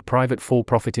include private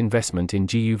for-profit investment in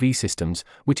GUV systems,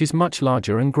 which is much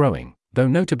larger and growing, though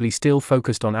notably still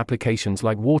focused on applications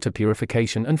like water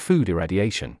purification and food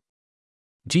irradiation.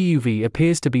 GUV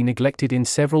appears to be neglected in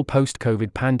several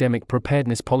post-COVID pandemic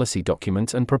preparedness policy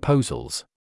documents and proposals.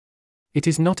 It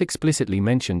is not explicitly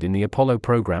mentioned in the Apollo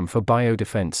program for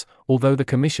biodefense, although the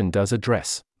Commission does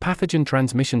address pathogen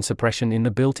transmission suppression in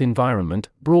the built environment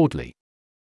broadly.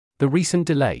 The recent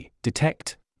delay,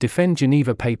 detect, Defend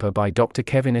Geneva paper by Dr.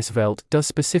 Kevin S. Velt does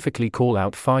specifically call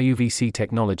out Far-UVC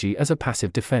technology as a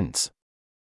passive defense.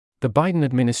 The Biden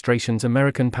administration's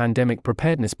American Pandemic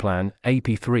Preparedness Plan,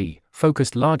 AP3,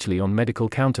 focused largely on medical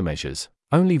countermeasures,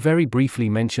 only very briefly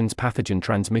mentions pathogen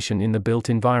transmission in the built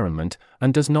environment,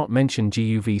 and does not mention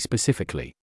GUV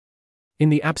specifically. In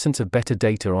the absence of better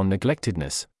data on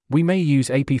neglectedness, we may use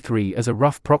AP3 as a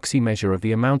rough proxy measure of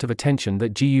the amount of attention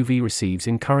that GUV receives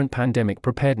in current pandemic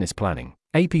preparedness planning.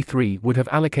 AP3 would have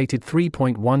allocated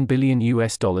 $3.1 billion to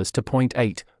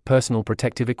 0.8, personal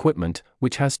protective equipment,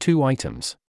 which has two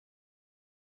items.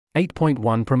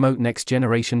 8.1 Promote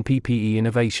next-generation PPE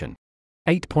innovation.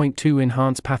 8.2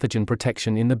 Enhance pathogen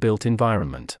protection in the built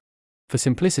environment. For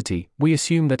simplicity, we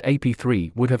assume that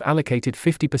AP3 would have allocated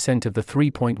 50% of the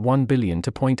 $3.1 billion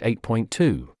to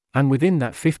 0.8.2, and within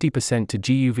that 50% to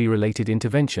GUV-related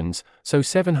interventions, so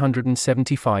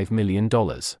 $775 million.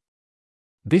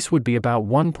 This would be about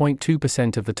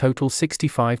 1.2% of the total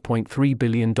 $65.3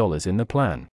 billion in the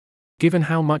plan. Given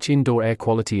how much indoor air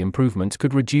quality improvements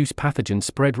could reduce pathogen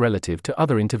spread relative to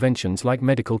other interventions like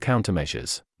medical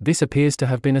countermeasures, this appears to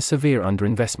have been a severe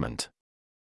underinvestment.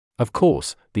 Of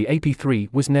course, the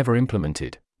AP3 was never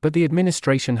implemented, but the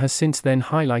administration has since then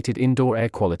highlighted indoor air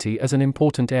quality as an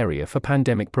important area for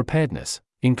pandemic preparedness,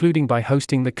 including by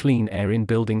hosting the Clean Air in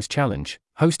Buildings Challenge,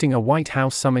 hosting a White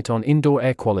House summit on indoor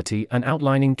air quality, and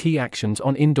outlining key actions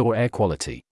on indoor air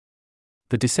quality.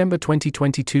 The December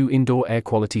 2022 Indoor Air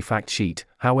Quality Fact Sheet,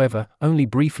 however, only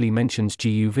briefly mentions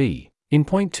GUV, in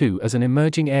point 2 as an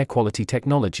emerging air quality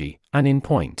technology, and in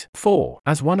point 4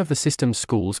 as one of the systems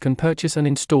schools can purchase and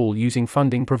install using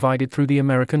funding provided through the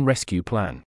American Rescue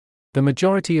Plan. The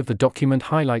majority of the document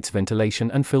highlights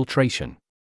ventilation and filtration.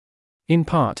 In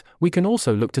part, we can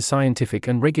also look to scientific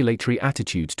and regulatory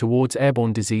attitudes towards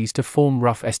airborne disease to form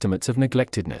rough estimates of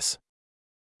neglectedness.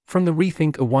 From the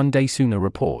Rethink a One Day Sooner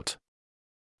report.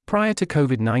 Prior to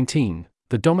COVID-19,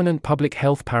 the dominant public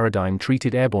health paradigm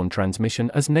treated airborne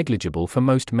transmission as negligible for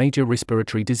most major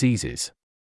respiratory diseases.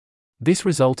 This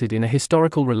resulted in a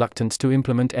historical reluctance to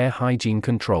implement air hygiene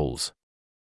controls.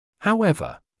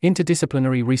 However,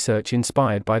 interdisciplinary research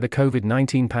inspired by the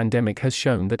COVID-19 pandemic has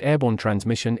shown that airborne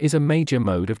transmission is a major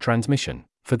mode of transmission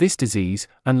for this disease,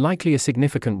 and likely a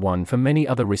significant one for many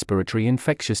other respiratory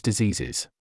infectious diseases.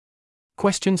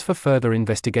 Questions for further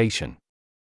investigation.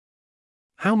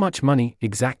 How much money,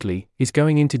 exactly, is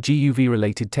going into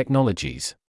GUV-related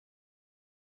technologies?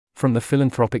 From the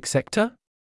philanthropic sector?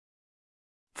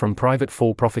 From private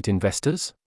for-profit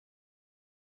investors?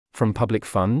 From public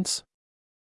funds?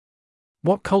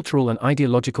 What cultural and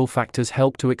ideological factors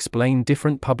help to explain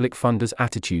different public funders'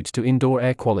 attitudes to indoor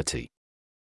air quality?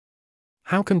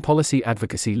 How can policy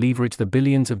advocacy leverage the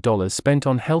billions of dollars spent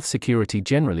on health security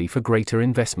generally for greater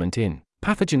investment in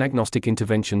pathogen-agnostic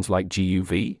interventions like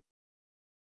GUV?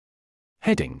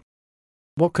 Heading.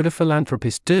 What could a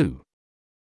philanthropist do?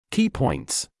 Key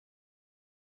points.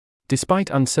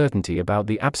 Despite uncertainty about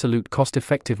the absolute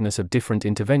cost-effectiveness of different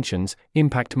interventions,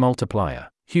 impact multiplier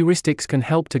heuristics can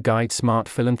help to guide smart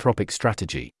philanthropic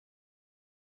strategy.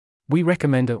 We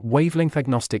recommend a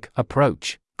wavelength-agnostic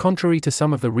approach, contrary to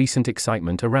some of the recent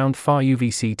excitement around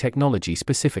Far-UVC technology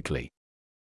specifically.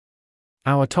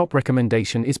 Our top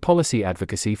recommendation is policy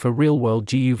advocacy for real-world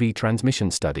GUV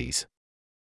transmission studies.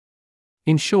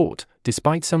 In short,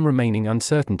 despite some remaining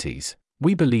uncertainties,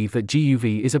 we believe that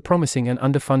GUV is a promising and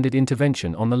underfunded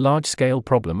intervention on the large-scale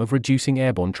problem of reducing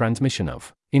airborne transmission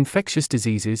of infectious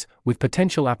diseases, with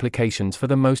potential applications for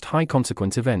the most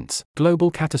high-consequence events,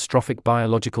 global catastrophic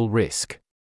biological risk.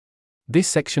 This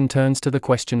section turns to the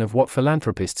question of what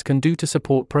philanthropists can do to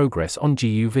support progress on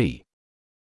GUV.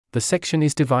 The section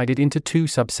is divided into two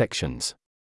subsections.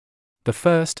 The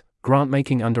first,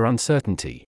 grant-making under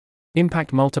uncertainty.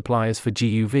 Impact multipliers for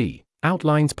GUV,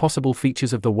 outlines possible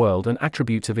features of the world and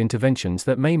attributes of interventions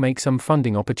that may make some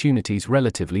funding opportunities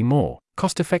relatively more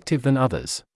cost-effective than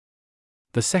others.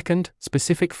 The second,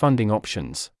 specific funding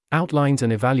options, outlines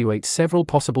and evaluates several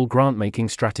possible grant-making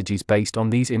strategies based on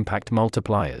these impact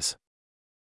multipliers.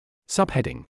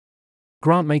 Subheading.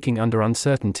 Grant-making under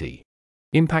uncertainty.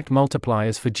 Impact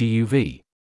multipliers for GUV.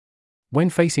 When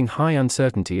facing high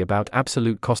uncertainty about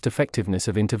absolute cost-effectiveness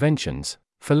of interventions,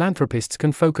 philanthropists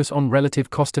can focus on relative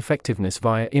cost-effectiveness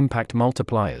via impact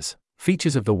multipliers,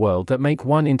 features of the world that make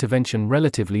one intervention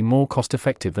relatively more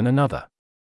cost-effective than another.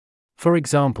 For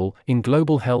example, in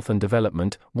global health and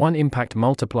development, one impact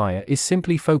multiplier is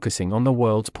simply focusing on the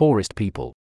world's poorest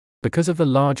people. Because of the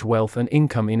large wealth and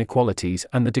income inequalities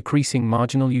and the decreasing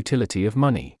marginal utility of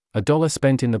money, $1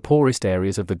 spent in the poorest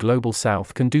areas of the global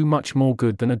south can do much more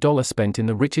good than $1 spent in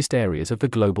the richest areas of the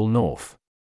global north.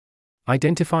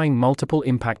 identifying multiple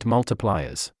impact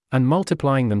multipliers, and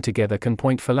multiplying them together can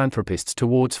point philanthropists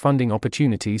towards funding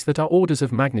opportunities that are orders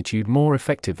of magnitude more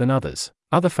effective than others.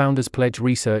 Other Founders Pledge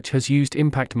research has used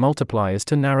impact multipliers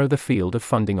to narrow the field of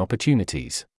funding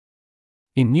opportunities.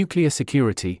 In nuclear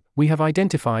security, we have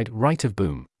identified right of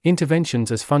boom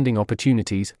interventions as funding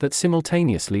opportunities that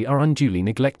simultaneously are unduly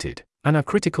neglected and are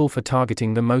critical for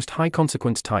targeting the most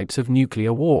high-consequence types of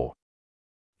nuclear war.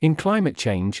 In climate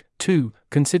change, too,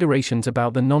 considerations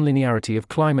about the nonlinearity of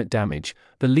climate damage,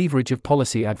 the leverage of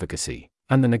policy advocacy,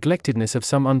 and the neglectedness of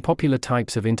some unpopular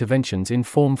types of interventions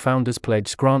inform Founders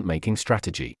Pledge's grant-making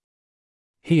strategy.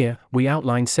 Here, we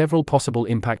outline several possible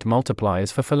impact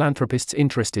multipliers for philanthropists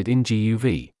interested in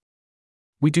GUV.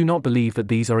 We do not believe that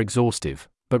these are exhaustive,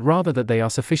 but rather that they are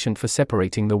sufficient for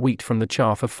separating the wheat from the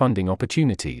chaff of funding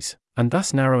opportunities, and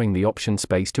thus narrowing the option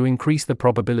space to increase the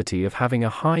probability of having a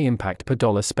high impact per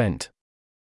dollar spent.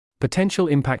 Potential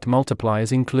impact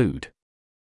multipliers include.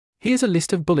 Here's a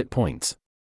list of bullet points.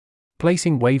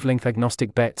 Placing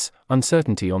wavelength-agnostic bets,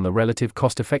 uncertainty on the relative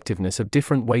cost-effectiveness of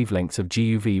different wavelengths of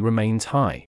GUV remains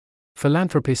high.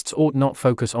 Philanthropists ought not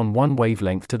focus on one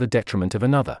wavelength to the detriment of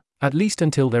another, at least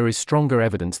until there is stronger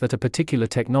evidence that a particular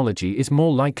technology is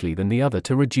more likely than the other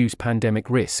to reduce pandemic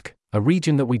risk, a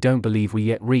region that we don't believe we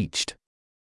yet reached.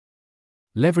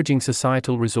 Leveraging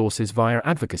societal resources via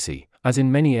advocacy, as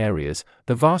in many areas,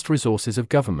 the vast resources of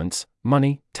governments,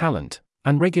 money, talent,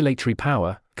 and regulatory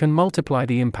power can multiply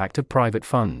the impact of private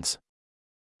funds.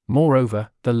 Moreover,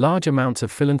 the large amounts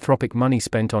of philanthropic money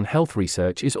spent on health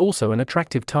research is also an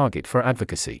attractive target for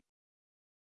advocacy.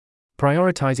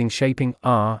 Prioritizing shaping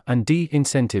R&D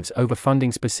incentives over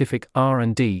funding specific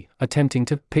R&D, attempting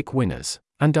to pick winners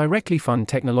and directly fund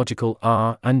technological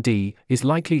R&D is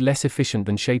likely less efficient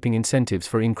than shaping incentives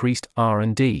for increased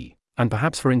R&D, and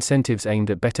perhaps for incentives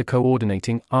aimed at better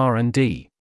coordinating R&D.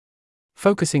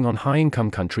 Focusing on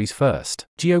high-income countries first.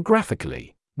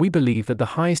 Geographically, we believe that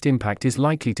the highest impact is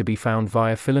likely to be found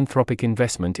via philanthropic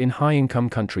investment in high-income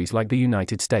countries like the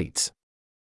United States.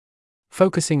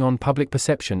 Focusing on public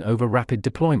perception over rapid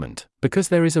deployment, because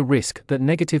there is a risk that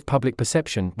negative public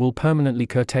perception will permanently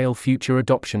curtail future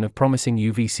adoption of promising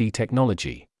UVC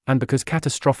technology, and because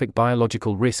catastrophic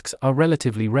biological risks are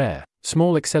relatively rare,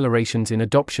 small accelerations in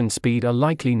adoption speed are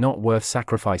likely not worth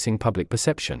sacrificing public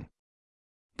perception.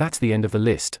 That's the end of the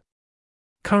list.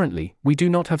 Currently, we do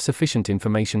not have sufficient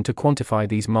information to quantify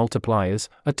these multipliers,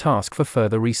 a task for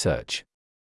further research.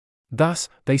 Thus,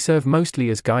 they serve mostly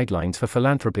as guidelines for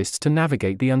philanthropists to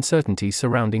navigate the uncertainties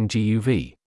surrounding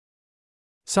GUV.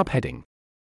 Subheading: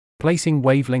 Placing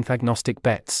wavelength-agnostic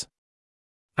bets.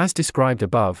 As described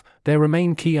above, there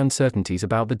remain key uncertainties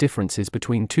about the differences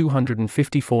between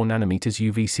 254 nm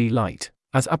UVC light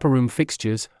as upper room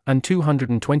fixtures, and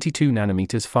 222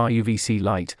 nm Far-UVC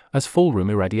light as full room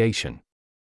irradiation.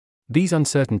 These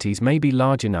uncertainties may be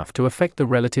large enough to affect the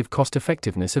relative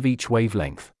cost-effectiveness of each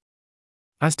wavelength.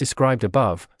 As described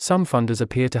above, some funders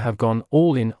appear to have gone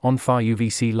all in on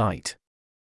Far-UVC light.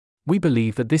 We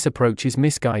believe that this approach is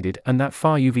misguided and that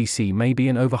Far-UVC may be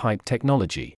an overhyped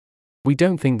technology. We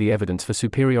don't think the evidence for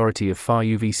superiority of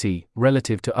Far-UVC,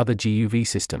 relative to other GUV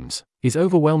systems, is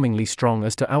overwhelmingly strong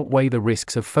as to outweigh the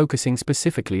risks of focusing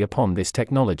specifically upon this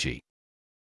technology.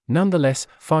 Nonetheless,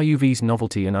 Far-UV's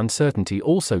novelty and uncertainty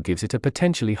also gives it a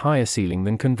potentially higher ceiling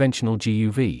than conventional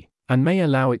GUV, and may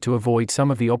allow it to avoid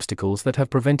some of the obstacles that have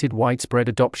prevented widespread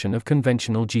adoption of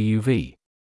conventional GUV.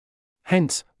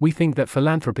 Hence, we think that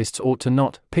philanthropists ought to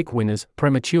not pick winners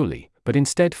prematurely, but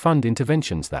instead fund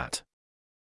interventions that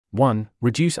 1.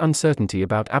 Reduce uncertainty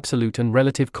about absolute and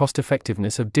relative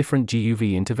cost-effectiveness of different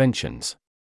GUV interventions.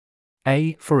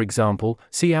 For example,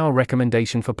 see our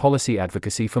recommendation for policy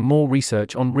advocacy for more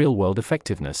research on real-world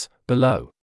effectiveness,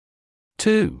 below.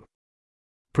 2.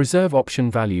 Preserve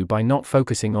option value by not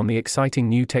focusing on the exciting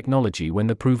new technology when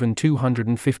the proven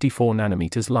 254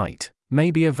 nm light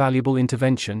may be a valuable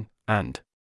intervention, and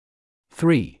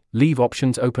 3. Leave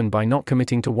options open by not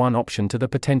committing to one option to the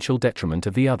potential detriment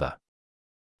of the other.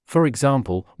 For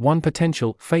example, one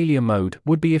potential failure mode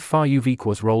would be if Far-UV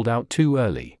was rolled out too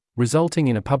early, resulting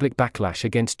in a public backlash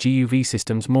against GUV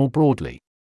systems more broadly.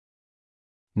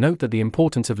 Note that the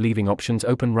importance of leaving options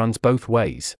open runs both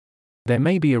ways. There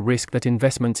may be a risk that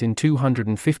investments in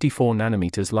 254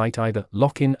 nm light either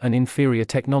lock in an inferior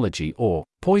technology or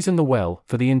poison the well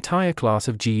for the entire class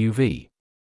of GUV.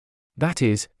 That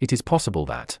is, it is possible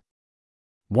that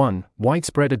 1.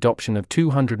 Widespread adoption of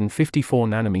 254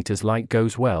 nm light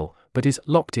goes well, but is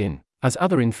locked in, as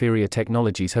other inferior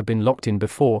technologies have been locked in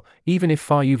before, even if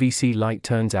Far-UVC light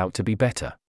turns out to be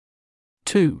better.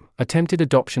 2. Attempted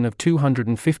adoption of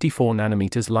 254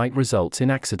 nanometers light results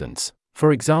in accidents,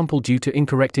 for example due to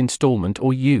incorrect installment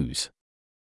or use,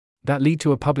 that lead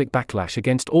to a public backlash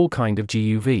against all kind of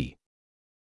GUV.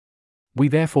 We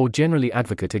therefore generally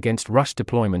advocate against rushed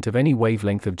deployment of any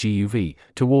wavelength of GUV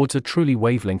towards a truly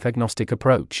wavelength-agnostic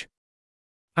approach.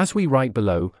 As we write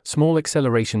below, small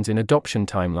accelerations in adoption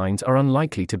timelines are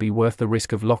unlikely to be worth the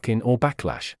risk of lock-in or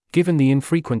backlash, given the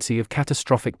infrequency of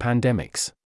catastrophic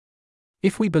pandemics.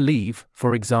 If we believe,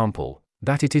 for example,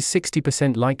 that it is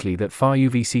 60% likely that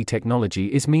Far-UVC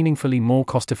technology is meaningfully more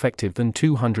cost-effective than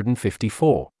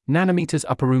 254 nanometers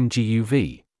upper-room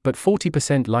GUV, but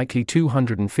 40% likely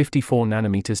 254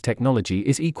 nanometers technology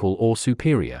is equal or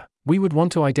superior, we would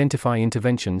want to identify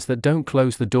interventions that don't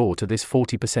close the door to this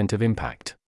 40% of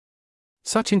impact.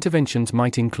 Such interventions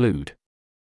might include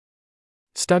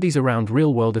studies around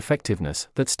real-world effectiveness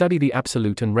that study the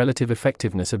absolute and relative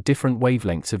effectiveness of different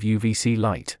wavelengths of UVC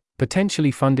light,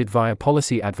 potentially funded via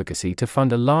policy advocacy to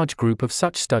fund a large group of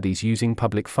such studies using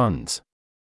public funds.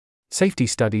 Safety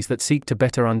studies that seek to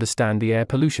better understand the air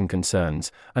pollution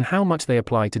concerns and how much they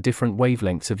apply to different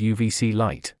wavelengths of UVC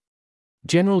light.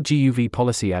 General GUV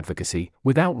policy advocacy,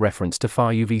 without reference to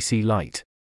Far-UVC light.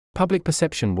 Public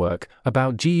perception work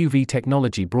about GUV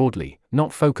technology broadly,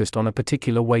 not focused on a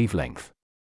particular wavelength.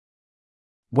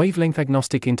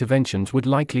 Wavelength-agnostic interventions would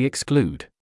likely exclude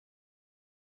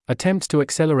attempts to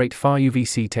accelerate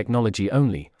Far-UVC technology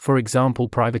only, for example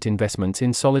private investments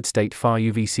in solid-state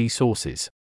Far-UVC sources.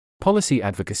 Policy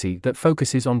advocacy that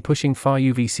focuses on pushing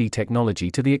Far-UVC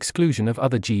technology to the exclusion of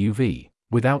other GUV,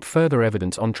 without further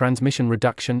evidence on transmission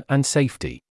reduction and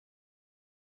safety.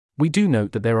 We do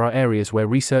note that there are areas where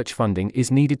research funding is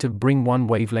needed to bring one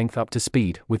wavelength up to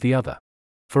speed with the other.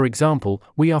 For example,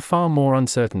 we are far more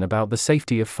uncertain about the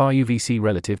safety of Far-UVC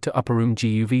relative to upper-room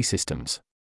GUV systems.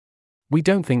 We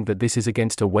don't think that this is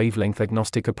against a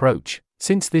wavelength-agnostic approach,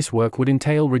 since this work would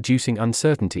entail reducing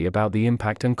uncertainty about the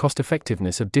impact and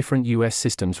cost-effectiveness of different US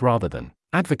systems rather than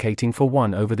advocating for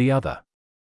one over the other.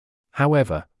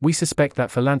 However, we suspect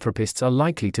that philanthropists are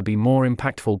likely to be more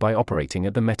impactful by operating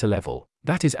at the meta-level,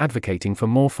 that is advocating for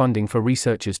more funding for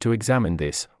researchers to examine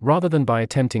this, rather than by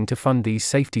attempting to fund these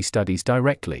safety studies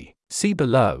directly. See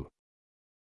below.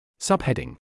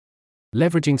 Subheading: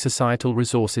 Leveraging societal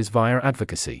resources via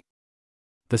advocacy.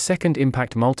 The second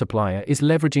impact multiplier is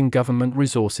leveraging government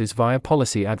resources via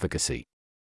policy advocacy.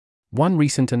 One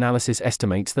recent analysis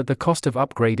estimates that the cost of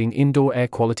upgrading indoor air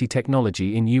quality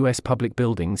technology in U.S. public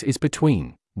buildings is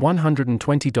between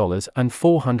 $120 and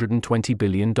 $420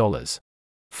 billion,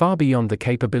 far beyond the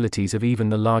capabilities of even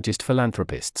the largest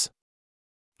philanthropists.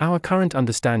 Our current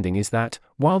understanding is that,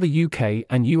 while the UK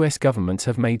and US governments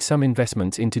have made some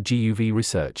investments into GUV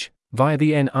research, via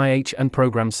the NIH and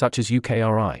programs such as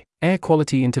UKRI, air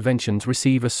quality interventions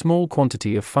receive a small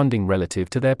quantity of funding relative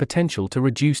to their potential to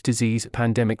reduce disease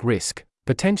pandemic risk,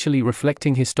 potentially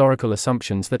reflecting historical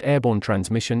assumptions that airborne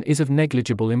transmission is of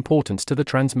negligible importance to the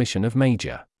transmission of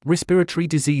major respiratory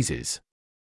diseases.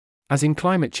 As in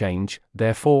climate change,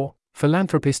 therefore,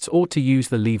 philanthropists ought to use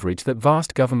the leverage that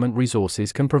vast government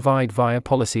resources can provide via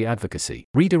policy advocacy,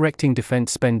 redirecting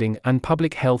defense spending and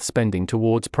public health spending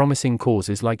towards promising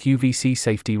causes like UVC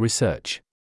safety research.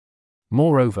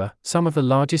 Moreover, some of the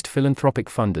largest philanthropic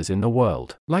funders in the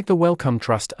world, like the Wellcome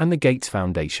Trust and the Gates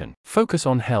Foundation, focus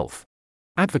on health.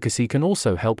 Advocacy can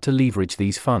also help to leverage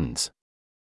these funds.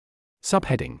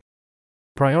 Subheading: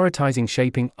 Prioritizing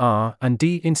shaping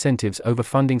R&D incentives over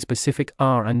funding specific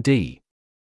R&D.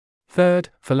 Third,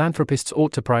 philanthropists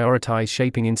ought to prioritize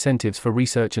shaping incentives for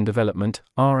research and development,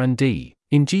 R&D,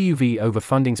 in GUV over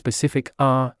funding specific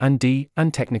R&D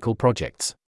and technical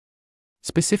projects.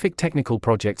 Specific technical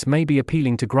projects may be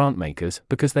appealing to grantmakers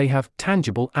because they have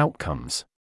tangible outcomes.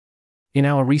 In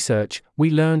our research,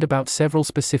 we learned about several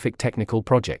specific technical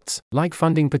projects, like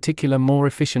funding particular more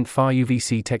efficient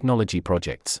Far-UVC technology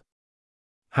projects.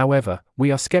 However,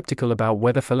 we are skeptical about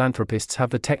whether philanthropists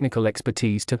have the technical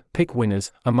expertise to pick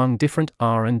winners among different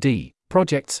R&D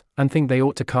projects, and think they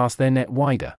ought to cast their net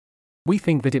wider. We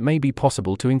think that it may be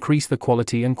possible to increase the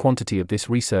quality and quantity of this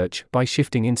research by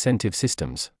shifting incentive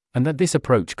systems, and that this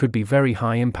approach could be very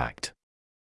high impact.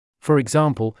 For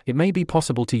example, it may be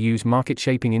possible to use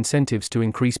market-shaping incentives to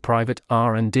increase private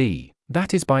R&D,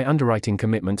 that is by underwriting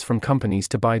commitments from companies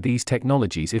to buy these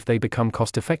technologies if they become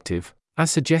cost-effective, as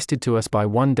suggested to us by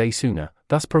One Day Sooner,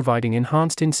 thus providing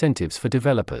enhanced incentives for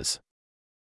developers.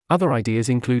 Other ideas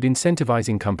include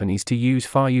incentivizing companies to use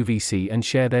Far-UVC and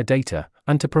share their data,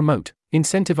 and to promote,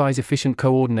 incentivize efficient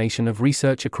coordination of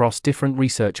research across different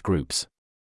research groups.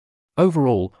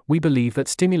 Overall, we believe that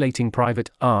stimulating private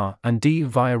R&D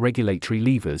via regulatory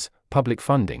levers, public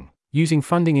funding, using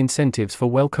funding incentives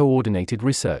for well-coordinated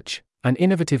research and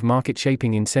innovative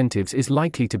market-shaping incentives is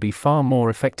likely to be far more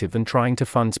effective than trying to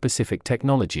fund specific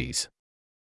technologies.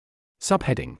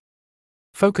 Subheading: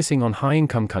 Focusing on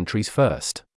high-income countries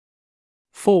first.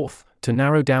 Fourth, to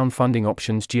narrow down funding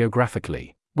options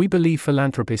geographically, we believe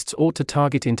philanthropists ought to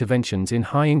target interventions in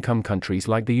high-income countries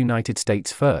like the United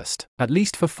States first. At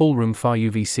least for full-room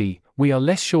Far-UVC, we are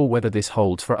less sure whether this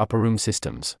holds for upper-room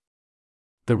systems.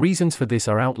 The reasons for this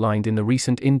are outlined in the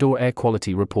recent Indoor Air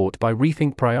Quality Report by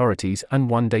Rethink Priorities and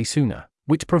One Day Sooner,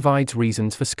 which provides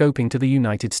reasons for scoping to the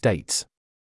United States.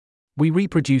 We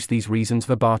reproduce these reasons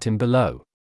verbatim below.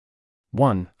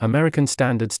 1. American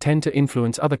standards tend to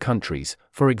influence other countries,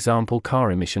 for example car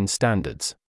emissions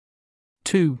standards.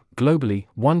 2. Globally,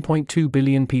 1.2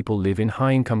 billion people live in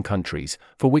high-income countries,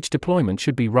 for which deployment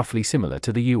should be roughly similar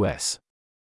to the US.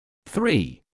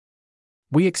 3.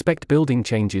 We expect building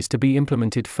changes to be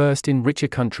implemented first in richer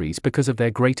countries because of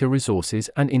their greater resources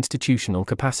and institutional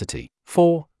capacity.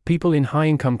 4. People in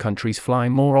high-income countries fly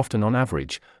more often on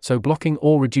average, so blocking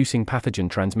or reducing pathogen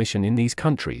transmission in these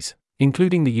countries,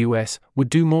 including the US, would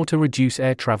do more to reduce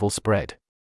air travel spread.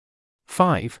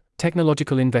 5.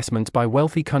 Technological investments by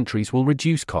wealthy countries will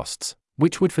reduce costs,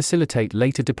 which would facilitate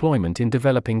later deployment in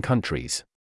developing countries.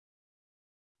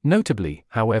 Notably,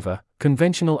 however,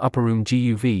 conventional upper-room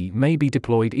GUV may be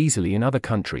deployed easily in other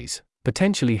countries,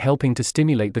 potentially helping to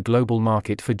stimulate the global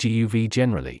market for GUV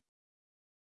generally.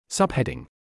 Subheading: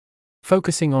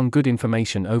 Focusing on good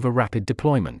information over rapid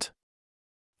deployment.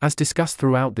 As discussed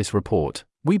throughout this report,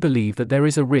 we believe that there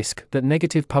is a risk that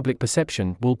negative public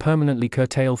perception will permanently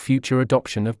curtail future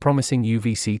adoption of promising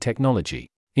UVC technology,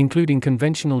 including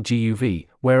conventional GUV,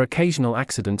 where occasional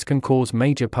accidents can cause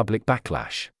major public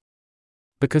backlash.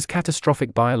 Because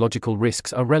catastrophic biological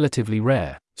risks are relatively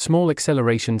rare, small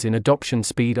accelerations in adoption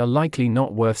speed are likely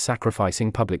not worth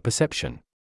sacrificing public perception.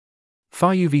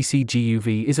 Far-UVC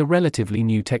GUV is a relatively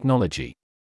new technology.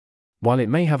 While it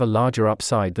may have a larger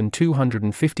upside than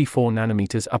 254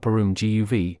 nanometers upper-room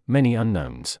GUV, many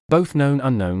unknowns, both known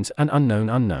unknowns and unknown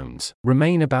unknowns,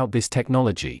 remain about this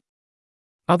technology.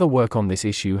 Other work on this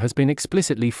issue has been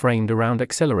explicitly framed around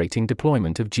accelerating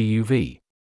deployment of GUV.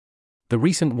 The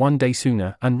recent One Day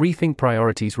Sooner and Rethink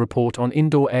Priorities report on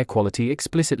indoor air quality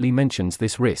explicitly mentions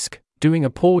this risk. Doing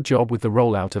a poor job with the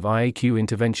rollout of IAQ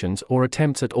interventions or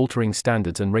attempts at altering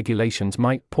standards and regulations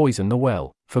might poison the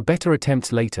well, for better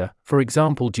attempts later, for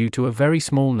example due to a very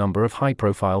small number of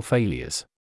high-profile failures.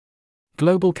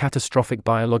 Global catastrophic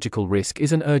biological risk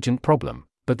is an urgent problem,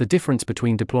 but the difference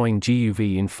between deploying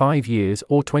GUV in 5 years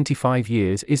or 25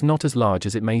 years is not as large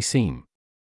as it may seem.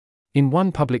 In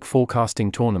one public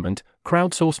forecasting tournament,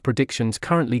 crowdsourced predictions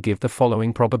currently give the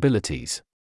following probabilities.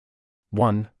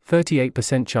 1.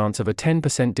 38% chance of a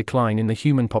 10% decline in the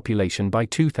human population by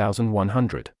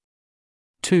 2100.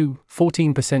 2.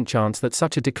 14% chance that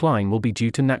such a decline will be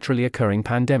due to naturally occurring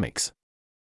pandemics.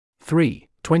 3.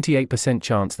 28%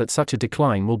 chance that such a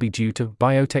decline will be due to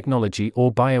biotechnology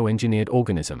or bioengineered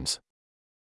organisms.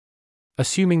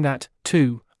 Assuming that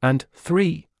 2 and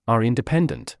 3 are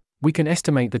independent, we can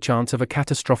estimate the chance of a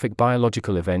catastrophic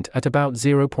biological event at about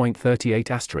 0.38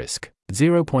 asterisk.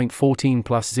 0.14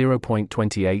 plus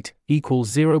 0.28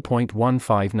 equals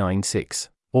 0.1596,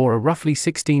 or a roughly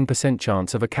 16%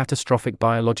 chance of a catastrophic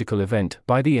biological event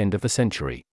by the end of the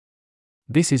century.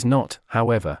 This is not,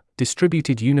 however,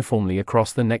 distributed uniformly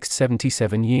across the next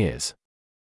 77 years.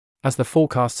 As the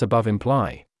forecasts above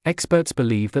imply, experts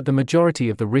believe that the majority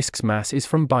of the risk's mass is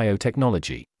from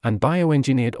biotechnology and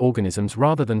bioengineered organisms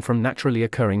rather than from naturally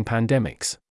occurring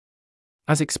pandemics.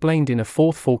 As explained in a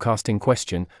fourth forecasting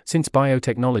question, since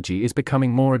biotechnology is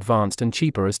becoming more advanced and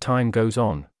cheaper as time goes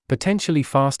on, potentially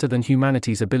faster than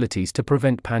humanity's abilities to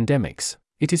prevent pandemics,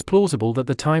 it is plausible that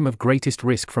the time of greatest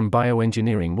risk from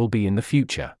bioengineering will be in the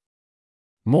future.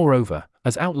 Moreover,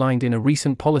 as outlined in a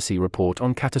recent policy report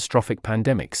on catastrophic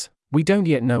pandemics, we don't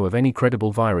yet know of any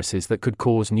credible viruses that could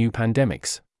cause new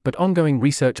pandemics, but ongoing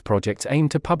research projects aim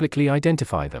to publicly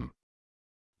identify them.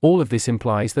 All of this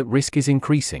implies that risk is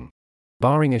increasing.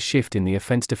 Barring a shift in the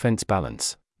offense-defense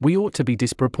balance, we ought to be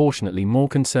disproportionately more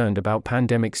concerned about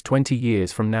pandemics 20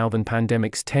 years from now than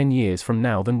pandemics 10 years from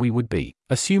now than we would be,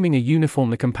 assuming a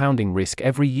uniformly compounding risk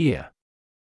every year.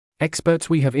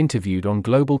 Experts we have interviewed on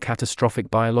global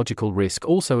catastrophic biological risk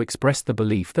also expressed the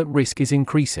belief that risk is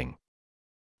increasing.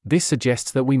 This suggests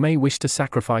that we may wish to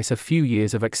sacrifice a few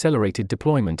years of accelerated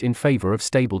deployment in favor of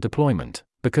stable deployment,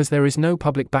 because there is no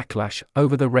public backlash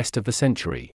over the rest of the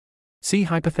century. See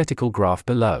hypothetical graph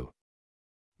below.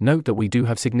 Note that we do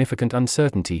have significant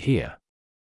uncertainty here.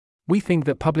 We think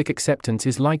that public acceptance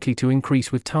is likely to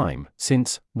increase with time,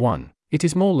 since, 1. It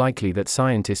is more likely that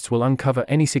scientists will uncover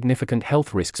any significant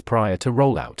health risks prior to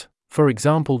rollout, for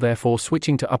example therefore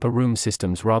switching to upper room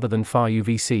systems rather than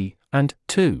Far-UVC, and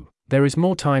 2. There is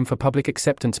more time for public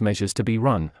acceptance measures to be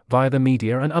run, via the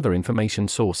media and other information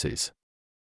sources.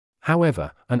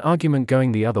 However, an argument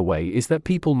going the other way is that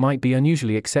people might be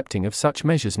unusually accepting of such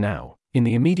measures now, in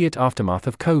the immediate aftermath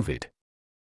of COVID.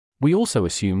 We also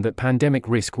assume that pandemic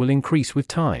risk will increase with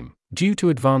time, due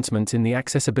to advancements in the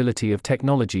accessibility of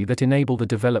technology that enable the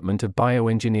development of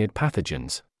bioengineered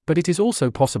pathogens, but it is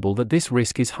also possible that this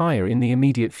risk is higher in the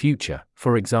immediate future.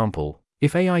 For example,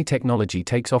 if AI technology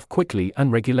takes off quickly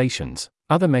and regulations,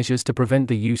 other measures to prevent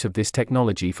the use of this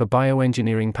technology for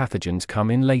bioengineering pathogens come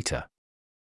in later.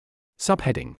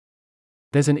 Subheading.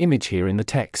 There's an image here in the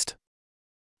text.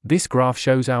 This graph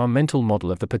shows our mental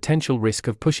model of the potential risk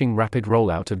of pushing rapid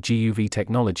rollout of GUV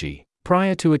technology,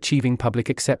 prior to achieving public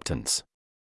acceptance.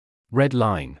 Red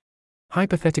line.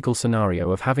 Hypothetical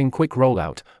scenario of having quick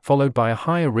rollout, followed by a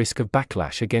higher risk of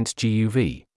backlash against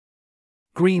GUV.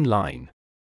 Green line.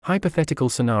 Hypothetical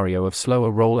scenario of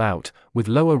slower rollout, with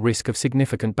lower risk of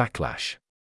significant backlash.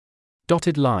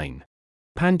 Dotted line.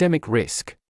 Pandemic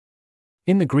risk.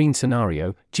 In the green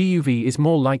scenario, GUV is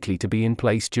more likely to be in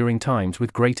place during times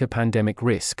with greater pandemic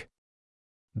risk.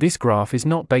 This graph is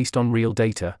not based on real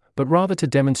data, but rather to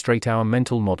demonstrate our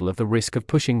mental model of the risk of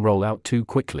pushing rollout too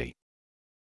quickly.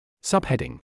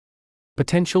 Subheading.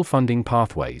 Potential funding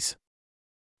pathways.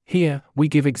 Here, we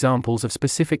give examples of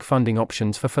specific funding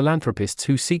options for philanthropists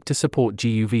who seek to support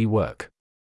GUV work.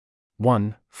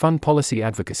 1. Fund policy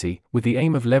advocacy, with the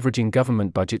aim of leveraging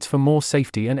government budgets for more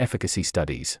safety and efficacy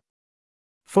studies.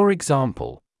 For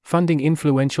example, funding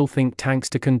influential think tanks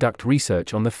to conduct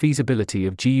research on the feasibility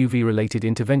of GUV-related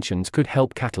interventions could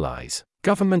help catalyze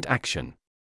government action.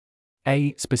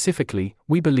 Specifically,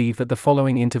 we believe that the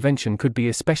following intervention could be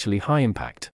especially high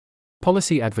impact.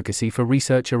 Policy advocacy for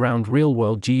research around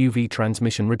real-world GUV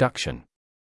transmission reduction.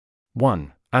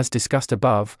 1. As discussed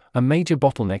above, a major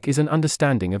bottleneck is an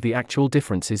understanding of the actual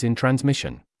differences in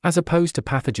transmission, as opposed to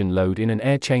pathogen load in an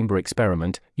air chamber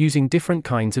experiment, using different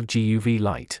kinds of GUV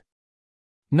light.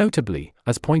 Notably,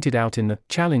 as pointed out in the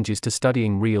Challenges to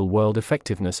Studying Real-World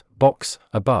Effectiveness box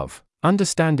above,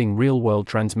 understanding real-world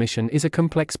transmission is a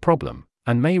complex problem,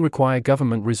 and may require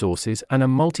government resources and a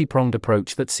multi-pronged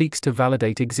approach that seeks to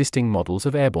validate existing models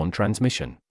of airborne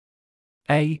transmission.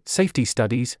 Safety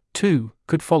studies, too,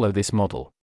 could follow this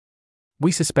model.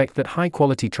 We suspect that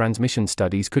high-quality transmission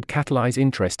studies could catalyze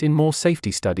interest in more safety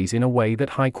studies in a way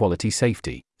that high-quality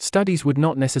safety studies would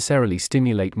not necessarily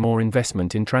stimulate more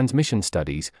investment in transmission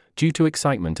studies, due to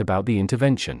excitement about the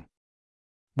intervention.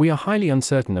 We are highly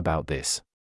uncertain about this.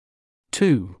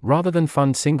 2. Rather than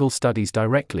fund single studies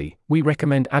directly, we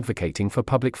recommend advocating for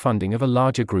public funding of a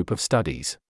larger group of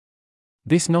studies.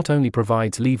 This not only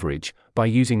provides leverage, by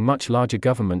using much larger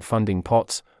government funding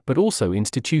pots, but also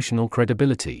institutional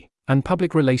credibility and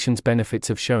public relations benefits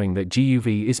of showing that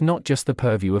GUV is not just the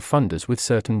purview of funders with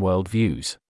certain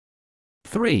worldviews.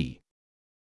 3.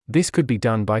 This could be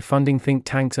done by funding think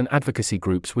tanks and advocacy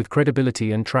groups with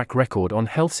credibility and track record on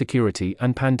health security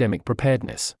and pandemic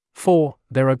preparedness. 4.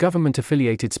 There are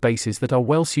government-affiliated spaces that are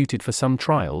well suited for some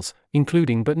trials,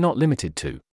 including but not limited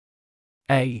to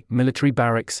military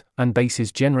barracks and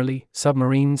bases generally,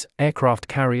 submarines, aircraft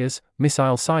carriers,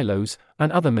 missile silos,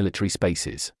 and other military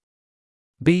spaces.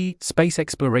 Space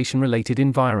exploration-related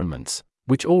environments,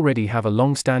 which already have a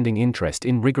long-standing interest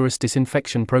in rigorous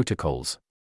disinfection protocols.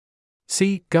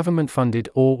 Government-funded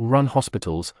or run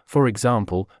hospitals, for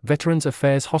example, Veterans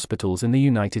Affairs hospitals in the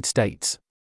United States.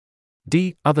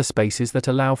 Other spaces that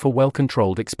allow for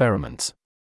well-controlled experiments.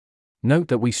 Note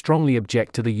that we strongly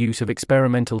object to the use of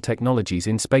experimental technologies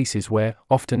in spaces where,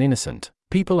 often innocent,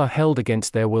 people are held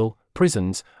against their will,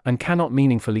 prisons, and cannot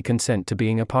meaningfully consent to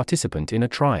being a participant in a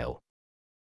trial.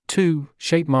 2.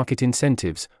 Shape market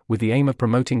incentives, with the aim of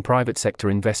promoting private sector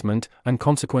investment and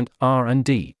consequent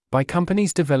R&D by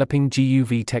companies developing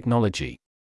GUV technology.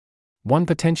 One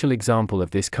potential example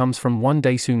of this comes from One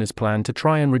Day Sooner's plan to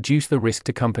try and reduce the risk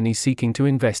to companies seeking to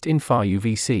invest in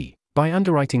Far-UVC by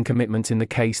underwriting commitments in the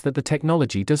case that the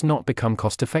technology does not become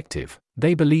cost-effective.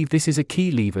 They believe this is a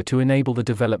key lever to enable the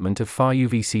development of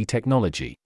Far-UVC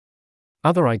technology.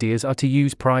 Other ideas are to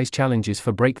use prize challenges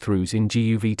for breakthroughs in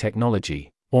GUV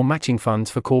technology, or matching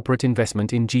funds for corporate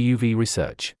investment in GUV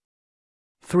research.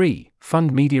 3.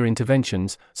 Fund media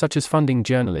interventions, such as funding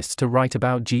journalists to write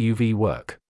about GUV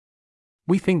work.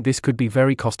 We think this could be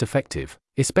very cost-effective,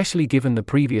 especially given the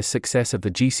previous success of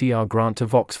the GCR grant to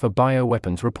Vox for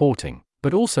bioweapons reporting,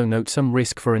 but also note some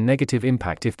risk for a negative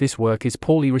impact if this work is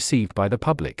poorly received by the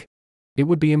public. It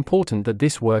would be important that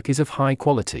this work is of high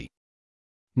quality.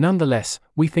 Nonetheless,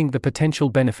 we think the potential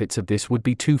benefits of this would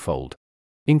be twofold.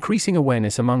 Increasing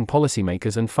awareness among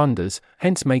policymakers and funders,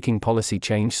 hence making policy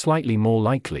change slightly more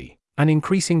likely, and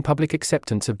increasing public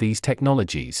acceptance of these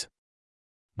technologies.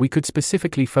 We could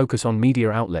specifically focus on media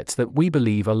outlets that we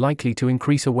believe are likely to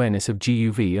increase awareness of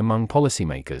GUV among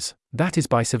policymakers, that is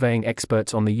by surveying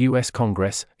experts on the US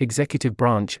Congress, executive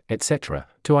branch, etc.,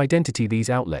 to identify these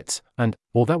outlets,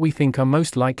 or that we think are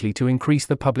most likely to increase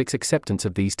the public's acceptance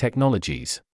of these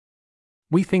technologies.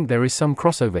 We think there is some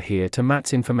crossover here to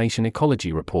Matt's information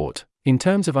ecology report, in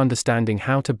terms of understanding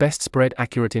how to best spread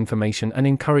accurate information and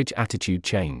encourage attitude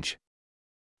change.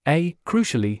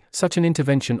 Crucially, such an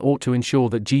intervention ought to ensure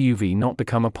that GUV not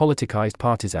become a politicized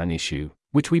partisan issue,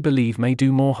 which we believe may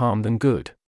do more harm than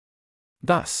good.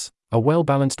 Thus, a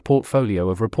well-balanced portfolio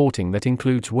of reporting that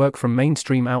includes work from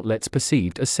mainstream outlets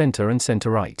perceived as center and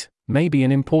center-right, may be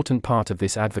an important part of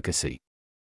this advocacy.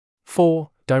 4.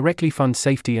 Directly fund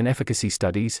safety and efficacy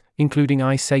studies, including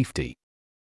eye safety.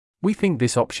 We think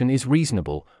this option is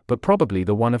reasonable, but probably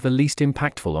the one of the least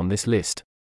impactful on this list.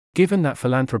 Given that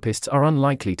philanthropists are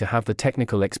unlikely to have the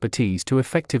technical expertise to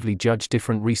effectively judge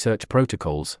different research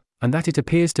protocols, and that it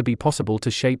appears to be possible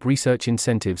to shape research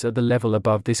incentives at the level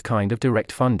above this kind of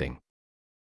direct funding.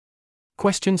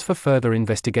 Questions for further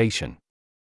investigation.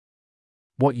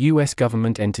 What U.S.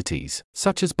 government entities,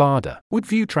 such as BARDA, would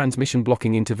view transmission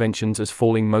blocking interventions as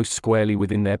falling most squarely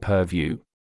within their purview?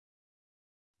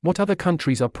 What other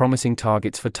countries are promising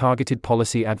targets for targeted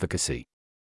policy advocacy?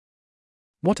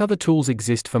 What other tools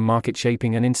exist for market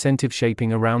shaping and incentive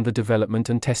shaping around the development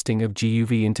and testing of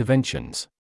GUV interventions?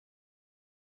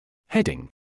 Heading: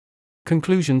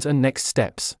 Conclusions and next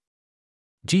steps.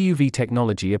 GUV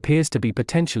technology appears to be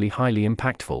potentially highly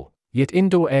impactful, yet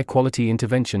indoor air quality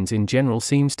interventions in general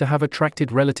seems to have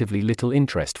attracted relatively little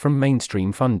interest from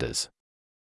mainstream funders.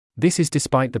 This is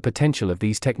despite the potential of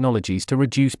these technologies to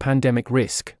reduce pandemic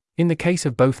risk, in the case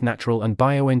of both natural and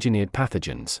bioengineered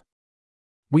pathogens.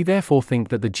 We therefore think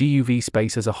that the GUV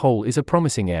space as a whole is a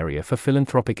promising area for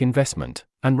philanthropic investment,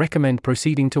 and recommend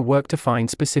proceeding to work to find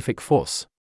specific FOS.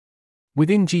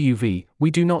 Within GUV,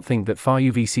 we do not think that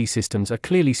Far-UVC systems are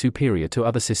clearly superior to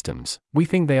other systems. We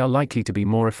think they are likely to be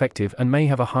more effective and may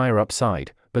have a higher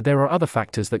upside, but there are other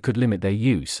factors that could limit their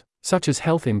use, such as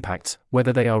health impacts,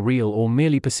 whether they are real or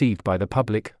merely perceived by the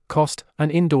public, cost,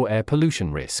 and indoor air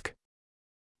pollution risk.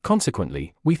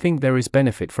 Consequently, we think there is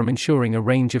benefit from ensuring a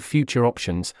range of future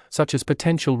options, such as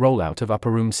potential rollout of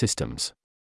upper-room systems.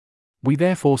 We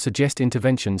therefore suggest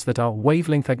interventions that are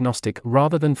wavelength agnostic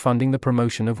rather than funding the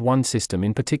promotion of one system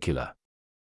in particular.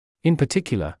 In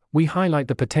particular, we highlight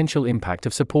the potential impact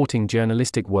of supporting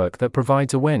journalistic work that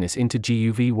provides awareness into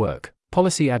GUV work,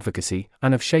 policy advocacy,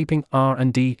 and of shaping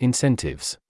R&D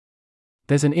incentives.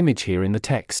 There's an image here in the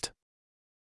text.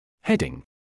 Heading: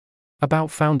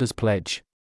 About Founders Pledge.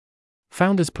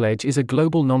 Founders Pledge is a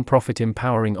global non-profit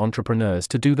empowering entrepreneurs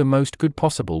to do the most good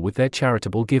possible with their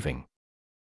charitable giving.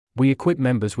 We equip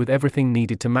members with everything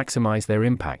needed to maximize their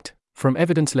impact, from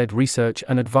evidence-led research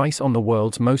and advice on the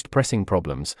world's most pressing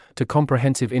problems, to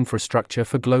comprehensive infrastructure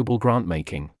for global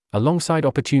grant-making, alongside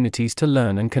opportunities to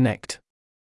learn and connect.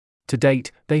 To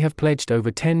date, they have pledged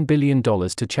over $10 billion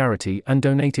to charity and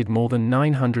donated more than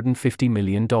 $950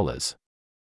 million.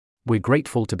 We're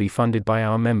grateful to be funded by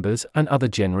our members and other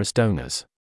generous donors.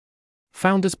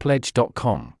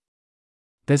 Founderspledge.com.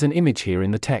 There's an image here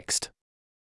in the text.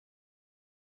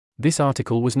 This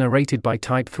article was narrated by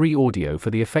Type 3 Audio for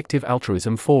the Effective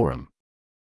Altruism Forum.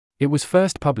 It was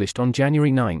first published on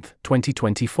January 9,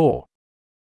 2024.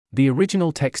 The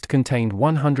original text contained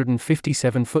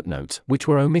 157 footnotes which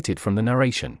were omitted from the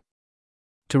narration.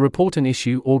 To report an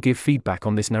issue or give feedback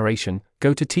on this narration,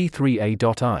 go to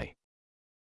t3a.is.